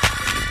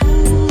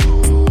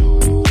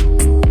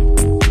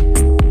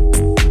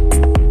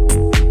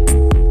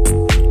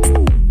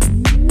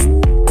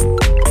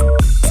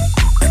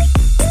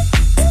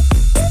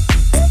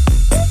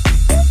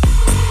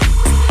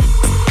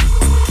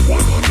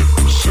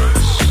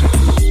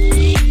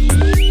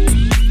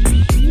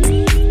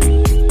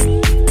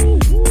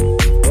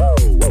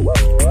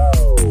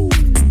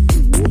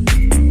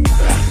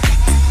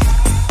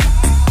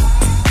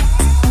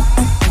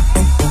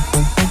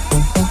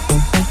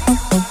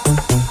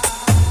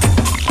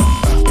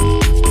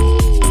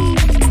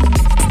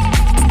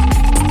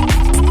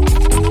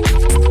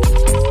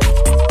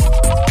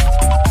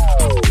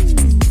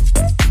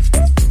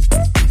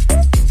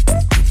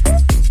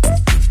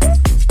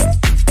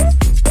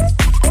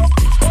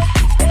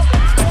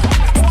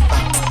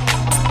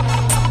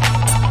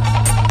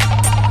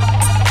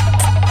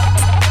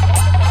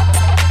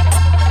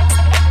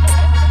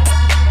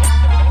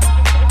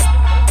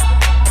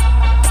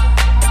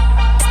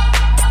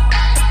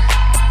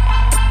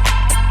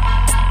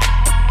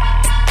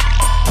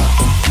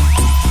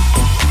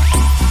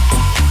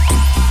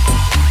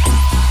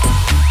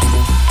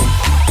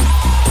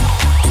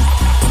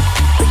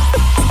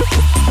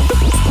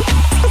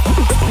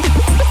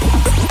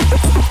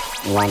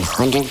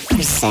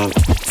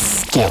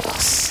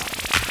 Skills.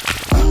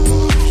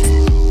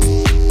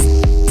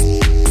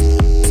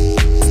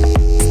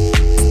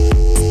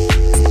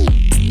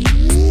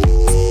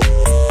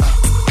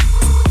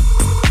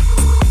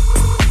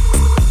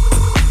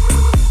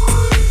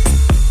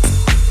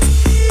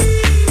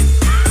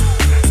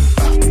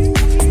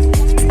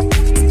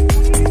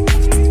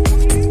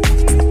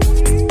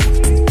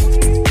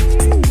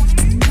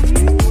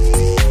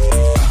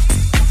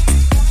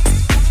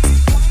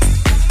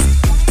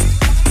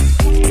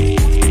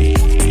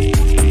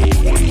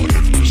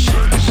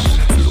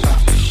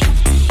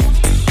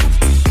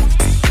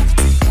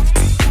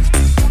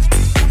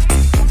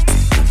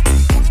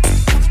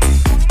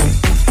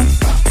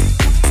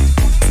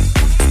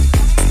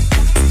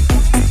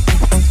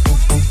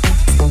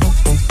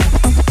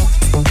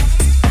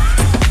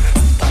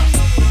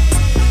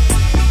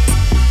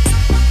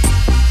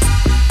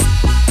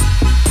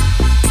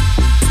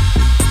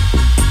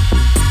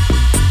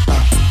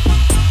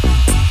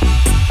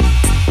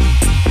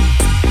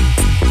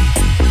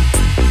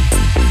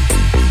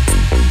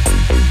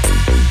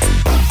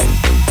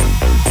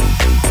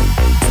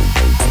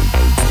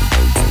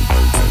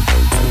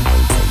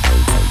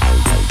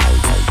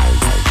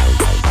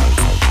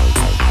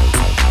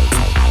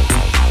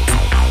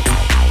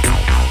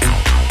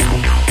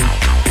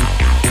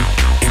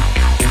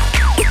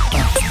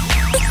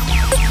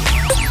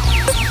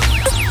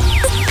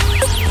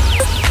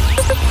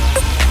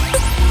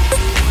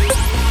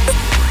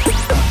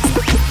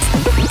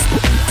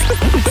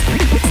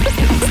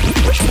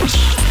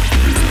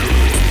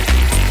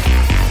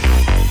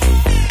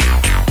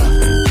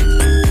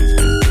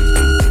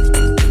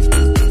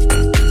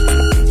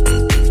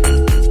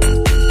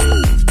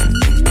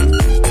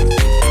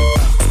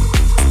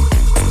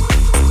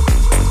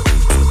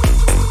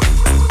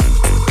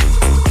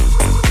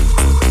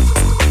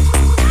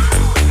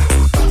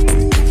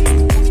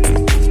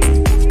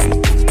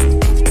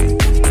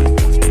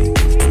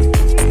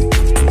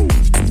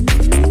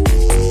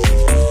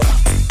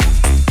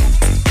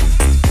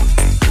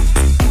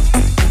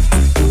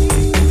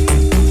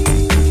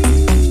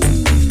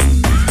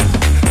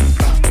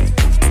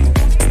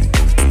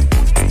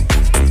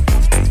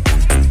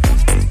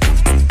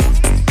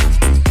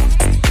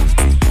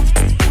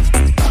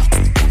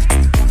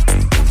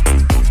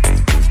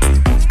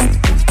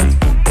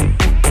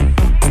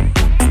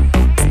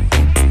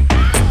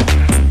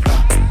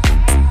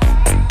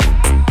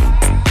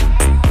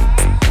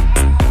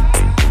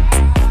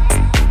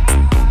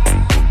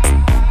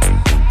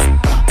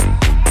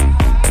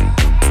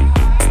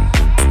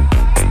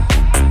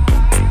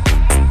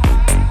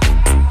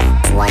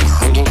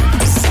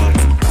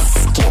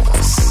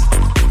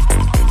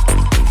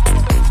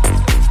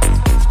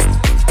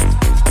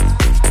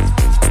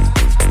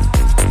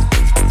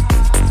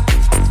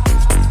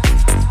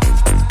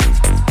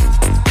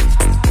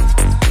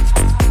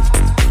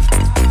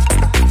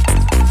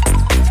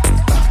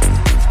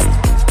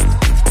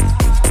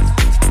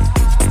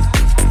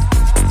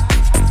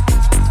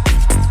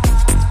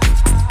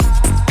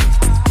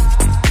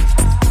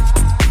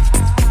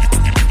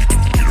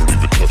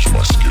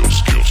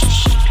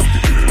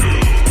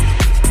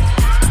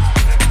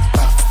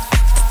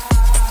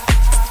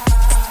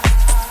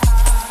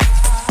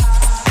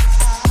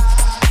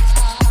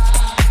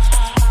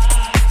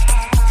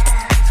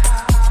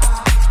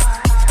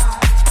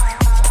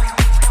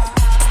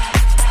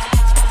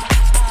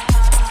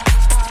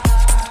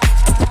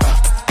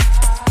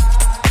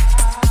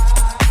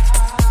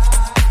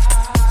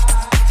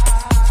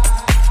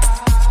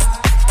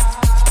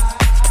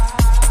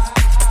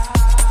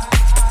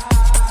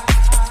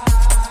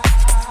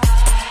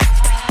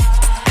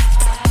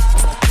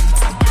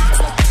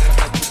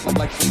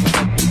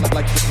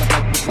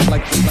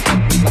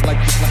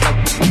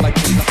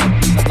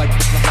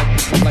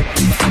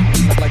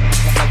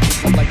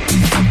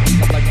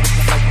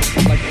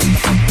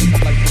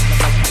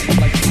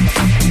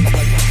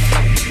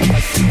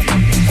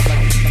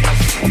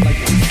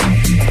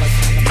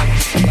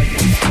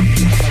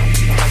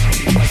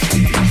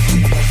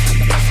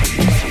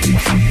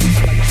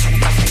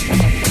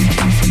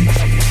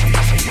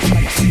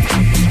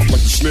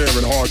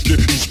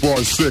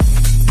 sick.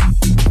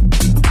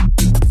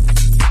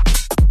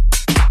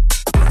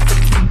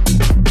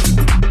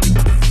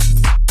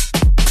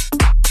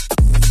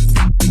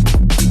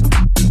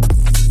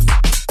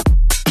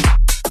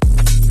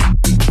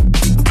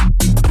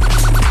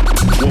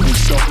 Woman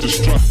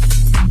self-destruct.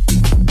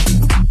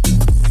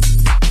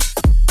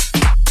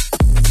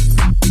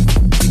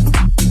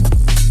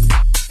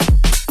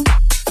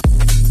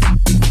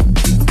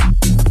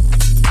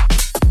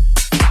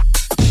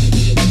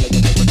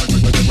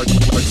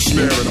 Like a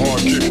snare and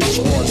hard kick,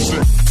 squad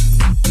sick.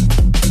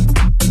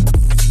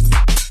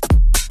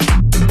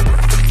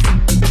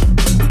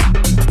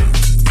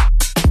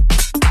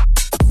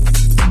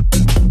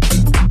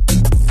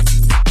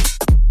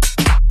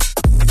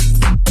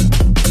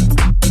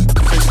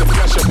 Face the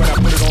pressure when I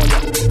put it on ya.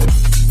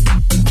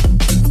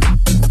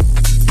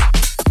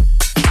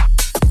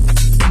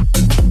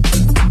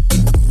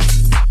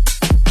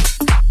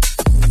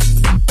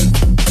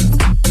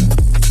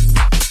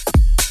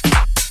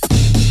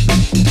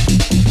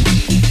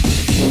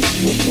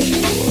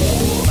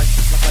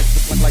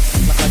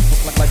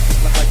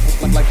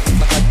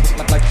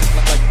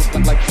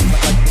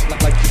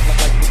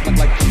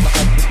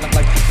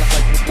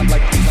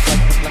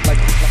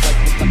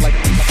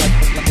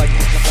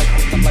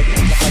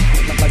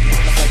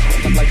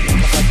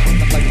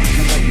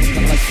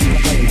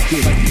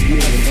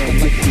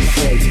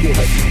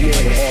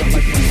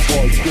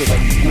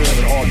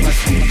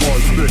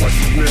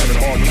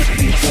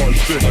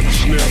 Like the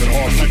snare and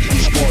hard kick,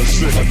 squad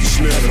sick.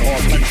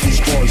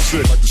 Woman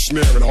self-destruct. Like the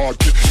snare and hard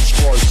kick,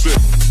 squad sick.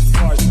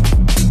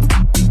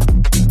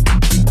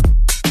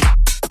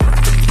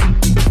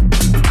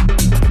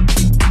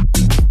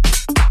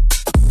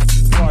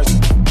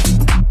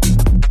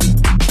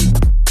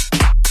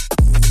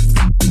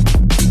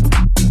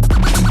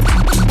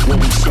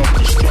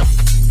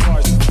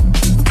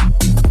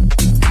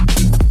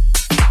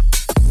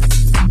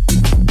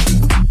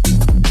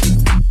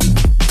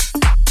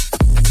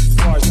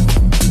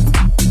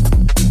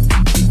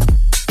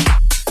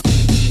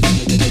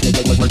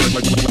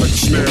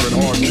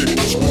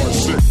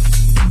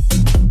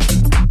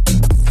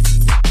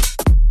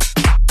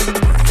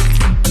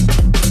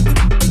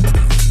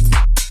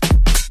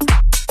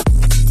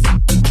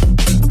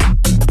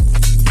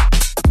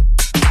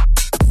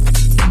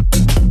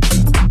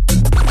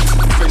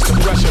 Face the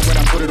pressure when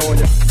I put it on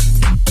ya.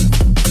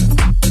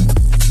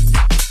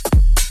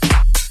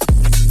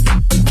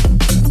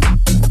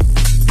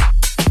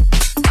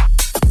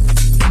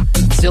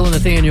 Still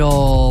Nathaniel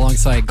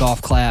alongside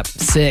Golf Clap.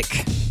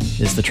 Sick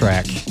is the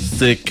track.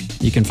 Thick.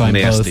 You can find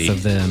Nasty. both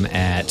of them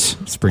at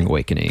Spring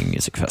Awakening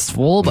Music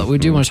Festival. But we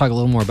do want to talk a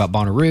little more about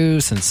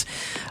Bonnaroo since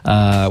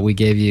we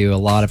gave you a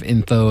lot of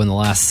info in the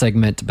last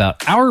segment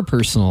about our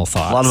personal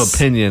thoughts. A lot of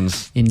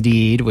opinions.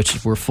 Indeed,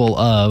 which we're full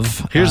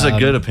of. Here's a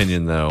good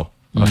opinion, though.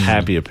 A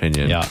happy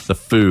opinion. Yeah. The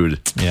food.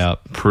 Yeah.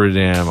 Pretty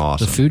damn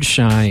awesome. The food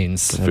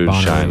shines The at food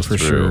Bonnaroo shines for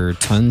through. sure.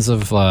 Tons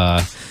of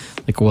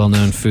like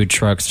well-known food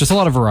trucks. Just a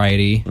lot of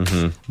variety.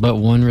 But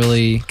one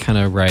really kind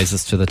of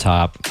rises to the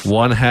top.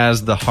 One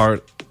has the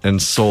heart and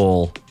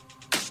soul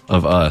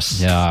of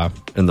us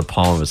in the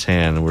palm of his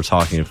hand. And we're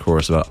talking, of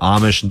course, about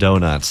Amish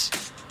donuts.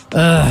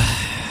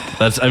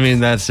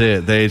 That's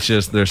it.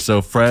 They're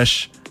so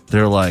fresh.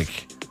 They're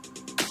like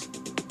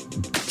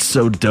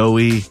so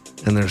doughy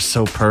and they're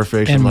so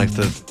perfect and like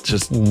the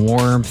just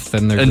warmth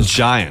and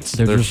giants.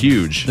 They're just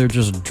huge. They're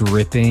just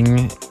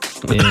dripping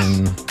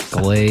in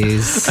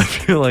glaze. I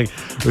feel like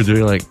we're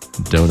doing like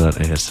donut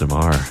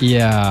ASMR.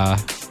 Yeah.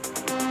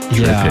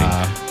 Dripping.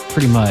 Yeah.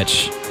 Pretty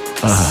much.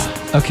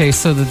 Okay,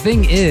 so the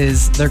thing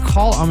is, they're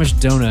called Amish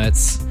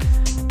donuts,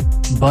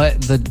 but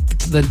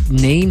the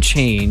name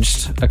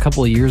changed a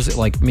couple of years,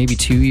 like maybe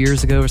 2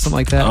 years ago or something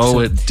like that. Oh,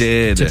 it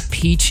did. To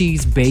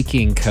Peachy's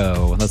Baking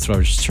Co. That's what I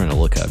was just trying to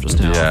look up just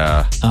now.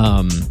 Yeah.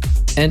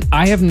 And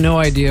I have no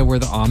idea where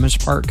the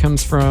Amish part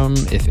comes from,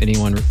 if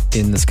anyone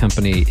in this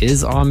company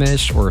is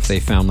Amish, or if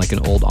they found like an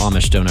old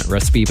Amish donut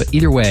recipe. But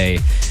either way,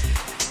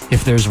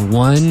 if there's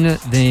one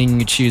thing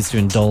you choose to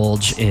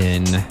indulge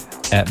in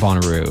at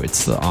Bonnaroo,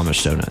 it's the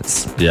Amish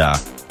donuts. Yeah.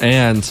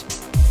 And,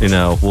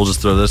 we'll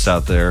just throw this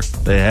out there.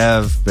 They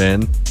have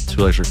been to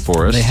Electric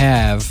Forest. They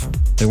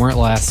have. They weren't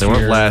last year. They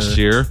weren't last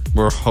year.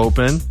 We're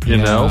hoping,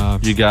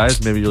 you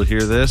guys, maybe you'll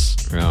hear this.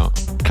 Yeah.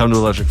 Come to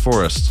Electric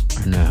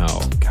Forest.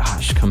 No.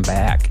 Gosh, come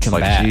back. Come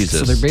back. Jesus.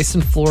 So they're based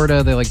in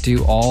Florida. They like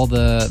do all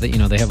the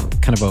they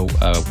have kind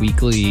of a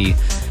weekly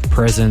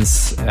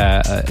presence in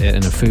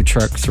a food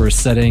truck sort of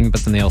setting,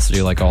 but then they also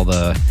do like all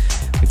the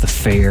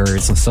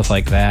fairs and stuff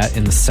like that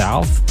in the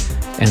South.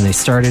 And they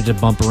started to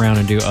bump around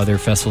and do other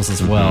festivals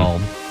as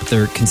well. But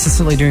they're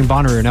consistently doing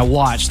Bonnaroo. Now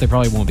watch, they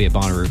probably won't be at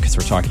Bonnaroo because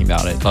we're talking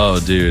about it. Oh,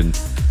 dude.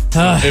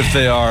 If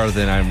they are,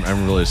 then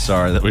I'm really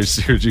sorry that we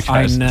steered you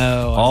guys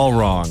all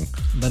wrong.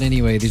 But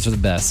anyway, these are the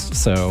best,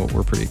 so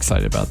we're pretty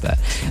excited about that.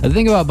 The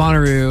thing about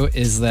Bonnaroo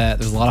is that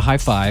there's a lot of high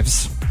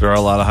fives. There are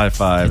a lot of high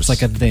fives.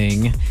 It's like a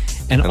thing.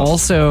 And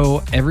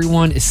also,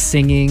 everyone is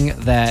singing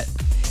that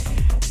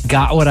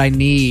Got What I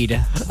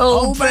Need.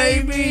 Oh,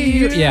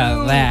 baby.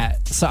 Yeah, that.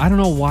 So I don't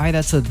know why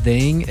that's a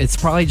thing. It's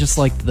probably just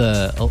like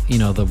the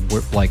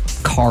like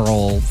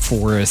Carl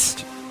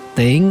Forrest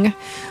thing,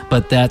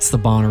 but that's the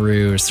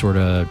Bonnaroo sort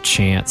of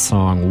chant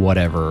song,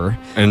 whatever.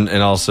 And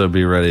also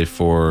be ready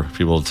for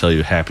people to tell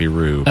you Happy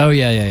Roo. Oh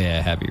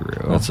yeah, Happy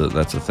Roo. That's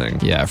a thing.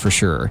 Yeah, for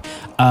sure.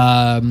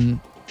 The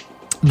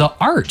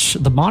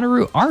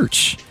Bonnaroo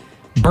Arch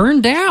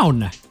burned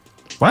down.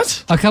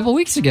 What? A couple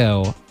weeks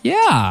ago. Yeah.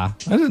 I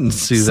didn't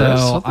see this.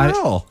 What the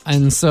hell?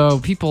 And so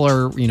people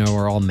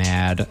are all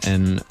mad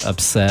and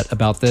upset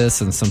about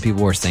this, and some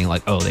people were saying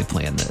like, oh, they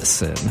planned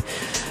this, and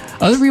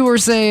other people were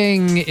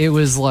saying it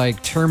was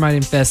like termite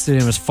infested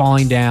and was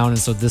falling down, and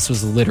so this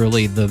was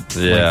literally they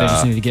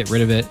just need to get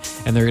rid of it,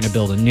 and they're going to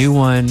build a new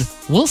one.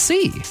 We'll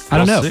see. I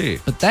don't know. See.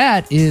 But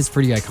that is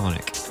pretty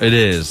iconic. It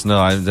is.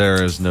 No,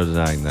 there is no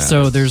denying that.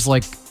 So there's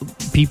like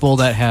people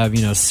that have,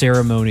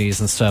 ceremonies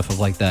and stuff of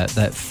like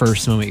that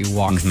first moment you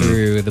walk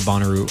through the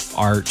Bonnaroo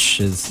Arch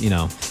is,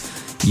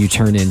 you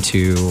turn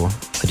into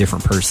a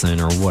different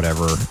person or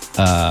whatever.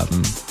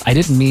 I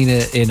didn't mean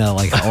it in a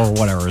like or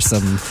whatever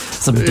some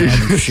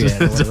dumb shit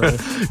or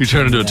whatever. You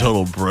turn into a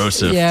total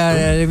brosif.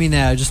 Yeah, I mean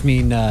that. I just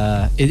mean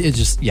it's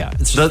just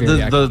it's just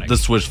the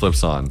switch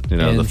flips on.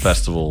 The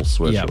festival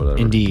switch or whatever.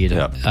 Indeed.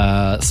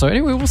 Yep. So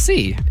anyway, we'll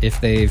see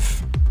if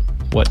they've.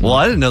 Well,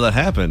 I didn't know that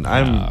happened.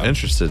 I'm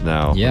interested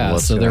now. Yeah,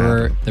 so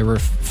there were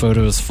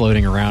photos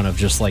floating around of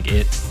just like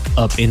it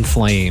up in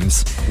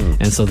flames,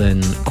 and so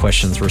then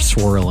questions were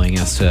swirling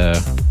as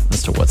to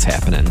what's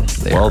happening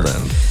there. Well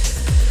then.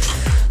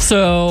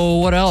 So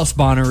what else,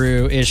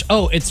 Bonnaroo-ish?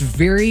 Oh, it's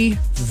very,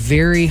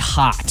 very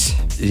hot.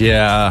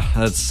 Yeah,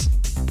 it's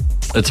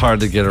hard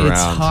to get around.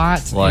 It's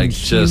hot and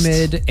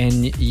humid,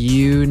 and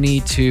you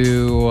need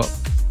to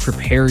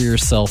prepare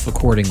yourself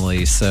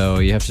accordingly, so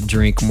you have to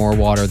drink more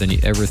water than you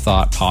ever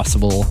thought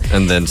possible.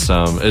 And then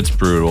some. It's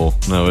brutal.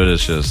 No, it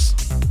is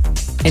just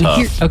and tough.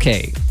 Here,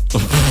 okay.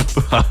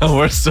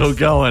 We're still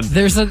going.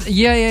 There's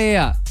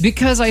yeah.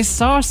 Because I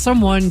saw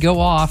someone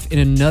go off in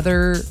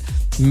another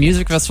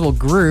music festival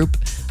group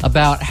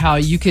about how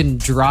you can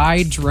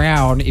dry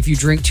drown if you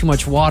drink too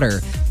much water.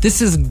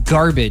 This is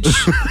garbage.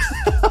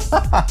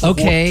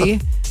 Okay.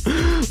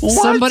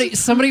 What?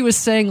 Somebody was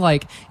saying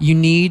like you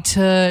need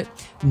to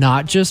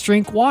not just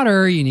drink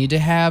water, you need to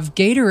have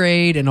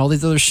Gatorade and all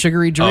these other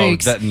sugary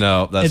drinks. That's and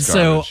garbage.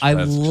 So I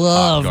That's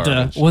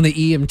loved when the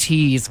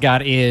EMTs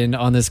got in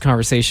on this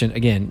conversation.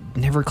 Again,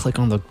 never click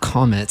on the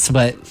comments,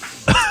 but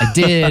I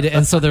did.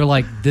 And so they're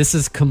like, this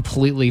is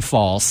completely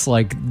false.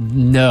 Like,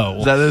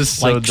 no. That is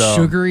so dumb.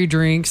 Sugary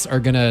drinks are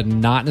going to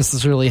not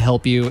necessarily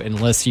help you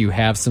unless you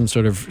have some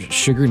sort of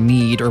sugar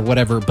need or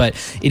whatever, but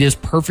it is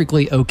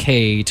perfectly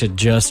okay to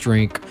just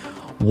drink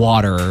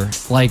water.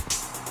 Like,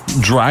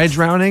 dry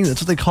drowning?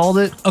 That's what they called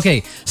it?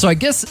 Okay, so I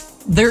guess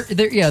there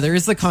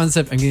is the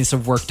concept. I'm getting so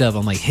worked up.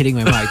 I'm like hitting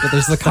my mic, but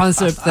there's the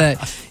concept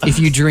that if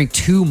you drink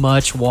too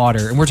much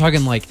water, and we're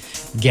talking like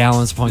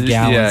gallons upon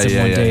gallons in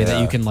one day,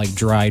 that you can like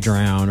dry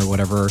drown or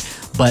whatever.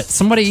 But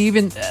somebody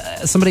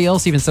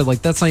else even said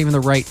like that's not even the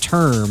right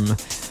term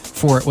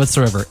for it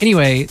whatsoever.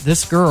 Anyway,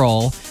 this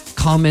girl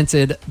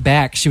commented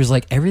back. She was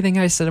like, everything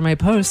I said in my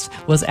post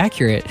was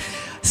accurate.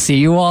 See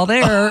you all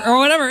there or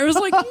whatever. It was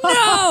like,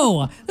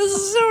 no, this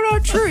is so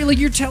not true. Like,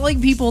 you're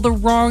telling people the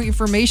wrong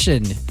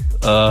information.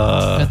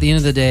 At the end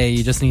of the day,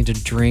 you just need to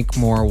drink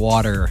more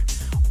water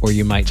or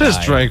you might just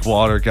die. Drink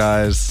water,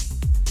 guys.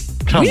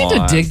 Come on. We need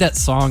to dig that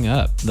song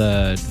up.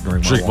 The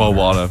drink more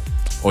water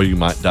or you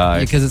might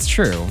die. Because it's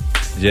true.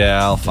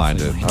 Yeah, I'll find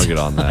it. I'll get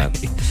on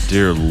that.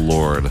 Dear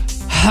Lord.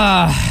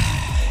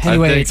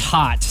 Anyway, it's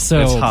hot.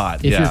 So it's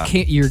hot, if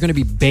you're going to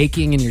be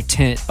baking in your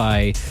tent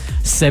by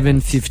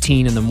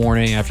 7:15 in the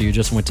morning after you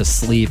just went to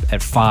sleep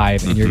at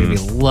 5, and you're going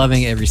to be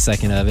loving every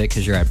second of it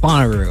because you're at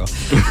Bonnaroo.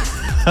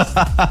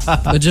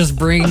 But just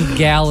bring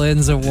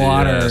gallons of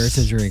water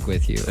to drink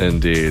with you.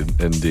 Indeed.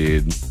 I'm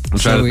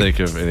trying to think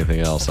of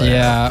anything else.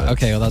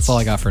 Okay. Well, that's all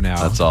I got for now.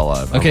 That's all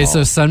I've. Okay,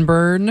 so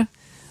Sunburn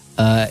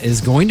is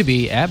going to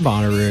be at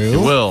Bonnaroo. It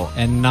will.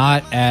 And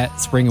not at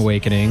Spring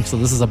Awakening. So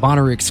this is a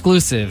Bonnaroo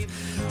exclusive.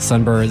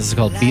 Sunburn. This is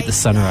called Beat the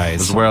Sunrise.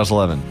 This is Warehouse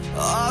 11.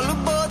 All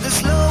aboard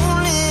this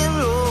lonely,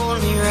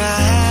 lonely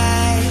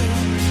ride.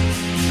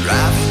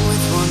 Driving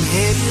with one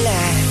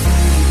headlight.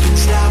 We can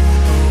stop,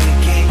 but we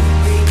can't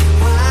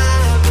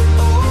rewind.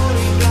 We're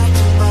only got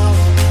tomorrow.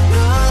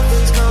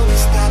 Nothing's gonna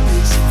stop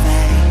this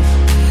thing.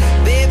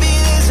 Baby,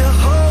 there's a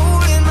hole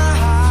in my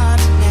heart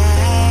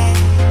tonight.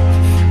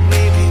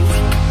 Maybe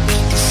we could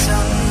beat the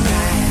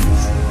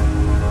sunrise.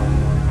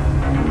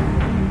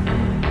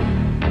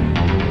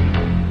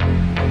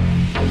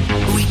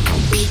 We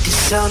could beat the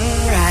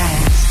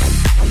sunrise.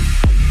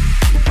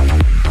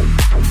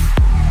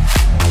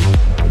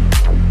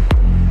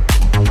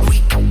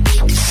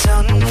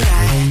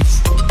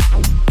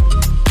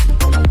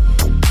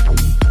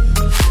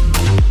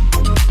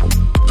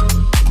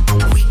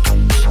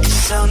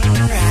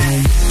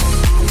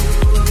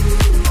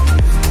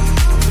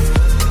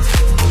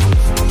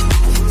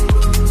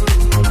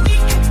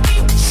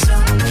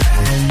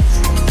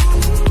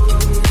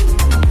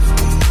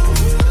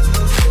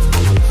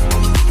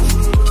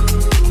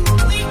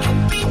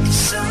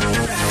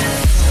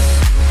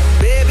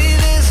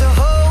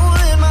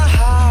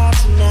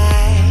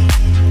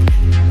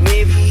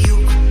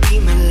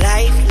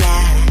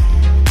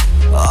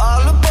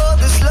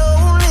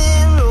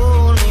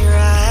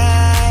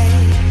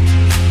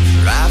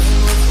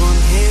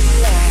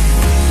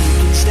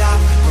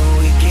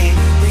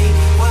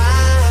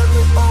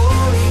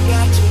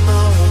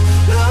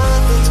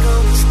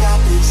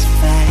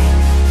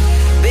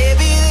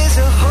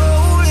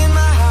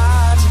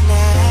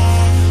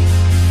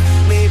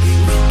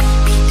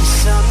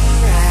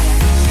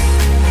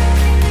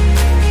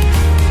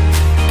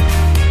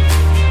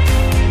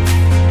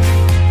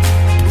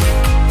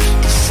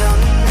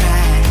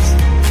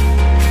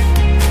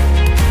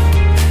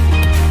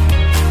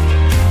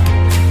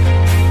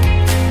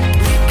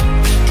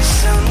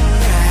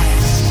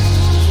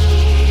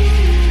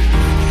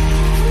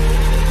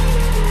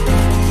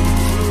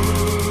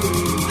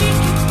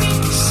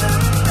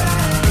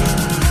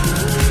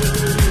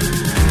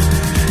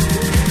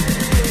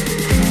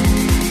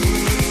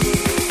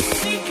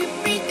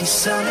 the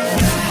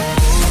sunrise.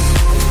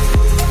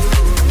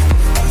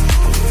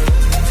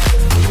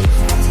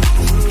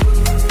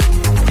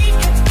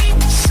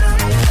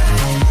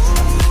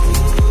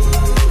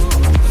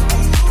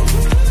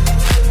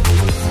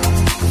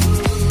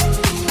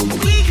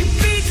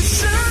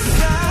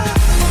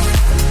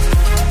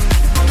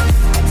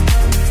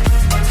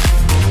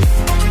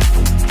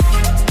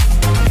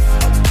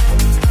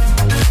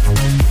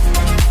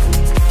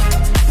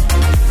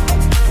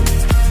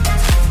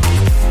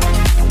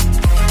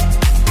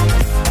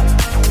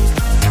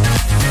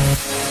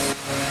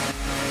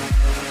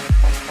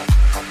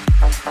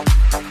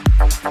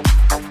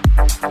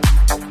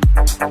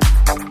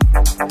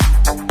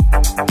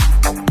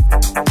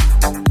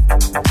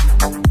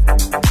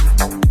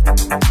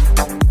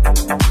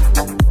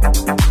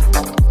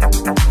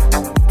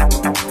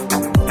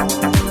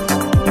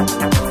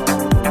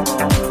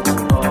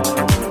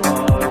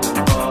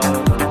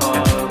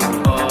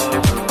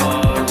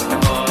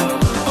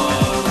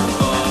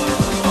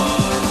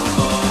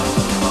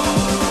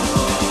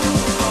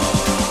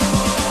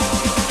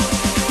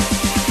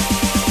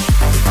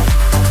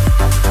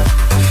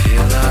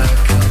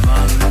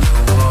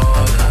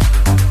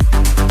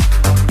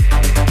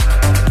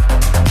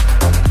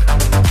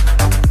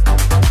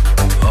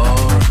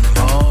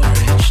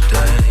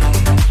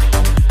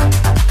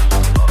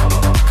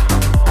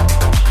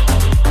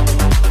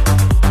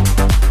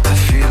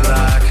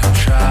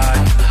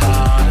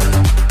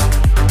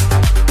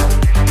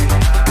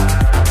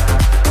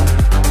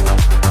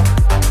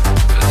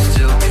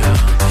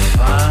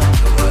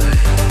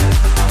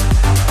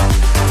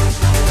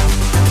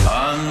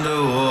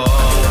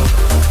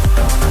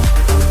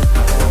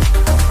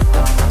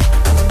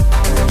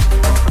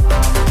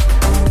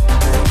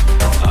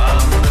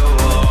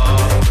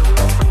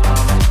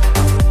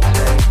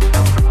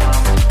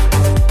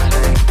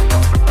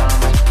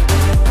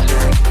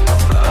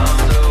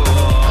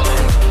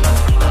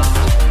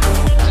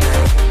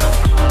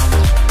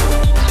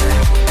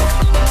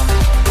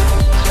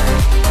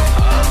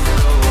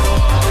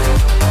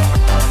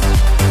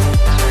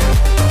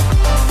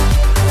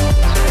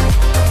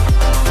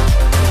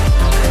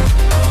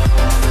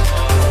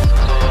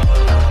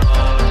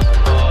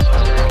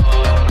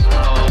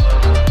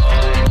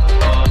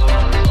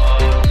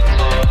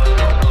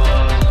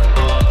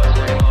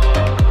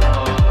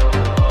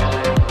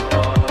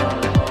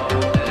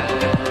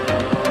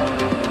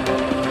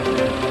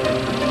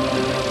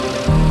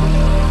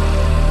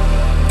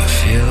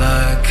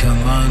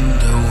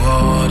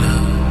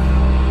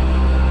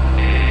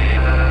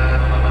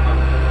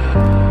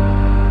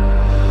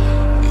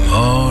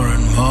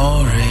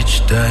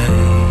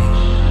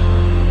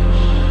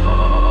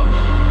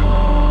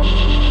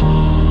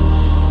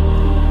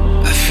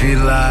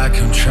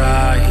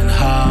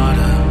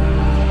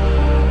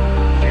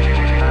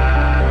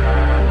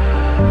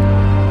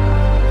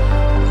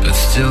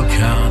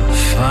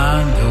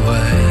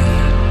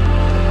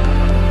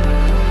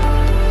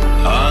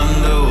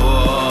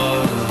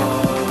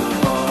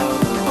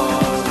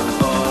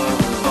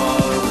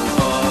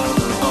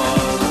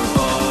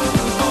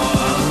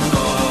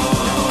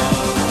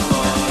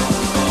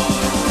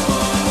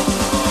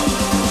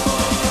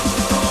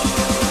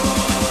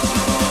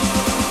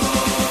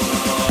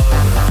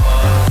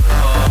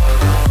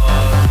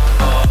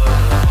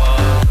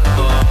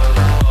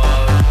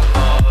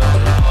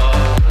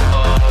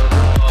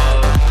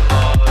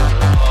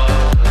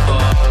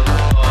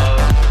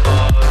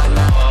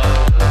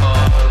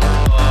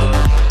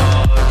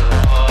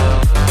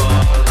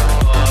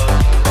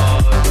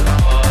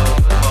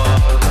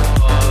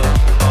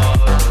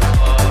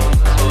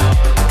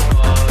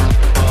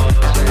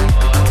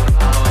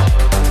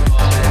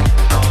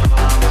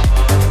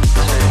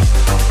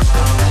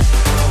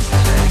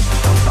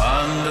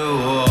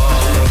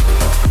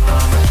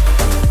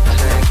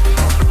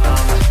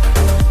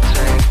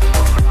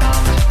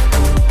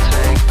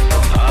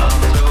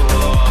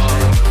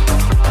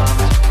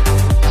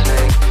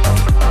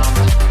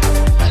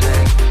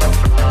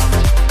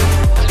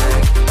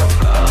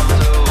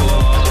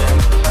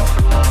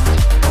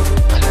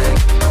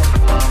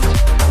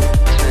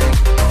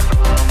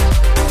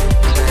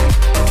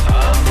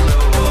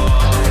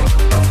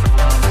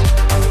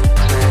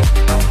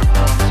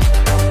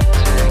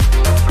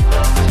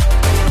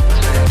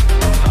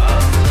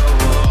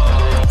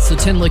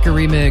 Tin Liquor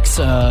remix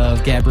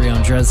of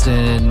Gabrielle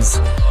Dresden's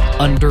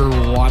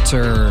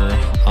Underwater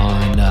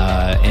on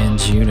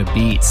Anjuna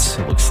Beats,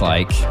 it looks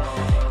like.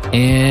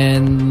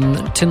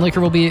 And Tin Liquor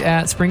will be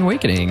at Spring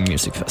Awakening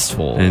Music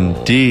Festival.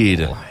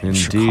 Indeed.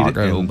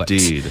 Chicago,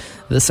 Indeed.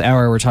 But this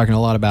hour, we're talking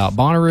a lot about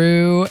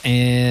Bonnaroo.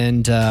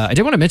 And I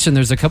did want to mention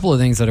there's a couple of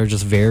things that are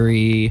just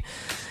very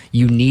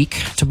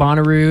unique to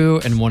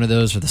Bonnaroo. And one of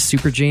those are the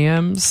Super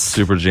Jams.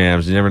 Super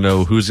Jams. You never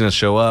know who's going to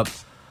show up.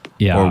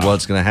 Yeah. Or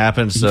what's going to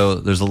happen. So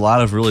there's a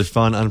lot of really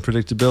fun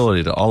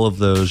unpredictability to all of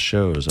those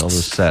shows, all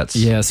those sets.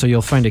 Yeah, so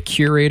you'll find a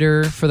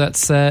curator for that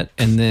set,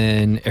 and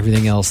then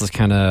everything else is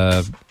kind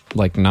of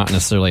like not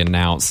necessarily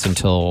announced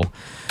until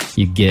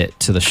you get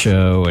to the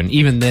show, and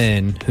even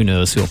then, who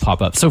knows who will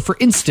pop up. So, for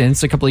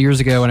instance, a couple of years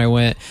ago when I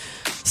went,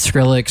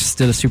 Skrillex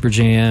did a Super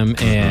Jam,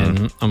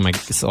 and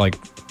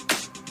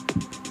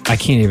I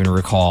can't even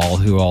recall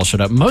who all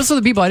showed up. Most of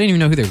the people I didn't even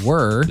know who they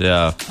were.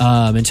 Yeah.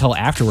 Until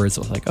afterwards,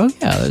 I was like, oh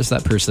yeah, there's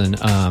that person.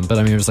 But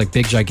I mean, it was like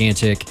Big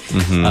Gigantic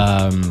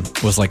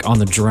was like on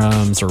the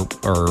drums,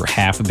 or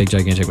half of Big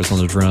Gigantic was on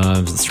the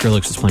drums, and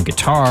Skrillex was playing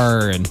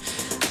guitar, and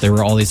there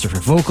were all these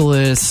different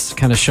vocalists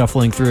kind of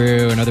shuffling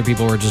through, and other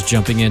people were just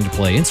jumping in to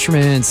play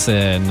instruments,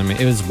 and I mean,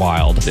 it was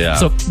wild. Yeah.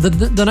 So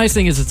the nice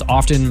thing is it's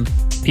often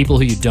people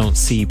who you don't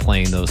see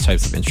playing those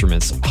types of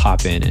instruments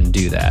hop in and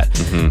do that.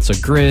 So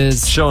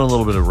Grizz showing a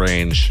little bit of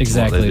range.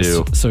 Exactly.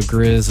 So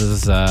Grizz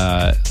is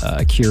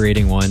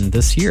curating one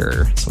this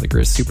year. So the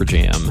Grizz Super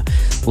Jam,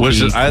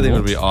 which I think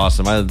would be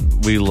awesome.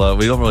 We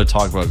don't really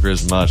talk about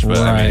Grizz much, but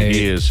I mean,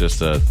 he is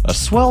just a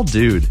swell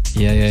dude.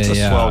 Yeah, just a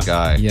swell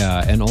guy.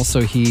 Yeah, and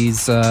also he's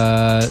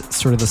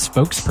sort of the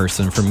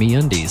spokesperson for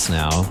MeUndies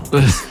now.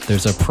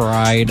 There's a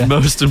Pride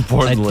most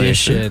importantly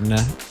edition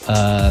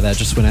that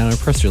just went out in a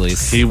press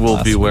release. He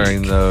will be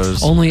wearing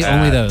those. Only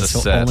those.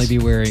 He'll only be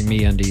wearing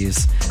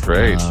MeUndies.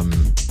 Great.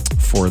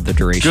 For the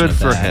duration Good of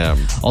for that.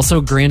 him.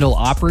 Also, Grand Ole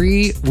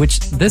Opry, which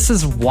this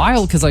is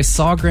wild because I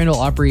saw Grand Ole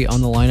Opry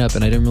on the lineup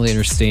and I didn't really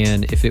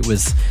understand if it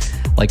was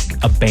like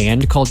a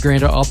band called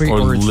Grand Ole Opry or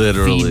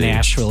literally the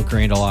Nashville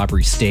Grand Ole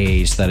Opry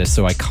stage that is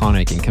so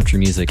iconic in country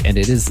music. And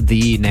it is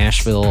the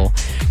Nashville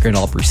Grand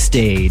Ole Opry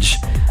stage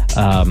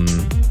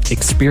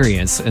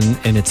experience,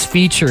 and it's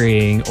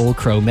featuring Old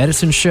Crow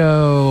Medicine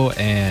Show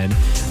and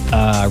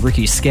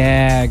Ricky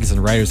Skaggs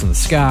and Riders in the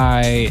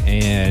Sky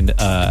and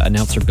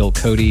announcer Bill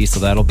Cody, so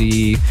that'll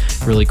be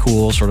really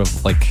cool, sort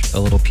of like a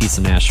little piece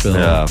of Nashville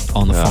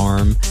on the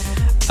farm,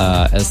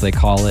 as they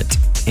call it.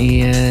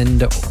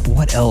 And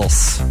what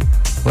else?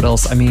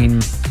 I mean,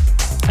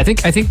 I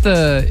think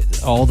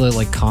all the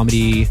like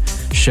comedy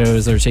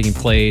shows that are taking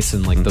place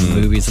and like the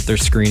movies that they're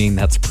screening,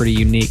 that's pretty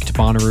unique to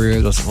Bonnaroo.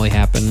 It doesn't really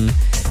happen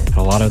at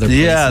a lot of other places.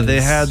 Yeah, they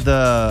had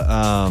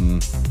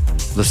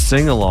the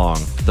sing-along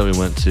that we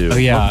went to. Oh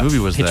yeah, what movie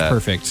was Pitch that?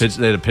 Perfect.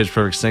 They had a Pitch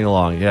Perfect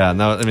sing-along. Yeah, and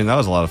that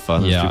was a lot of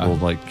fun. Yeah. People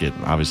like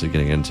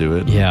getting into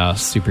it. Yeah,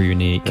 super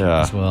unique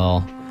as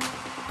well.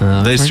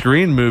 They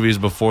screened movies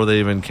before they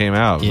even came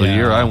out. The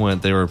year I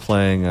went, they were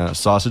playing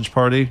Sausage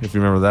Party, if you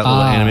remember that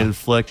little animated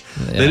flick.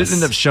 Yes. They didn't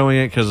end up showing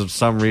it because of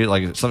some reason,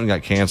 like something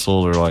got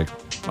canceled or like,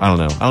 I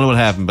don't know what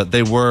happened, but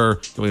they were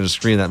going to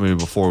screen that movie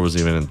before it was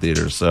even in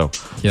theaters. So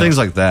things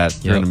like that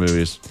during the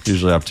movies,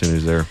 usually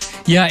opportunities there.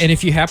 Yeah, and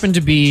if you happen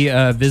to be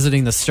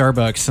visiting the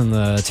Starbucks in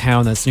the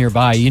town that's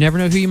nearby, you never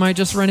know who you might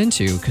just run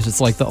into because it's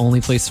like the only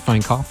place to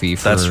find coffee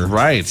for that's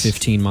right.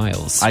 15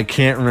 miles. I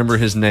can't remember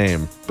his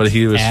name, but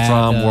he was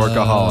from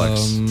Workaholics.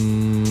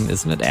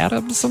 Isn't it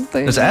Adam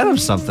something? It's Adam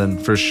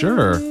something for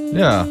sure.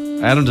 Yeah.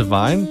 Adam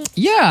Devine?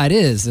 Yeah, it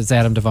is. It's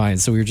Adam Devine.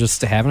 So we were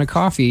just having a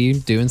coffee,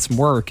 doing some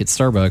work at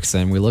Starbucks,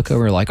 and we look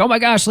over like, oh my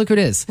gosh, look who it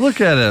is.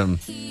 Look at him.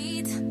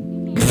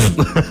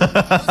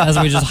 As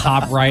we just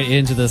hop right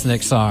into this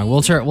next song.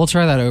 We'll try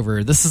that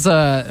over. This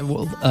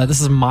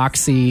is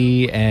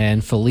Moxie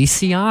and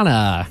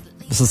Feliciana.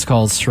 This is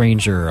called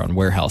Stranger on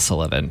Warehouse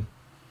 11.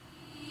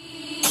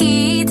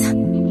 Heat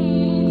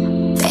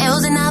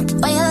building up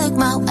way like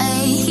my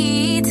way.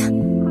 Heat,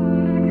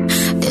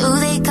 do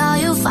they call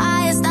you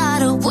fire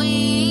starter?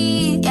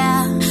 We,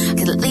 yeah,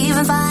 could leave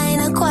and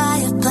find a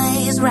quiet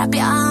place. Wrap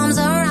your arms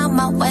around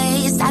my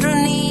waist. I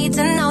don't need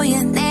to know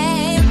your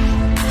name.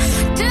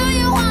 Do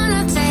you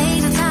wanna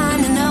take the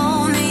time to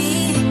know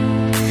me?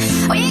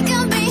 We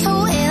can be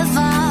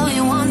whoever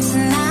we want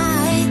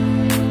tonight.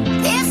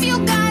 If you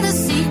got a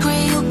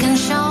secret you can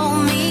show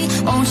me.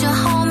 Won't you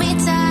hold me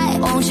tight?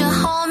 Won't you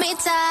hold me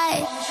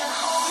tight?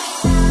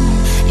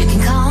 You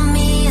can call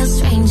me a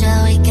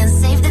stranger. We can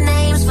save the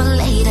names for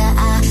later.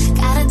 I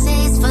got a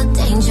taste for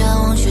danger.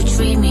 Won't you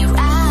treat me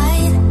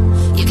right?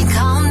 You can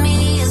call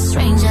me a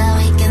stranger.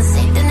 We can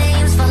save the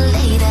names for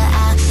later.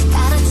 I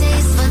got a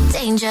taste for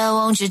danger.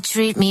 Won't you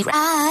treat me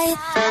right?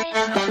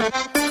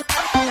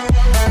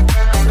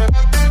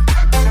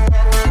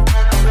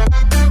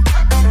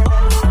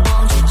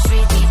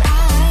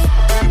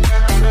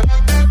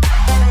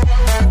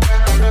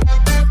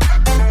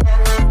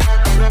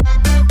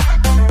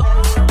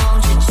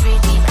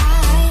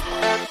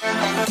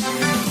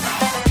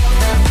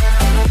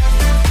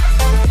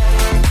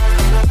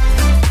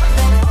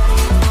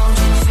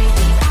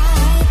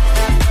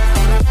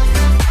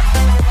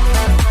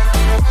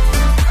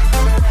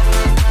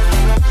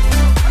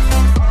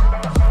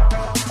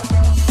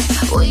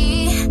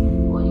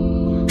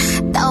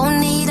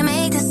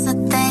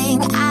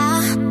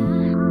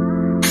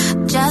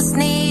 Just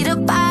need a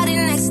body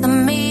next to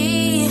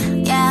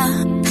me, yeah.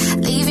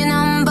 Leave your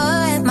number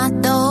at my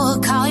door.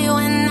 Call you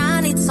when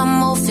I need some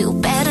more. Feel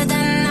better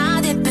than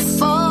I did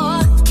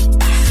before.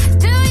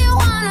 Do you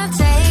wanna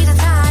take the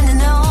time to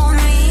know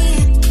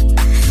me?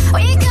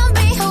 We can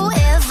be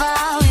whoever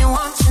we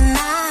want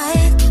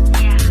tonight.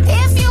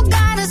 If you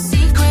got a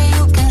secret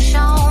you can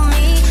show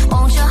me.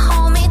 Won't you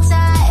hold me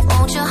tight?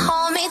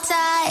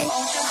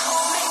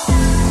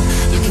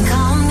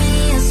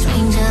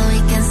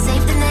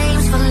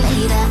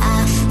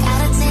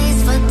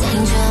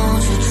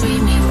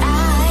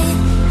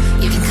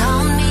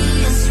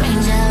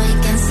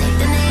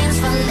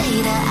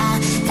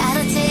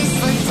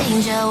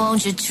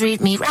 won't you treat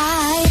me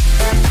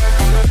right?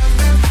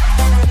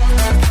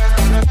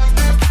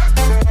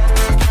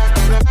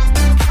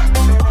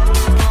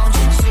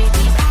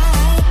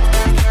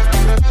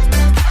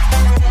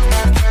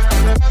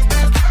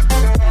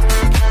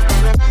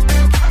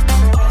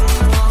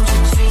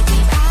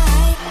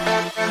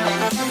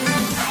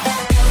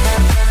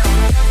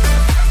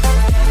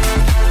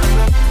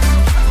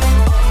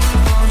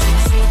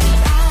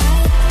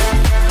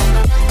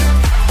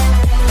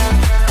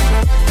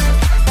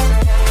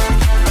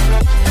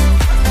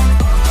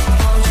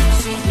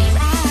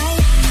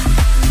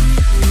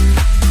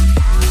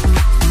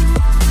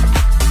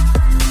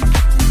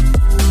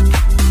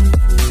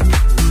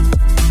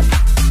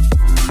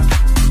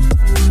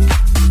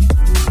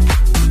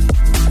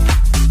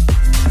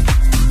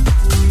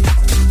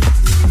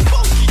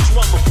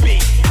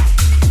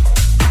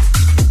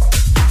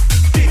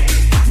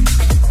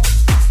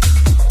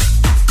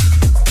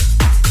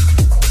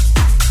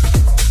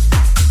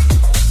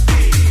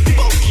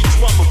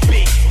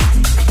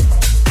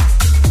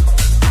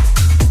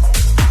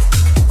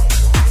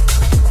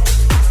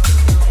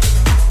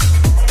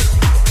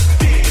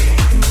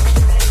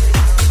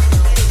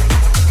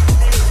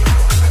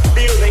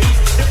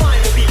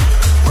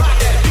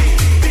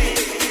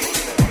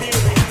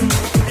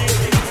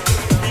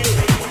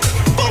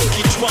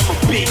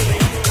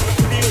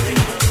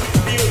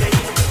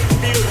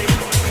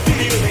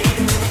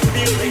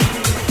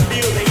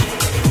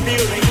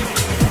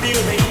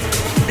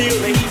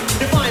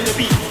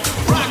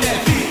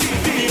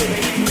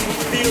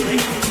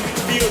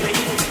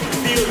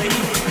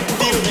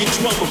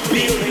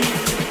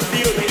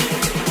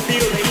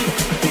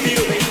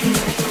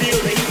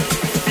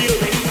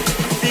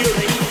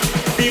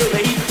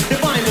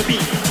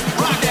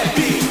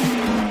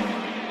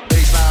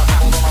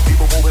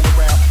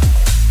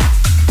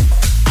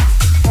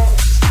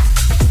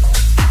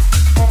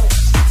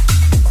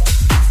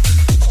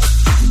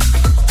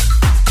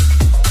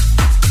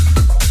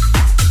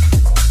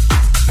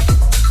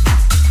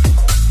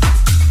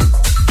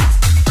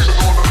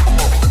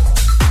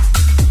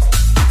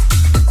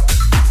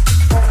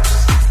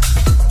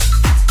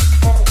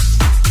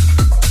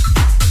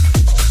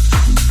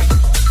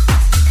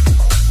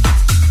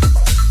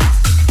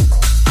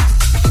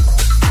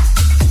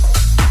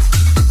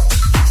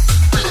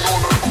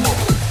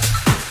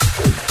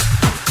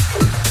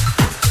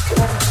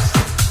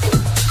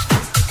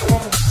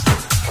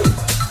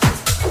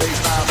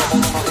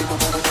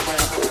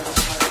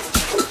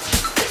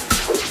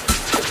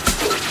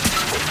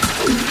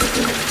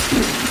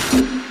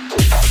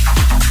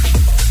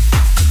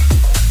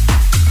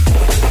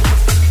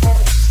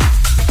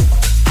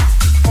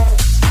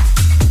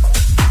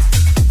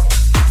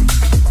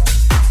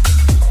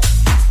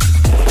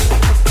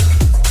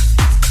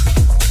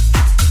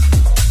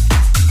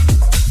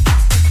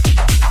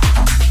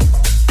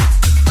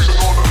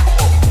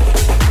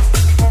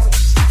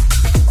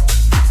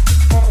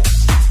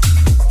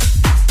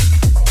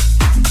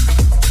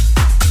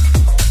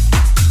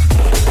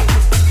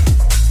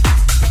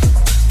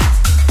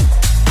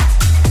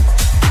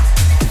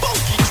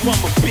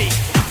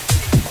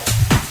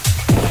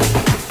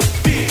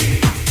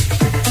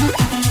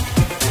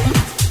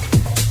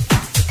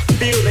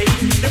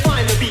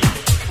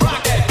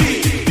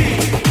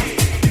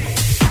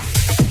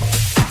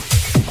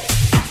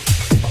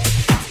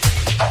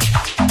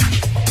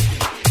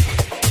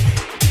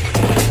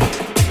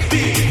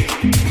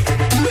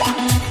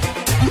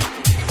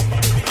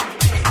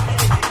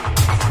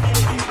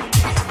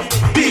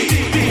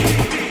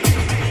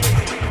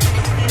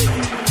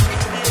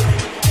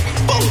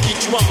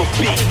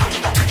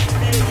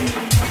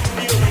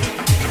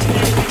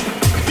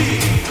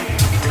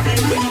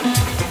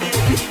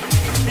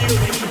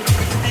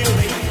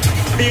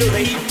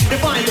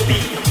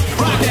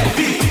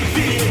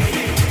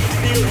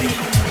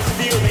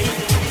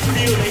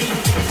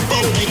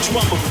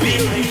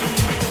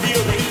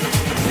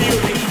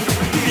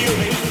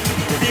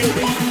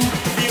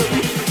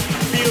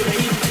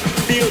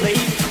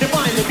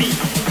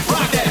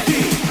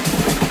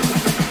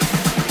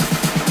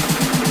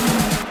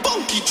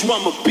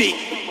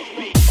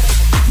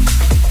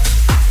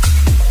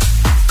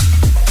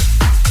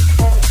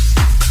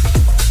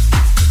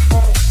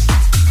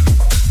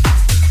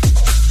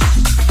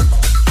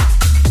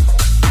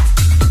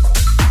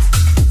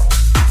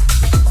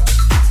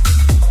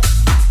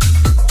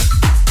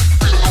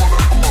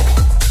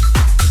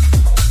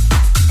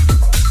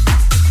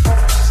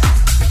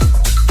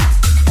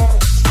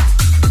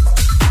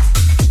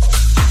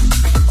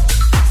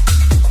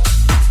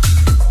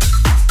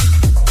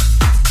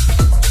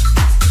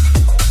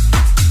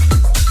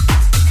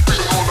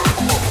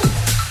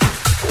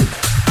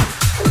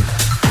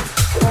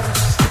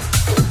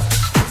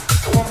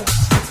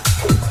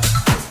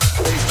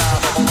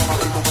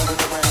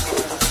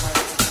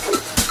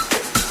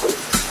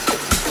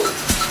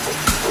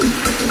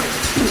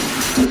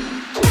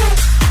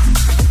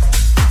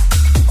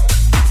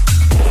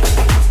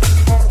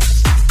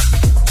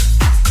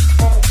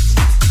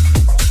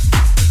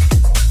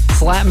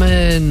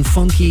 Hoffman,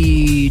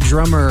 funky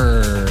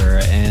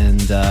drummer, and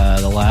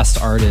the last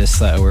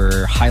artist that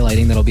we're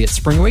highlighting that'll be at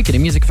Spring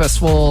Awakening Music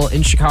Festival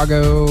in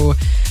Chicago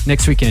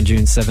next weekend,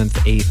 June 7th,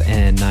 8th,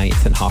 and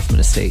 9th in Hoffman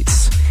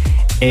Estates.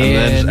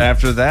 And then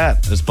after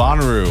that is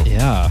Bonnaroo.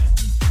 Yeah.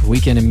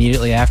 Weekend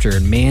immediately after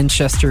in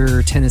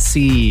Manchester,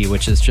 Tennessee,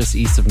 which is just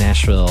east of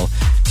Nashville,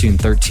 June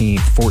 13th,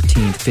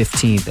 14th,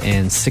 15th,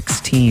 and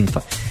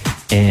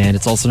 16th. And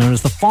it's also known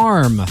as The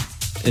Farm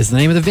is the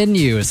name of the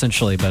venue,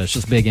 essentially, but it's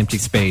just big empty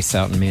space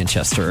out in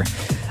Manchester.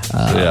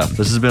 This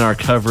has been our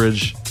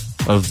coverage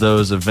of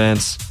those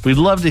events. We'd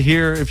love to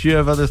hear if you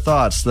have other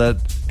thoughts that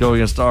go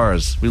against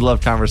ours. We love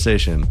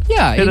conversation.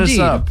 Yeah, Hit indeed.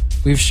 us up.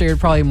 We've shared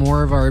probably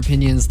more of our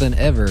opinions than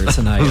ever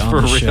tonight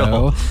on the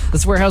show.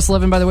 This is Warehouse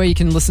 11, by the way. You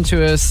can listen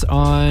to us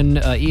on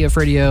EF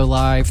Radio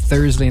Live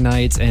Thursday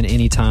nights and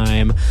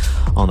anytime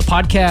on the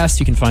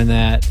podcast. You can find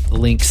that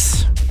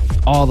links,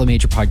 all the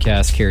major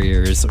podcast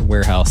carriers,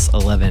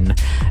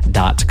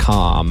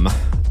 warehouse11.com.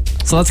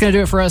 So that's going to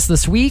do it for us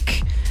this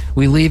week.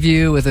 We leave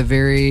you with a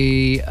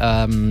very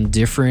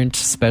different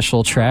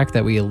special track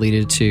that we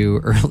alluded to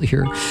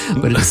earlier,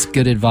 but it's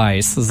good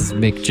advice. This is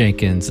Mick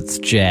Jenkins. It's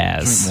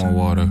jazz. Drink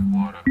more water.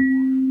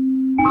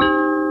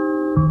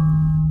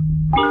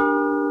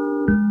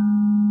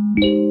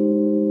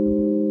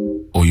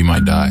 Or you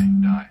might die.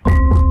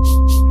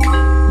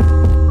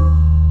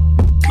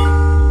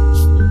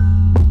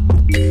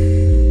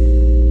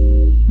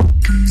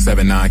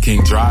 Seven 9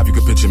 King Drive, you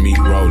can picture me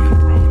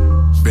rolling.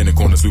 Been in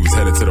corners, we was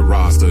headed to the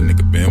roster.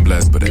 Nigga been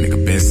blessed, but a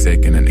nigga been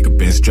sick and a nigga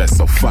been stressed.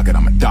 So fuck it,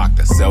 I'm a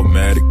doctor,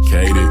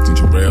 self-medicated.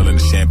 Ginger ale and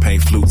the champagne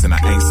flutes, and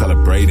I ain't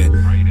celebrating.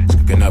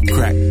 Cooking up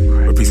crack,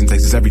 repeating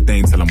takes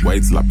everything till I'm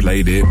wait till I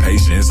played it.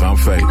 Patience, I'm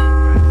faded.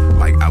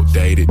 Like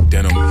outdated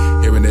denim.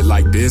 Hearing it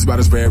like this, about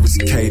as rare as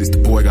cicadas. The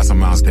boy got some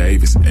Miles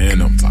Davis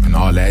in him. Talking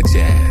all that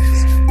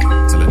jazz.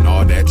 Telling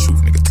all that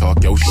truth, nigga,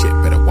 talk your shit.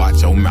 Better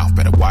watch your mouth,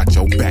 better watch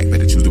your back.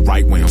 Better choose the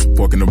right way on some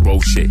fork in the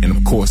road shit. And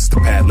of course,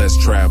 the path less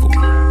traveled.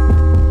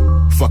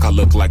 Fuck, I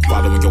look like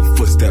following your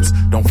footsteps.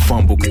 Don't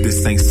fumble, cause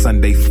this ain't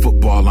Sunday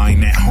football. I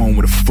ain't at home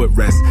with a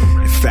footrest.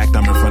 In fact,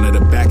 I'm in front of the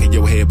back of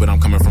your head, but I'm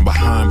coming from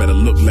behind. Better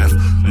look left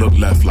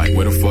like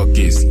where the fuck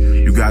is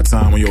he? You got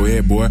time on your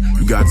head, boy.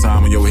 You got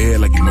time on your head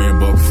like you wearing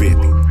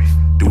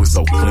 $150. Do it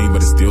so clean,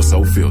 but it's still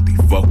so filthy.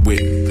 Fuck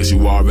with, cause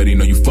you already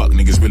know you fuck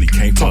niggas really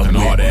can't talking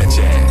all that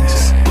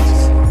jazz.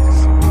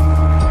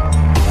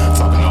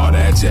 Talking all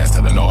that jazz,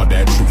 telling all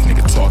that truth.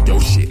 Nigga, talk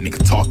your shit,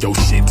 nigga, talk your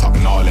shit.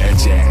 Talking all that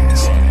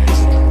jazz.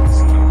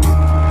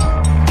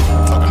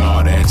 Talking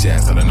all that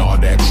jazz, telling all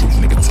that truth.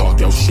 Nigga, talk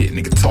your shit,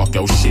 nigga, talk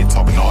your shit.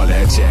 Talking all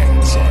that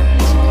jazz.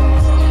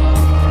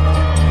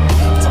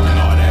 Talking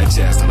all that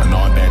jazz, telling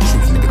all that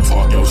truth. Nigga,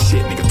 talk your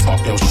shit, nigga,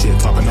 talk your shit.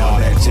 Talking all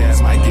that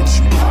jazz might get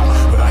you pop,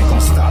 but I ain't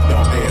gon' stop,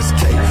 don't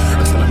ASK.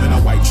 Until I'm in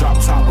a white drop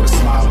top with a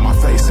smile on my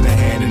face and a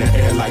hand in the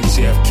air like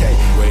JFK.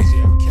 Wait,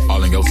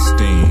 all in your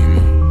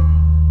steam.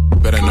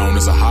 Better known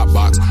as a hot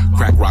box.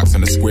 Crack rocks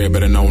in the square,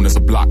 better known as a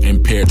block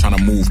impaired. Trying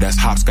to move, that's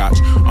hopscotch.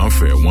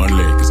 Unfair, one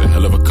leg is a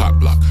hell of a cock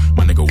block.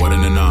 My nigga, what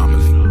an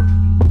anomaly.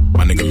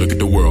 My nigga, look at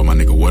the world, my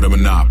nigga, what a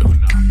monopoly.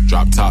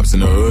 Drop tops in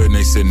the hood and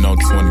they sitting on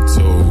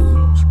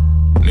 22s.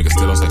 Nigga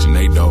still on Section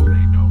 8 though.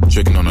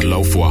 Tricking on the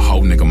low for a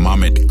hoe, nigga.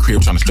 Mama at the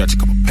crib trying to stretch a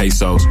couple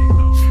pesos.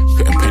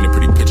 Couldn't paint a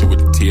pretty picture with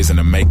the tears and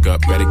the makeup.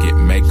 Better get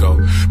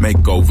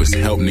makeovers.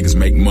 Help niggas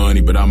make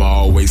money, but I'ma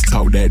always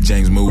talk that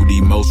James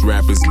Moody. Most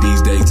rappers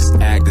these days just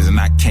actors, and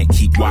I can't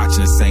keep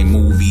watching the same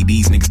movie.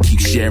 These niggas keep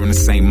sharing the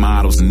same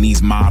models, and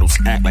these models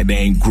act like they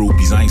ain't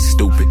groupies. I ain't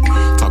stupid.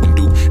 Talking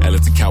to Ella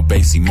to Cal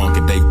Basie, Monk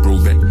and Dave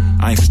Brubeck.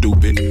 I ain't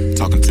stupid.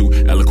 Talking to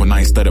Eloquent, I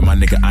ain't stutter, my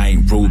nigga, I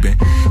ain't Ruben.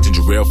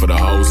 Ginger ale for the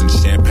hoes and the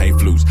champagne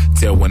flutes.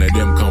 Tell one of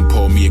them come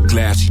pour me a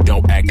glass. She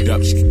don't act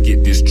up, she can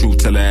get this truth.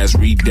 Tell her ass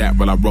read that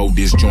while I roll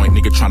this joint.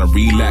 Nigga tryna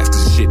relax,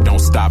 cause shit don't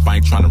stop. I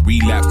ain't tryna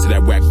relapse to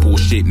that whack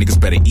bullshit. Niggas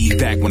better eat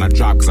that when I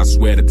drop, cause I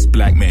swear that this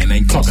black man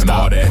ain't talking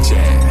all that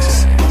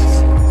jazz.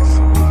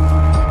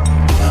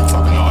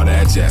 Talking all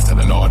that jazz,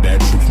 telling all that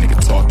truth. Nigga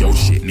talk your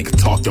shit, nigga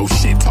talk your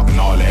shit. Talking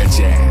all that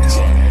jazz.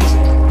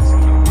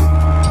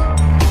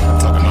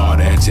 Talking all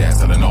that jazz,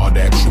 telling all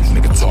that truth.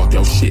 Nigga talk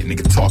your shit,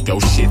 nigga talk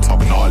your shit.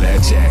 Talking all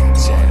that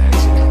jazz.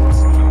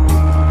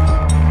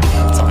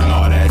 Talking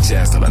all that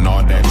jazz, telling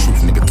all that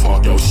truth. Nigga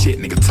talk your shit,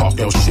 nigga talk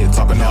your shit.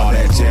 Talking all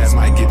that jazz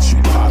might get you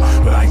pop,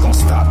 but I ain't gon'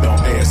 stop, don't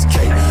ASK.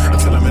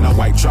 Until I'm in a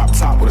white drop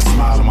top with a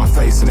smile on my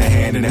face and a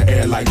hand in the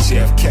air like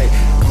JFK.